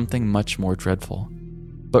into something much more dreadful.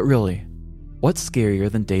 But really, what's scarier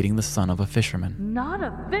than dating the son of a fisherman? Not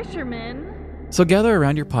a fisherman! So gather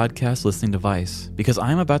around your podcast listening device, because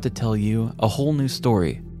I'm about to tell you a whole new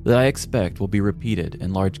story that I expect will be repeated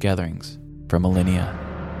in large gatherings for millennia.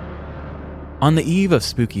 On the eve of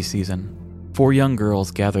spooky season, 4 young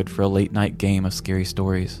girls gathered for a late-night game of scary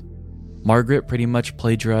stories. Margaret pretty much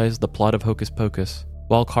plagiarized the plot of Hocus Pocus,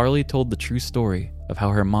 while Carly told the true story of how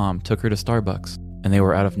her mom took her to Starbucks and they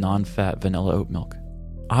were out of non-fat vanilla oat milk.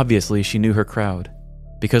 Obviously, she knew her crowd,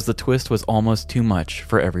 because the twist was almost too much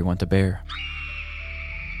for everyone to bear.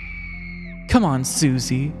 "Come on,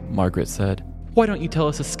 Susie," Margaret said. "Why don't you tell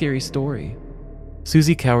us a scary story?"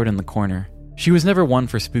 Susie cowered in the corner. She was never one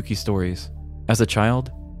for spooky stories. As a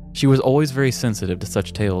child, she was always very sensitive to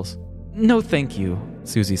such tales. "No, thank you,"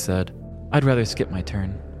 Susie said. "I'd rather skip my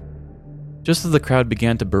turn." Just as the crowd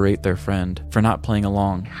began to berate their friend for not playing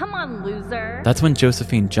along, "Come on, loser." That's when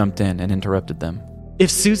Josephine jumped in and interrupted them. "If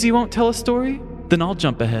Susie won't tell a story, then I'll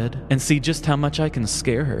jump ahead and see just how much I can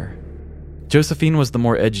scare her." Josephine was the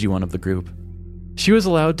more edgy one of the group. She was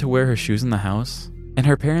allowed to wear her shoes in the house, and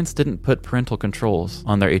her parents didn't put parental controls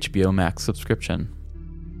on their HBO Max subscription.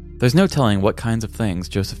 There's no telling what kinds of things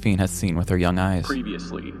Josephine has seen with her young eyes.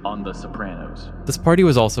 Previously on The Sopranos. This party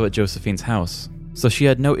was also at Josephine's house, so she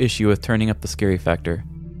had no issue with turning up the scary factor,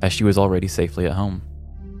 as she was already safely at home.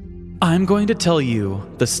 "I'm going to tell you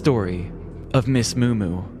the story of Miss Moo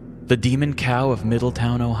Moo, the demon cow of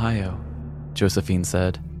Middletown, Ohio," Josephine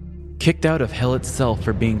said. "Kicked out of hell itself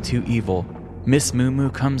for being too evil, Miss Moo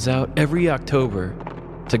Moo comes out every October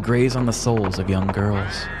to graze on the souls of young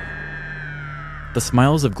girls." The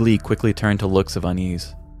smiles of glee quickly turned to looks of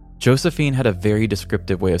unease. Josephine had a very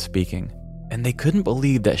descriptive way of speaking, and they couldn't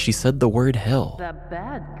believe that she said the word hell. The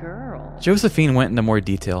bad girl. Josephine went into more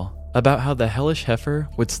detail about how the hellish heifer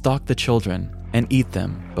would stalk the children and eat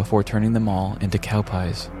them before turning them all into cow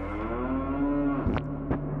pies.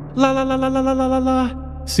 "La la la la la la la la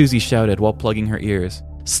la," Susie shouted while plugging her ears.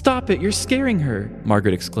 "Stop it, you're scaring her,"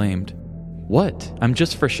 Margaret exclaimed. "What? I'm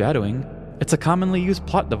just foreshadowing. It's a commonly used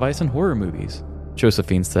plot device in horror movies,"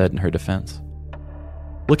 Josephine said in her defense.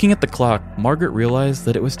 Looking at the clock, Margaret realized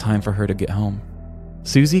that it was time for her to get home.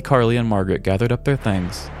 Susie, Carly, and Margaret gathered up their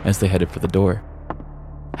things as they headed for the door.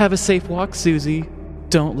 "Have a safe walk, Susie.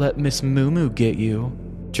 Don't let Miss Moo Moo get you,"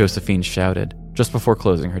 Josephine shouted just before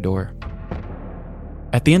closing her door.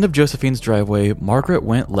 At the end of Josephine's driveway, Margaret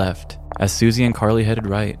went left as Susie and Carly headed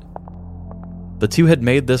right. The two had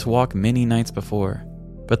made this walk many nights before,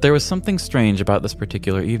 but there was something strange about this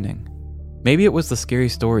particular evening. Maybe it was the scary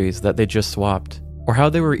stories that they just swapped, or how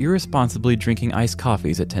they were irresponsibly drinking iced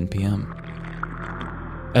coffees at 10 p.m.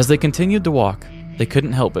 As they continued to walk, they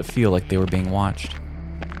couldn't help but feel like they were being watched.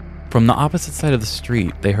 From the opposite side of the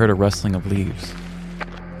street, they heard a rustling of leaves.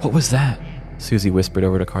 "What was that?" Susie whispered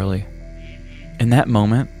over to Carly. In that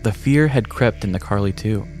moment, the fear had crept into Carly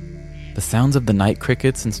too. The sounds of the night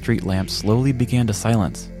crickets and street lamps slowly began to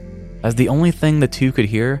silence, as the only thing the two could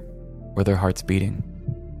hear were their hearts beating.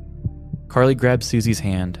 Carly grabbed Susie's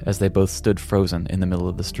hand as they both stood frozen in the middle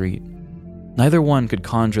of the street. Neither one could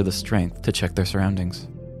conjure the strength to check their surroundings.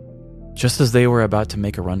 Just as they were about to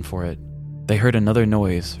make a run for it, they heard another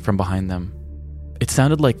noise from behind them. It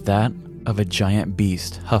sounded like that of a giant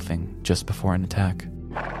beast huffing just before an attack.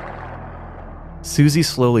 Susie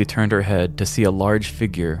slowly turned her head to see a large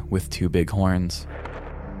figure with 2 big horns.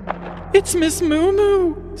 "It's Miss Moo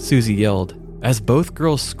Moo!" Susie yelled, as both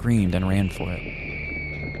girls screamed and ran for it.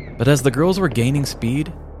 But as the girls were gaining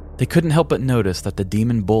speed, they couldn't help but notice that the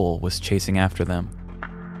demon bull was chasing after them.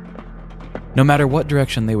 No matter what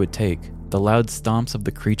direction they would take, the loud stomps of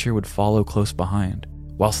the creature would follow close behind,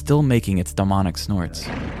 while still making its demonic snorts.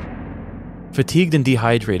 Fatigued and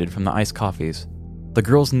dehydrated from the iced coffees, the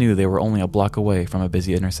girls knew they were only a block away from a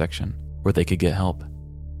busy intersection where they could get help.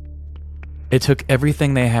 It took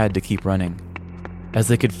everything they had to keep running, as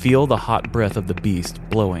they could feel the hot breath of the beast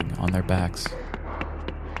blowing on their backs.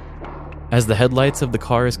 As the headlights of the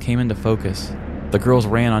cars came into focus, the girls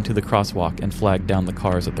ran onto the crosswalk and flagged down the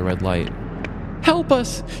cars at the red light. "Help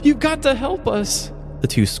us! You've got to help us!" the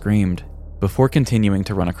 2 screamed, before continuing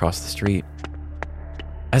to run across the street.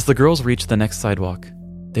 As the girls reached the next sidewalk,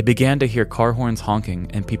 they began to hear car horns honking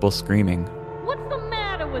and people screaming. What's the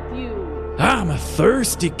matter with you? "I'm a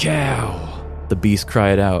thirsty cow," the beast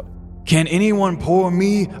cried out. "Can anyone pour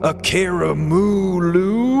me a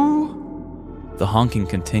caramooloo?" The honking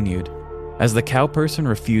continued, as the cow person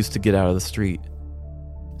refused to get out of the street.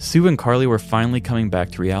 Sue and Carly were finally coming back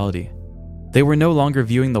to reality. They were no longer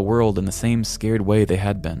viewing the world in the same scared way they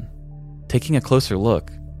had been. Taking a closer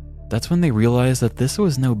look, that's when they realized that this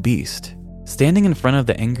was no beast. Standing in front of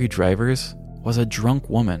the angry drivers was a drunk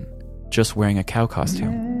woman, just wearing a cow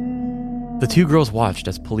costume. The 2 girls watched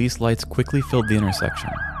as police lights quickly filled the intersection.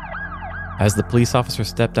 As the police officer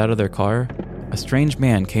stepped out of their car, a strange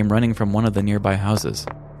man came running from one of the nearby houses.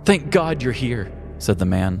 "Thank God you're here," said the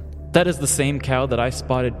man. "That is the same cow that I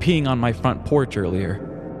spotted peeing on my front porch earlier."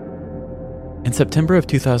 In September of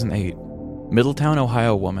 2008, Middletown,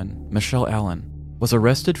 Ohio woman Michelle Allen was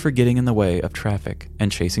arrested for getting in the way of traffic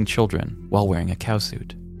and chasing children while wearing a cow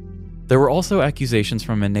suit. There were also accusations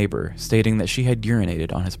from a neighbor stating that she had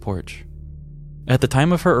urinated on his porch. At the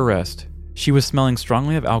time of her arrest, she was smelling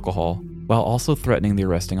strongly of alcohol while also threatening the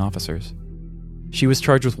arresting officers. She was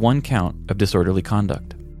charged with 1 count of disorderly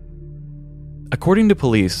conduct. According to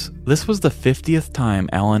police, this was the 50th time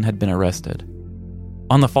Allen had been arrested.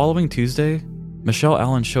 On the following Tuesday, Michelle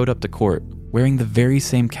Allen showed up to court wearing the very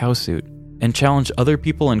same cow suit and challenged other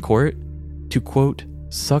people in court to, quote,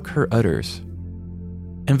 suck her udders.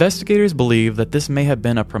 Investigators believe that this may have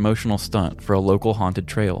been a promotional stunt for a local haunted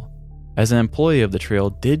trail, as an employee of the trail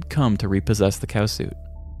did come to repossess the cow suit.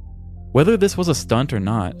 Whether this was a stunt or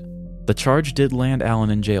not, the charge did land Allen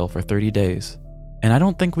in jail for 30 days, and I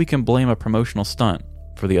don't think we can blame a promotional stunt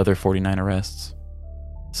for the other 49 arrests.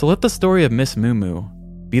 So let the story of Miss Moo Moo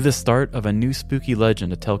be the start of a new spooky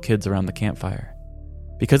legend to tell kids around the campfire.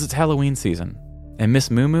 Because it's Halloween season, and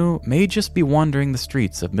Miss Moo Moo may just be wandering the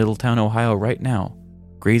streets of Middletown, Ohio right now,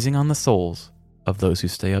 grazing on the souls of those who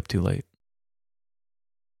stay up too late.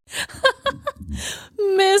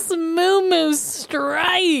 Miss Moo Moo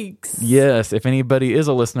strikes! Yes, if anybody is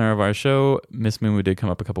a listener of our show, Miss Moo Moo did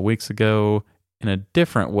come up a couple weeks ago in a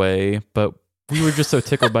different way, but we were just so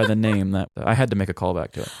tickled by the name that I had to make a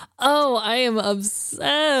callback to it. Oh, I am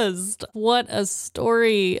obsessed. What a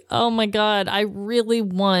story. Oh my God. I really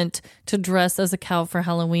want to dress as a cow for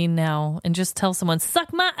Halloween now and just tell someone,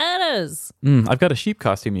 suck my udders. I've got a sheep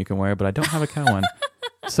costume you can wear, but I don't have a cow one.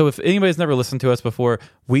 So if anybody's never listened to us before,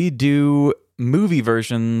 we do movie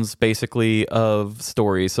versions basically of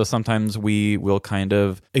stories. So sometimes we will kind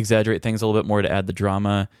of exaggerate things a little bit more to add the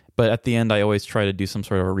drama. But at the end, I always try to do some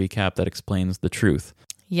sort of a recap that explains the truth.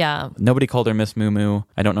 Yeah. Nobody called her Miss Moo Moo.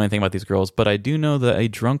 I don't know anything about these girls, but I do know that a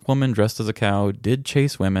drunk woman dressed as a cow did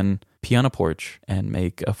chase women, pee on a porch, and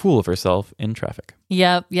make a fool of herself in traffic.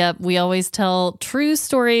 Yep. We always tell true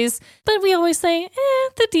stories, but we always say,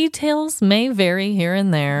 the details may vary here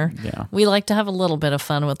and there. Yeah. We like to have a little bit of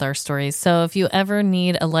fun with our stories. So if you ever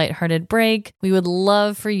need a lighthearted break, we would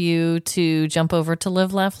love for you to jump over to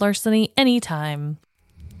Live, Laugh, Larceny anytime.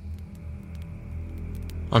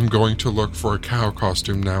 I'm going to look for a cow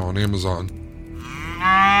costume now on Amazon.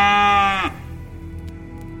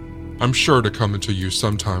 I'm sure to come into use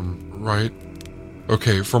sometime, right?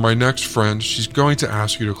 Okay, for my next friend, she's going to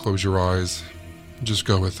ask you to close your eyes. Just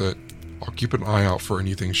go with it. I'll keep an eye out for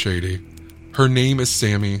anything shady. Her name is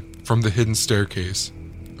Sammy from the Hidden Staircase.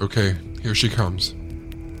 Okay, here she comes.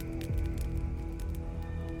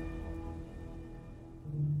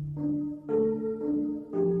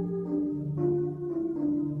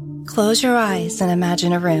 Close your eyes and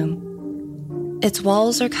imagine a room. Its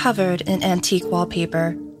walls are covered in antique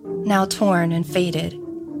wallpaper, now torn and faded.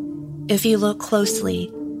 If you look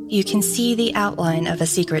closely, you can see the outline of a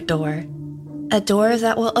secret door. A door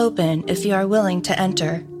that will open if you are willing to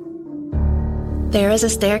enter. There is a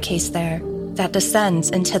staircase there that descends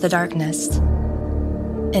into the darkness.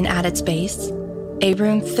 And at its base, a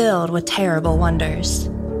room filled with terrible wonders.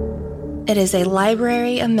 It is a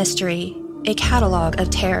library of mystery, a catalog of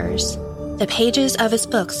terrors. The pages of its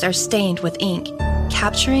books are stained with ink,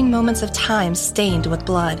 capturing moments of time stained with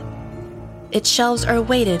blood. Its shelves are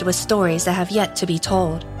weighted with stories that have yet to be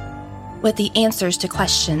told, with the answers to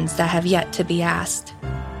questions that have yet to be asked.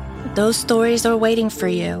 Those stories are waiting for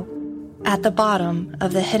you at the bottom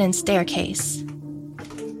of the hidden staircase.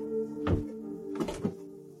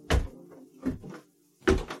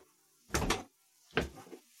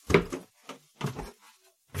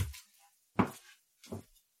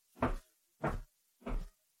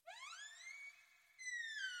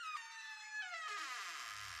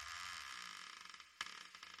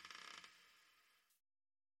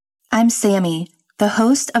 I'm Sammy, the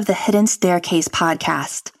host of the Hidden Staircase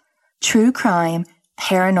podcast, true crime,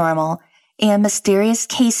 paranormal, and mysterious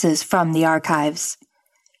cases from the archives.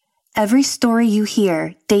 Every story you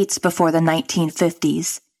hear dates before the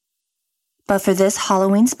 1950s. But for this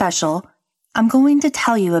Halloween special, I'm going to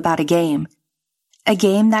tell you about a game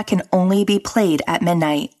that can only be played at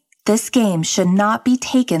midnight. This game should not be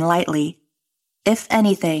taken lightly. If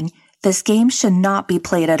anything, this game should not be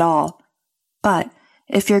played at all. But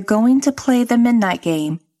if you're going to play the midnight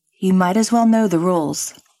game, you might as well know the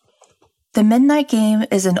rules. The midnight game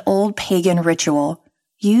is an old pagan ritual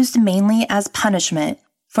used mainly as punishment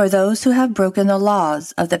for those who have broken the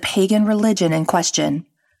laws of the pagan religion in question.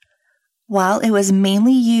 While it was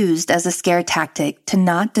mainly used as a scare tactic to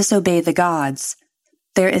not disobey the gods,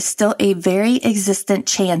 there is still a very existent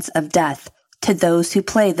chance of death to those who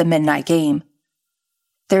play the midnight game.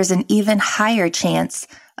 There's an even higher chance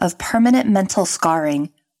of permanent mental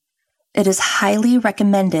scarring. It is highly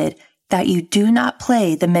recommended that you do not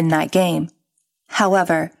play the midnight game.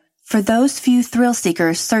 However, for those few thrill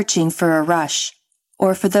seekers searching for a rush,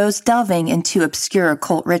 or for those delving into obscure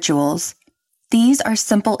occult rituals, these are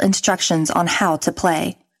simple instructions on how to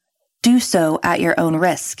play. Do so at your own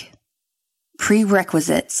risk.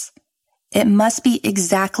 Prerequisites. It must be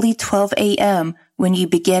exactly 12 a.m. when you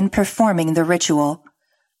begin performing the ritual.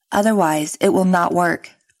 Otherwise, it will not work.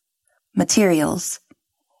 Materials.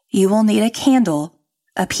 You will need a candle,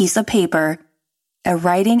 a piece of paper, a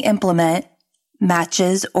writing implement,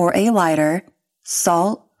 matches or a lighter,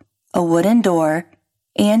 salt, a wooden door,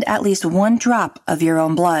 and at least 1 drop of your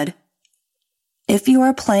own blood. If you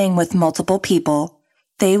are playing with multiple people,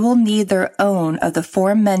 they will need their own of the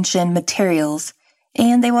aforementioned materials,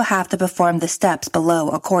 and they will have to perform the steps below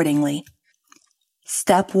accordingly.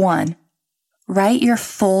 Step 1. Write your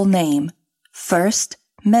full name, first,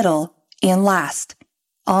 middle, and last,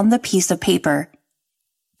 on the piece of paper.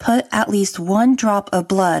 Put at least 1 drop of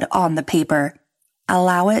blood on the paper.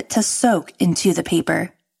 Allow it to soak into the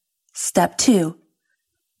paper. Step 2.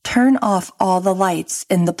 Turn off all the lights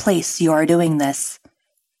in the place you are doing this.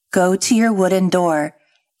 Go to your wooden door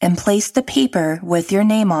and place the paper with your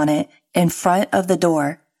name on it in front of the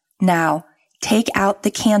door. Now, take out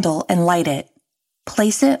the candle and light it.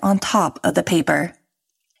 Place it on top of the paper.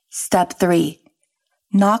 Step 3.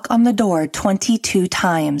 Knock on the door 22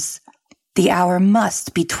 times. The hour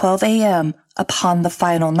must be 12 a.m. upon the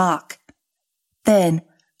final knock. Then,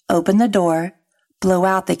 open the door, blow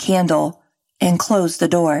out the candle, and close the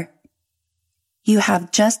door. You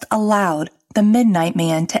have just allowed the midnight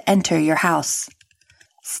man to enter your house.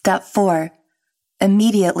 Step 4.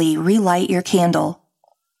 Immediately relight your candle.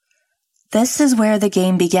 This is where the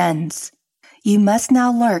game begins. You must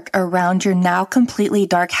now lurk around your now completely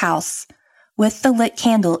dark house with the lit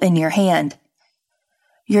candle in your hand.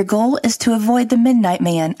 Your goal is to avoid the midnight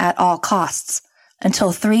man at all costs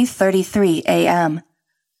until 3:33 a.m.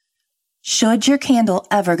 Should your candle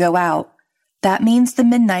ever go out, that means the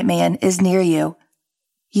midnight man is near you.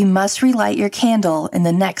 You must relight your candle in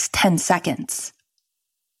the next 10 seconds.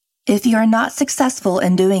 If you are not successful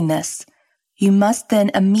in doing this, you must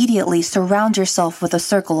then immediately surround yourself with a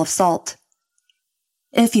circle of salt.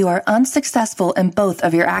 If you are unsuccessful in both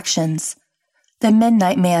of your actions, the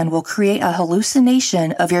midnight man will create a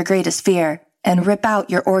hallucination of your greatest fear and rip out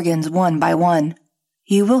your organs one by one.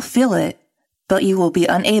 You will feel it, but you will be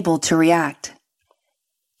unable to react.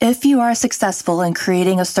 If you are successful in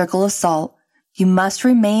creating a circle of salt, you must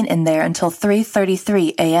remain in there until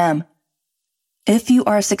 3:33 a.m. If you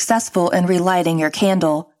are successful in relighting your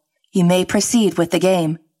candle, you may proceed with the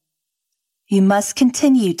game. You must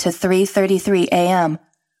continue to 3:33 a.m.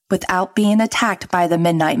 without being attacked by the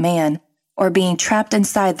Midnight Man or being trapped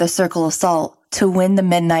inside the Circle Assault to win the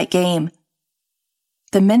midnight game.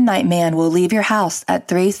 The Midnight Man will leave your house at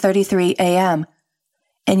 3:33 a.m.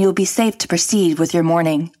 and you'll be safe to proceed with your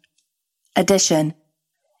morning. Addition: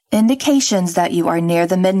 indications that you are near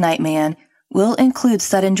the Midnight Man will include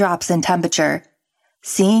sudden drops in temperature,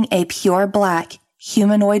 seeing a pure black,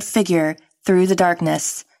 humanoid figure through the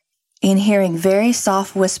darkness, and hearing very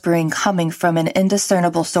soft whispering coming from an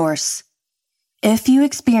indiscernible source. If you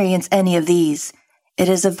experience any of these, it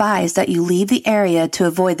is advised that you leave the area to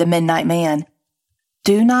avoid the Midnight Man.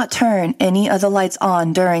 Do not turn any of the lights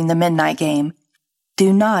on during the midnight game.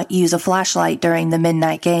 Do not use a flashlight during the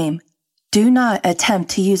midnight game. Do not attempt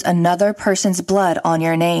to use another person's blood on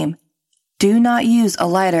your name. Do not use a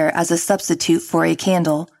lighter as a substitute for a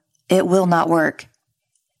candle. It will not work.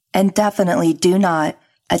 And definitely do not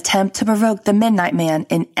attempt to provoke the Midnight Man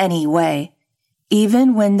in any way.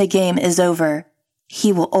 Even when the game is over,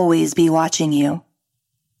 he will always be watching you.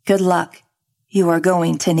 Good luck. You are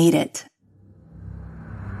going to need it.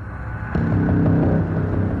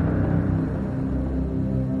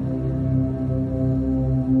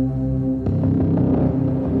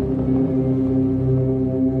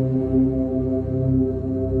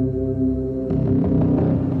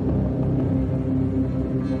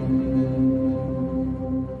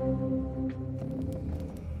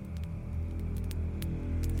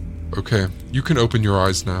 Okay, you can open your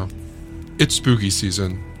eyes now. It's spooky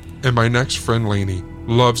season, and my next friend Lainey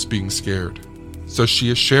loves being scared. So she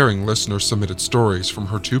is sharing listener-submitted stories from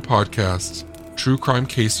her 2 podcasts, True Crime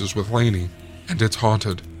Cases with Lainey and It's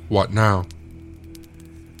Haunted, What Now?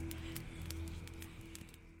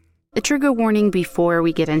 A trigger warning before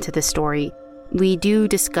we get into the story. We do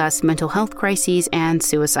discuss mental health crises and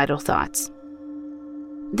suicidal thoughts.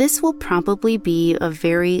 This will probably be a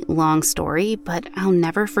very long story, but I'll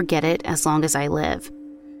never forget it as long as I live.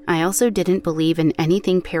 I also didn't believe in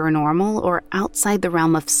anything paranormal or outside the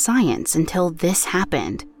realm of science until this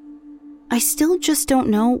happened. I still just don't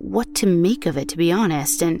know what to make of it, to be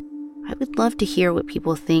honest, and I would love to hear what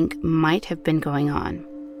people think might have been going on.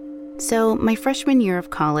 So, my freshman year of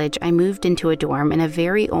college, I moved into a dorm in a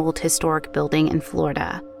very old historic building in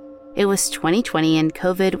Florida. It was 2020 and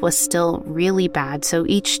COVID was still really bad, so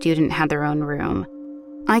each student had their own room.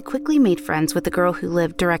 I quickly made friends with the girl who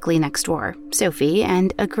lived directly next door, Sophie,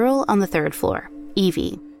 and a girl on the 3rd floor,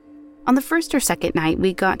 Evie. On the first or second night,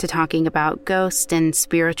 we got to talking about ghosts and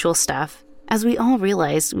spiritual stuff, as we all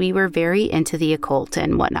realized we were very into the occult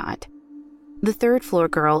and whatnot. The 3rd floor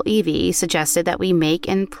girl, Evie, suggested that we make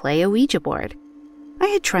and play a Ouija board. I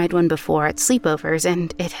had tried one before at sleepovers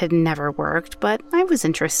and it had never worked, but I was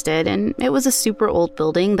interested, and it was a super old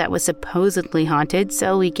building that was supposedly haunted,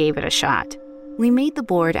 so we gave it a shot. We made the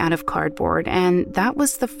board out of cardboard, and that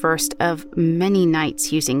was the first of many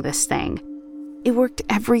nights using this thing. It worked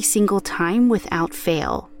every single time without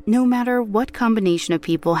fail, no matter what combination of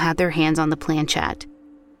people had their hands on the planchette.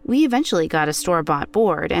 We eventually got a store-bought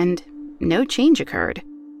board, and no change occurred.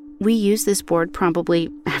 We used this board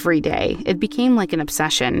probably every day. It became like an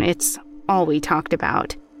obsession. It's all we talked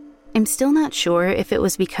about. I'm still not sure if it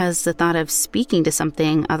was because the thought of speaking to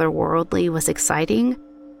something otherworldly was exciting,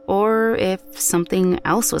 or if something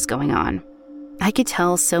else was going on. I could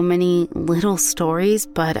tell so many little stories,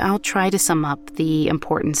 but I'll try to sum up the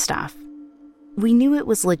important stuff. We knew it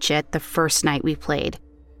was legit the first night we played.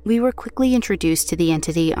 We were quickly introduced to the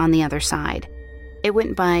entity on the other side. It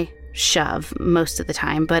went by Shove most of the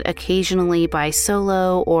time, but occasionally by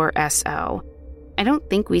Solo or SO. I don't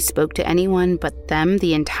think we spoke to anyone but them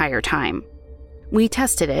the entire time. We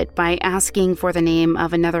tested it by asking for the name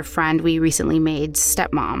of another friend we recently made,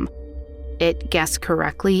 Stepmom. It guessed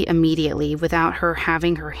correctly immediately without her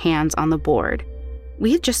having her hands on the board.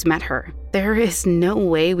 We had just met her. There is no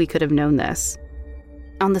way we could have known this.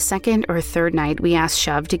 On the 2nd or 3rd night, we asked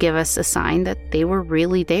Shove to give us a sign that they were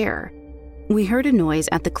really there. We heard a noise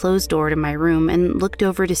at the closed door to my room and looked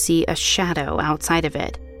over to see a shadow outside of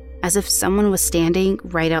it, as if someone was standing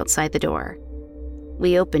right outside the door.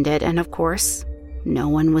 We opened it, and of course, no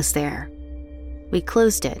one was there. We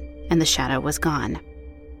closed it, and the shadow was gone.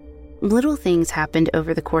 Little things happened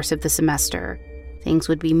over the course of the semester. Things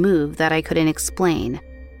would be moved that I couldn't explain.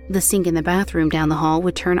 The sink in the bathroom down the hall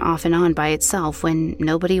would turn off and on by itself when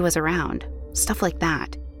nobody was around. Stuff like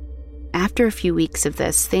that. After a few weeks of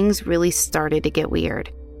this, things really started to get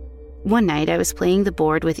weird. One night, I was playing the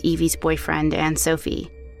board with Evie's boyfriend and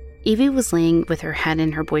Sophie. Evie was laying with her head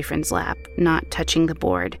in her boyfriend's lap, not touching the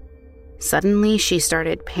board. Suddenly, she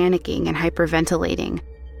started panicking and hyperventilating.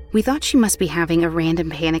 We thought she must be having a random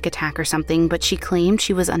panic attack or something, but she claimed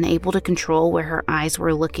she was unable to control where her eyes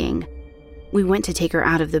were looking. We went to take her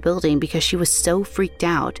out of the building because she was so freaked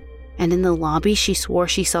out, and in the lobby she swore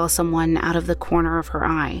she saw someone out of the corner of her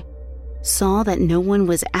eye. Saw that no one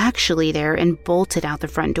was actually there and bolted out the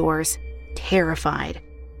front doors, terrified.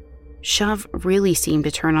 Shove really seemed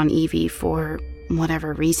to turn on Evie for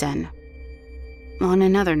whatever reason. On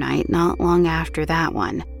another night, not long after that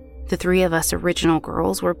one, the three of us original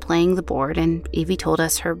girls were playing the board and Evie told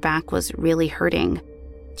us her back was really hurting.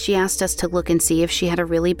 She asked us to look and see if she had a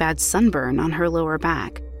really bad sunburn on her lower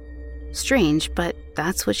back. Strange, but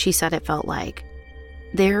that's what she said it felt like.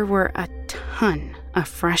 There were a ton of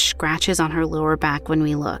fresh scratches on her lower back when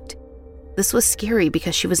we looked. This was scary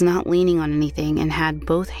because she was not leaning on anything and had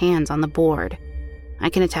both hands on the board. I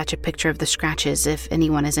can attach a picture of the scratches if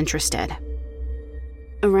anyone is interested.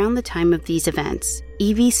 Around the time of these events,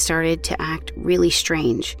 Evie started to act really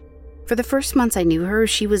strange. For the first months I knew her,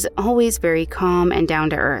 she was always very calm and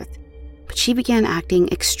down to earth. But she began acting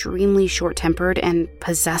extremely short-tempered and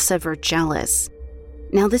possessive or jealous.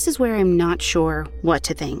 Now this is where I'm not sure what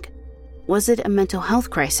to think. Was it a mental health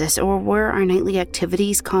crisis, or were our nightly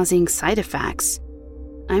activities causing side effects?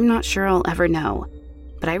 I'm not sure I'll ever know,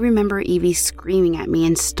 but I remember Evie screaming at me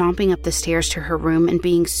and stomping up the stairs to her room and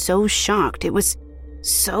being so shocked. It was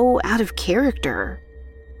so out of character.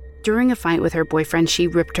 During a fight with her boyfriend, she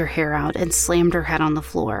ripped her hair out and slammed her head on the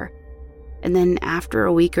floor. And then after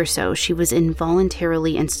a week or so, she was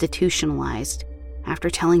involuntarily institutionalized after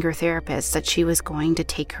telling her therapist that she was going to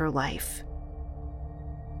take her life.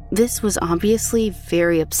 This was obviously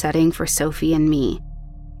very upsetting for Sophie and me.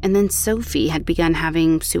 And then Sophie had begun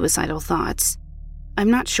having suicidal thoughts.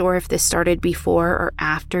 I'm not sure if this started before or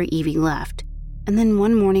after Evie left. And then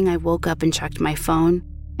one morning I woke up and checked my phone,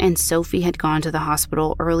 and Sophie had gone to the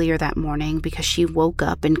hospital earlier that morning because she woke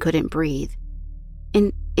up and couldn't breathe.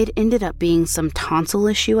 And it ended up being some tonsil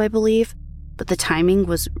issue, I believe, but the timing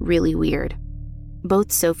was really weird.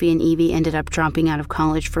 Both Sophie and Evie ended up dropping out of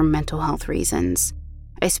college for mental health reasons.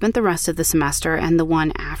 I spent the rest of the semester and the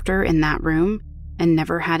one after in that room and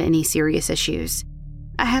never had any serious issues.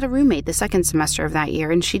 I had a roommate the second semester of that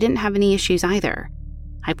year and she didn't have any issues either.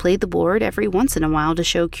 I played the board every once in a while to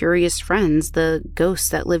show curious friends the ghosts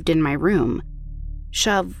that lived in my room.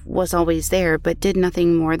 Shove was always there but did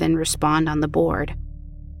nothing more than respond on the board.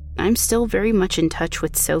 I'm still very much in touch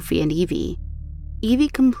with Sophie and Evie. Evie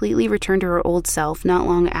completely returned to her old self not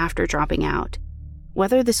long after dropping out.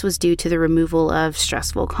 Whether this was due to the removal of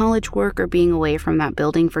stressful college work or being away from that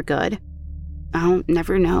building for good, I'll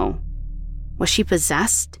never know. Was she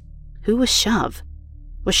possessed? Who was Shove?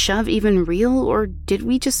 Was Shove even real, or did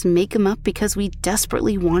we just make him up because we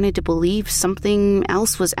desperately wanted to believe something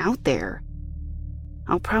else was out there?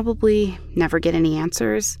 I'll probably never get any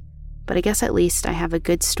answers, but I guess at least I have a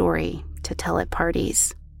good story to tell at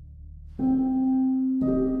parties.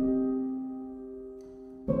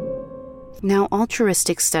 Now,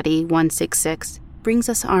 Altruistic Study 166 brings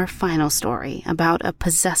us our final story about a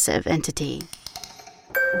possessive entity.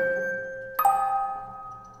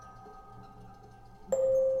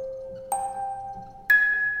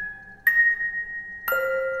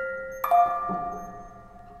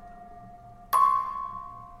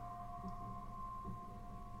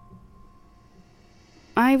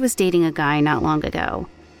 I was dating a guy not long ago.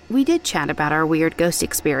 We did chat about our weird ghost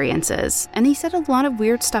experiences, and he said a lot of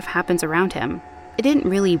weird stuff happens around him. It didn't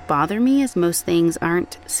really bother me as most things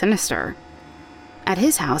aren't sinister. At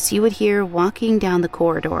his house, you would hear walking down the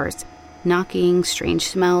corridors, knocking, strange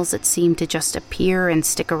smells that seemed to just appear and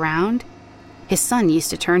stick around. His son used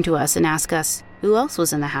to turn to us and ask us who else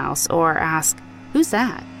was in the house, or ask, "Who's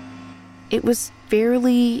that?" It was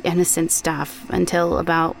fairly innocent stuff until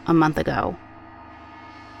about a month ago.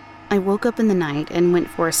 I woke up in the night and went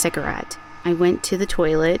for a cigarette. I went to the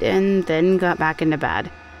toilet and then got back into bed.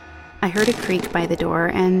 I heard a creak by the door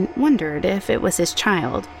and wondered if it was his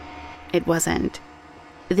child. It wasn't.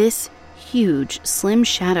 This huge, slim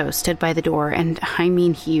shadow stood by the door, and I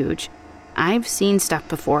mean huge. I've seen stuff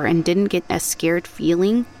before and didn't get a scared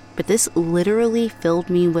feeling, but this literally filled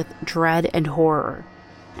me with dread and horror.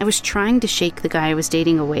 I was trying to shake the guy I was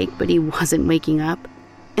dating awake, but he wasn't waking up.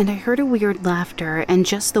 And I heard a weird laughter and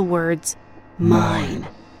just the words, "Mine."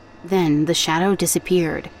 Then the shadow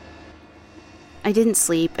disappeared. I didn't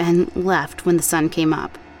sleep and left when the sun came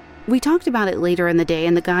up. We talked about it later in the day,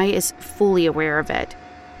 and the guy is fully aware of it.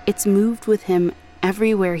 It's moved with him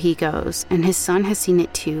everywhere he goes, and his son has seen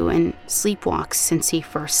it too and sleepwalks since he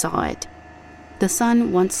first saw it. The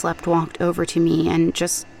son once walked over to me and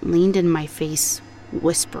just leaned in my face,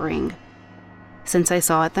 whispering. Since I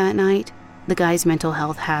saw it that night, The guy's mental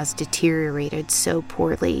health has deteriorated so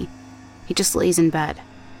poorly. He just lays in bed,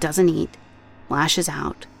 doesn't eat, lashes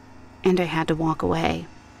out, and I had to walk away.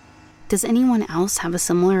 Does anyone else have a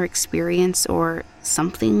similar experience or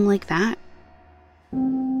something like that?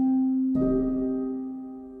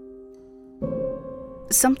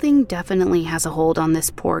 Something definitely has a hold on this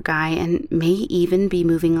poor guy and may even be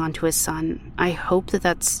moving on to his son. I hope that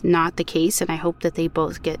that's not the case, and I hope that they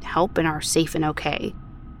both get help and are safe and okay.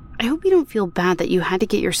 I hope you don't feel bad that you had to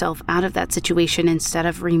get yourself out of that situation instead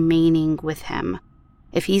of remaining with him.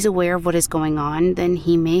 If he's aware of what is going on, then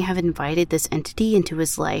he may have invited this entity into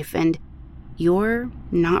his life, and you're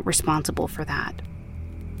not responsible for that.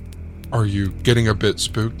 Are you getting a bit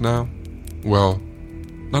spooked now? Well,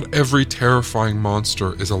 not every terrifying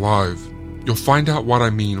monster is alive. You'll find out what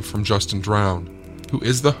I mean from Justin Drown, who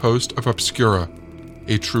is the host of Obscura,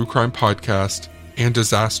 a true crime podcast, and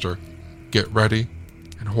Disaster. Get ready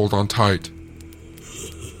and hold on tight.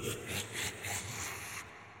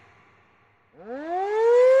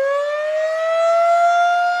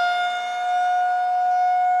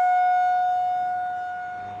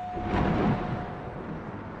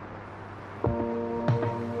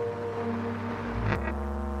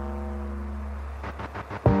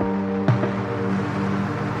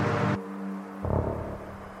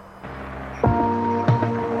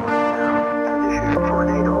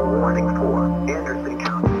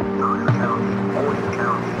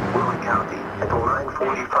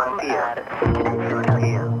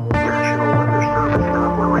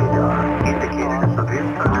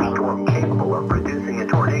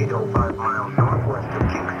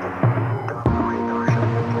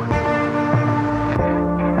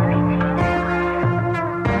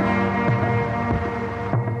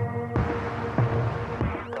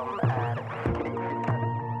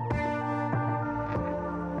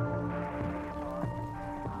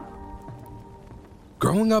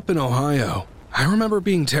 Growing up in Ohio, I remember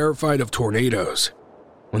being terrified of tornadoes.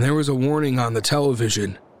 When there was a warning on the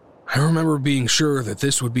television, I remember being sure that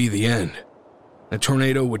this would be the end. A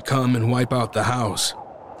tornado would come and wipe out the house.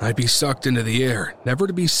 I'd be sucked into the air, never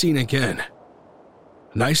to be seen again.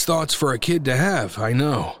 Nice thoughts for a kid to have, I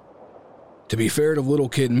know. To be fair to little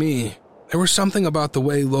kid me, there was something about the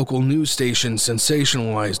way local news stations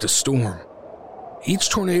sensationalized a storm. Each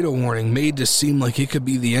tornado warning made to seem like it could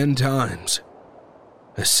be the end times.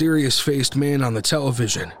 A serious-faced man on the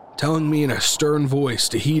television telling me in a stern voice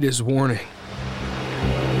to heed his warning.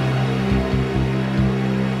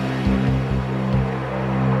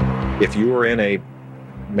 If you are in a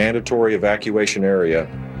mandatory evacuation area,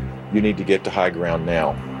 you need to get to high ground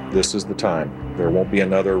now. This is the time. There won't be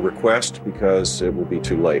another request because it will be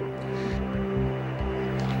too late.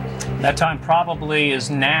 That time probably is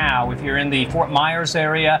now. If you're in the Fort Myers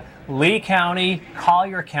area, Lee County,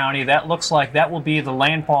 Collier County, that looks like that will be the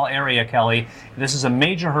landfall area, Kelly. This is a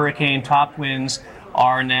major hurricane. Top winds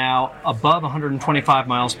are now above 125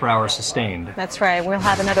 miles per hour sustained. That's right. We'll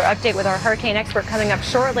have another update with our hurricane expert coming up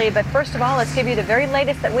shortly. But first of all, let's give you the very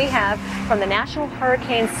latest that we have from the National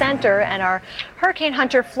Hurricane Center and our Hurricane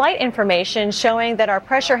Hunter flight information showing that our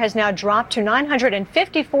pressure has now dropped to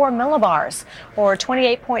 954 millibars or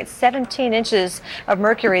 28.17 inches of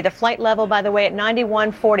mercury. The flight level, by the way, at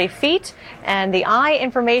 9140 feet. And the eye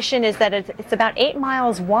information is that it's about 8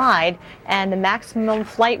 miles wide and the maximum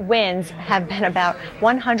flight winds have been about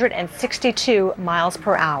 162 miles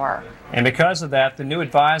per hour. And because of that, the new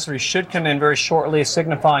advisory should come in very shortly,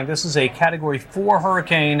 signifying this is a Category 4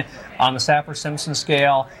 hurricane on the Saffir-Simpson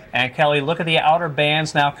scale. And Kelly, look at the outer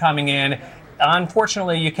bands now coming in.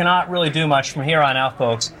 Unfortunately, you cannot really do much from here on out,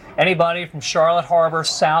 folks. Anybody from Charlotte Harbor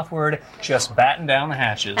southward, just batten down the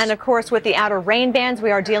hatches. And of course, with the outer rain bands,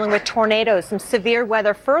 we are dealing with tornadoes, some severe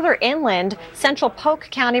weather further inland. Central Polk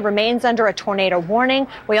County remains under a tornado warning.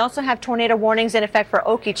 We also have tornado warnings in effect for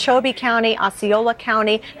Okeechobee County, Osceola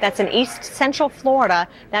County. That's in east central Florida.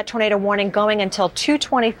 That tornado warning going until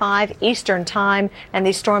 2:25 Eastern time. And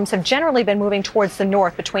these storms have generally been moving towards the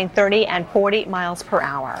north between 30 and 40 miles per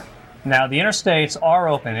hour. Now, the interstates are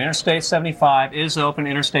open. Interstate 75 is open.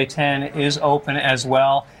 Interstate 10 is open as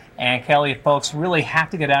well. And Kelly, if folks really have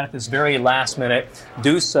to get out at this very last minute,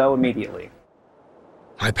 do so immediately.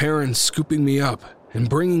 My parents scooping me up and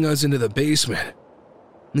bringing us into the basement.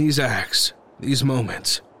 These acts, these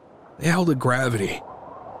moments, they held a gravity,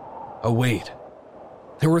 a weight.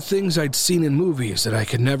 There were things I'd seen in movies that I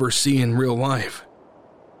could never see in real life.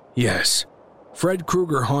 Yes, Fred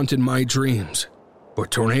Krueger haunted my dreams. But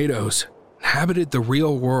tornadoes inhabited the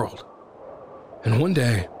real world. And one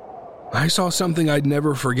day, I saw something I'd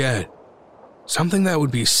never forget. Something that would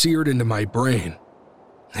be seared into my brain.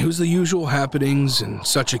 It was the usual happenings in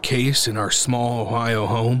such a case in our small Ohio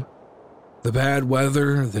home. The bad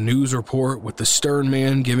weather, the news report with the stern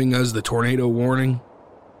man giving us the tornado warning.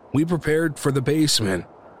 We prepared for the basement.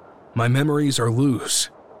 My memories are loose,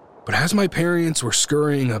 but as my parents were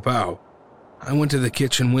scurrying about, I went to the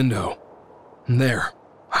kitchen window. And there,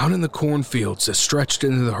 out in the cornfields that stretched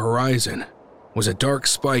into the horizon, was a dark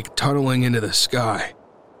spike tunneling into the sky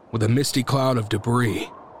with a misty cloud of debris.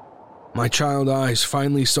 My child eyes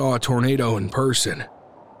finally saw a tornado in person.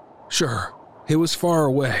 Sure, it was far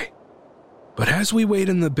away, but as we waited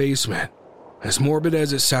in the basement, as morbid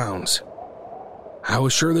as it sounds, I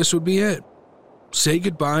was sure this would be it. Say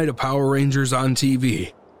goodbye to Power Rangers on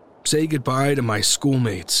TV. Say goodbye to my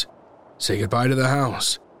schoolmates. Say goodbye to the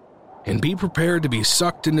house. And be prepared to be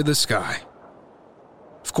sucked into the sky.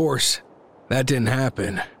 Of course, that didn't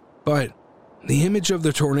happen, but the image of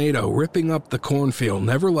the tornado ripping up the cornfield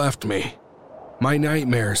never left me. My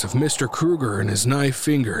nightmares of Mr. Kruger and his knife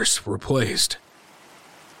fingers replaced.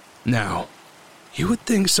 Now, you would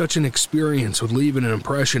think such an experience would leave an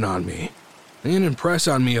impression on me, and impress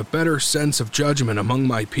on me a better sense of judgment among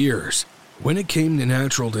my peers when it came to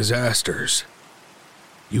natural disasters.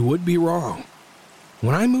 You would be wrong.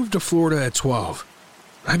 When I moved to Florida at 12,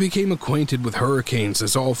 I became acquainted with hurricanes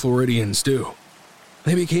as all Floridians do.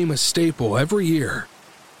 They became a staple every year,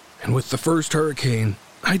 and with the first hurricane,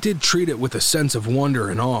 I did treat it with a sense of wonder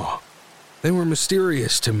and awe. They were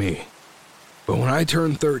mysterious to me, but when I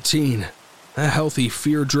turned 13, that healthy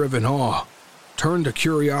fear-driven awe turned to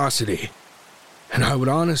curiosity, and I would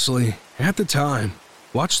honestly, at the time,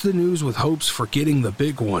 watch the news with hopes for getting the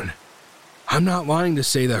big one. I'm not lying to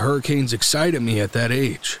say that hurricanes excited me at that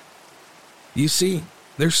age. You see,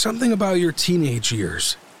 there's something about your teenage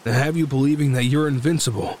years that have you believing that you're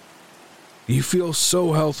invincible. You feel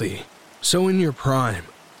so healthy, so in your prime.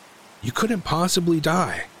 You couldn't possibly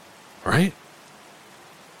die, right?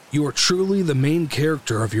 You are truly the main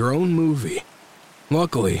character of your own movie.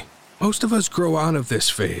 Luckily, most of us grow out of this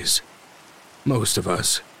phase. Most of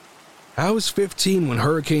us. I was 15 when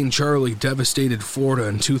Hurricane Charlie devastated Florida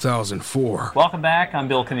in 2004. Welcome back. I'm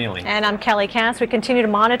Bill Keneally. And I'm Kelly Cass. We continue to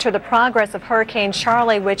monitor the progress of Hurricane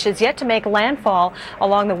Charlie, which is yet to make landfall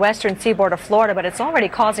along the western seaboard of Florida, but it's already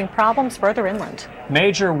causing problems further inland.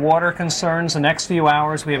 Major water concerns the next few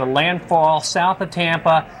hours. We have a landfall south of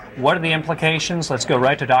Tampa. What are the implications? Let's go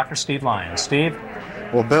right to Dr. Steve Lyons. Steve?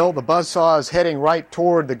 Well, Bill, the buzzsaw is heading right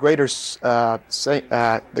toward the greater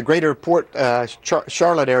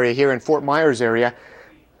Charlotte area here in Fort Myers area.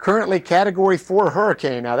 Currently, Category 4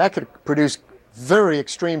 hurricane. Now, that could produce very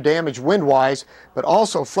extreme damage wind-wise, but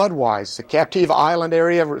also flood-wise. The Captiva Island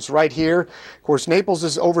area is right here. Of course, Naples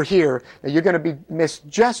is over here. Now, you're going to be missed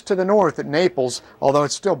just to the north at Naples, although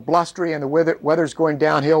it's still blustery and the weather's going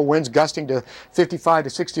downhill, winds gusting to 55 to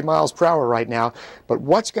 60 miles per hour right now. But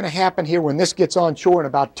what's going to happen here when this gets on shore in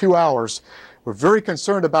about 2 hours? We're very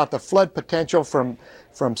concerned about the flood potential from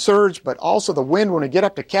surge, but also the wind when we get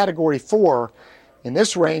up to Category 4. In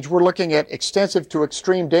this range, we're looking at extensive to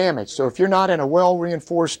extreme damage. So if you're not in a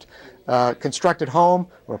well-reinforced, constructed home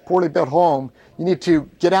or a poorly built home, you need to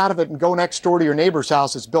get out of it and go next door to your neighbor's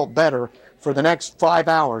house that's built better for the next 5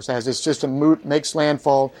 hours as this system makes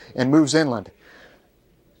landfall and moves inland.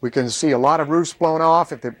 We can see a lot of roofs blown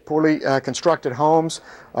off if they're poorly constructed homes,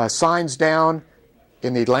 signs down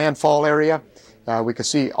in the landfall area. We can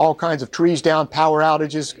see all kinds of trees down. Power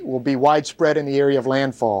outages will be widespread in the area of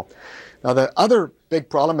landfall. Now, the other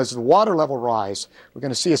big problem is the water level rise. We're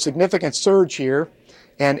going to see a significant surge here,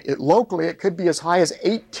 and locally it could be as high as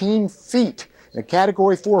 18 feet. In a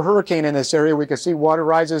Category 4 hurricane in this area, we can see water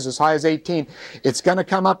rises as high as 18. It's going to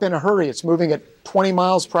come up in a hurry. It's moving at 20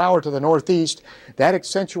 miles per hour to the northeast. That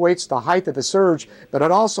accentuates the height of the surge, but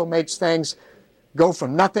it also makes things go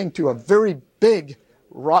from nothing to a very big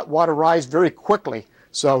water rise very quickly.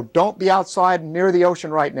 So don't be outside near the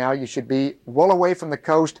ocean right now. You should be well away from the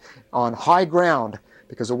coast on high ground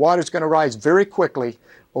because the water is going to rise very quickly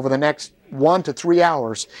over the next 1 to 3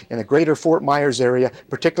 hours in the greater Fort Myers area,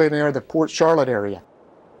 particularly near the Port Charlotte area.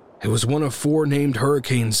 It was one of 4 named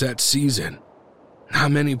hurricanes that season.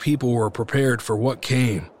 Not many people were prepared for what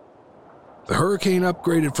came. The hurricane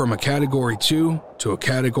upgraded from a Category 2 to a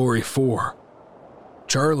Category 4.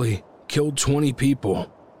 Charlie killed 20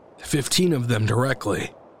 people. 15 of them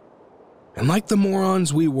directly. And like the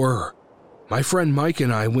morons we were, my friend Mike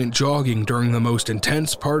and I went jogging during the most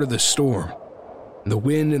intense part of the storm. The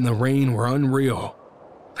wind and the rain were unreal.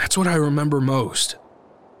 That's what I remember most.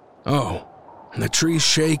 Oh, and the trees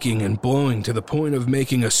shaking and blowing to the point of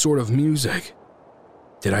making a sort of music.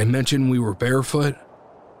 Did I mention we were barefoot?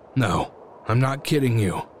 No, I'm not kidding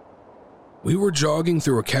you. We were jogging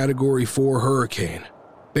through a Category 4 hurricane,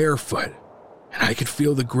 barefoot, and I could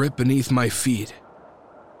feel the grip beneath my feet.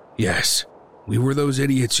 Yes, we were those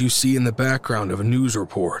idiots you see in the background of a news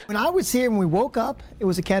report. When I was here and we woke up, it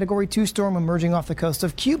was a Category 2 storm emerging off the coast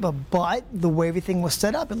of Cuba, but the way everything was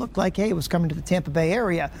set up, it looked like, hey, it was coming to the Tampa Bay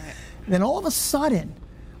area. Then all of a sudden,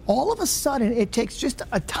 it takes just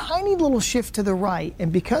a tiny little shift to the right,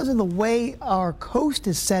 and because of the way our coast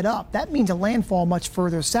is set up, that means a landfall much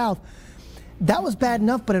further south. That was bad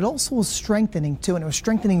enough, but it also was strengthening too, and it was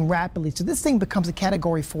strengthening rapidly. So this thing becomes a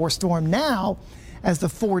Category 4 storm. Now, as the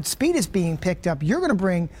forward speed is being picked up, you're going to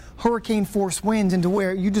bring hurricane force winds into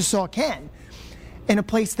where you just saw Ken, in a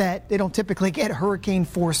place that they don't typically get hurricane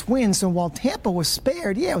force winds. So while Tampa was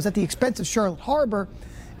spared, it was at the expense of Charlotte Harbor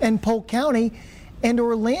and Polk County and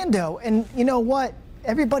Orlando. And you know what?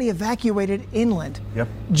 Everybody evacuated inland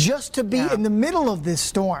just to be in the middle of this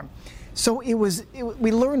storm. So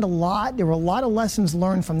we learned a lot. There were a lot of lessons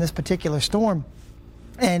learned from this particular storm.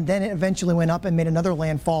 And then it eventually went up and made another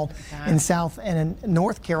landfall in South and in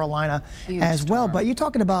North Carolina as well. But you're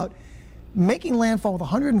talking about making landfall with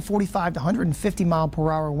 145 to 150 mile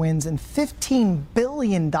per hour winds and $15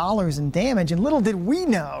 billion in damage. And little did we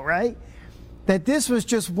know, right, that this was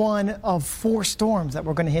just one of 4 storms that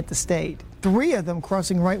were going to hit the state. 3 of them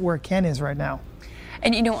crossing right where Ken is right now.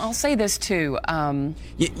 And, I'll say this, too.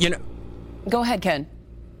 Go ahead, Ken.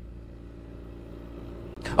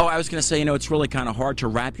 Oh, I was going to say, it's really kind of hard to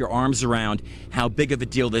wrap your arms around how big of a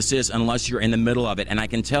deal this is unless you're in the middle of it. And I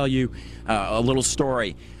can tell you a little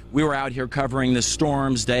story. We were out here covering the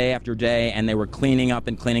storms day after day, and they were cleaning up,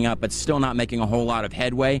 but still not making a whole lot of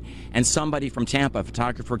headway. And somebody from Tampa, a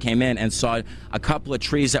photographer, came in and saw a couple of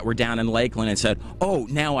trees that were down in Lakeland and said, "Oh,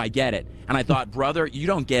 now I get it." And I thought, brother, you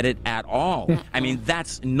don't get it at all. I mean,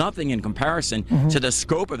 that's nothing in comparison to the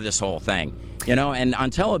scope of this whole thing. And on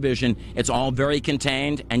television, it's all very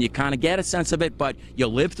contained, and you kind of get a sense of it, but you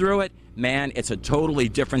live through it. Man, it's a totally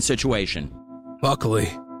different situation. Luckily,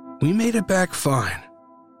 we made it back fine.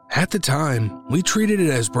 At the time, we treated it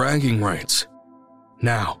as bragging rights.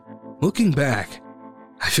 Now, looking back,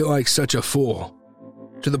 I feel like such a fool,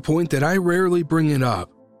 to the point that I rarely bring it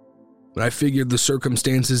up, but I figured the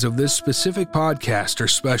circumstances of this specific podcast are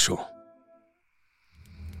special.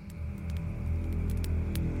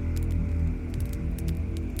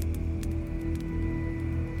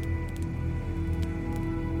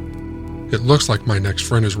 It looks like my next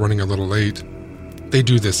friend is running a little late. They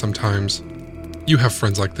do this sometimes. You have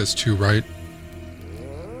friends like this too, right?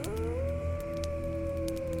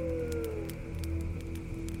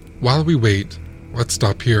 While we wait, let's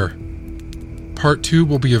stop here. Part 2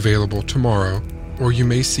 will be available tomorrow, or you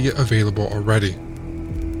may see it available already.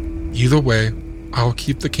 Either way, I'll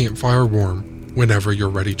keep the campfire warm whenever you're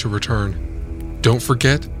ready to return. Don't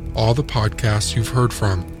forget, all the podcasts you've heard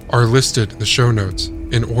from are listed in the show notes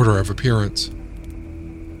in order of appearance.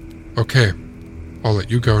 Okay, I'll let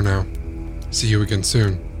you go now. See you again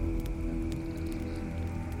soon.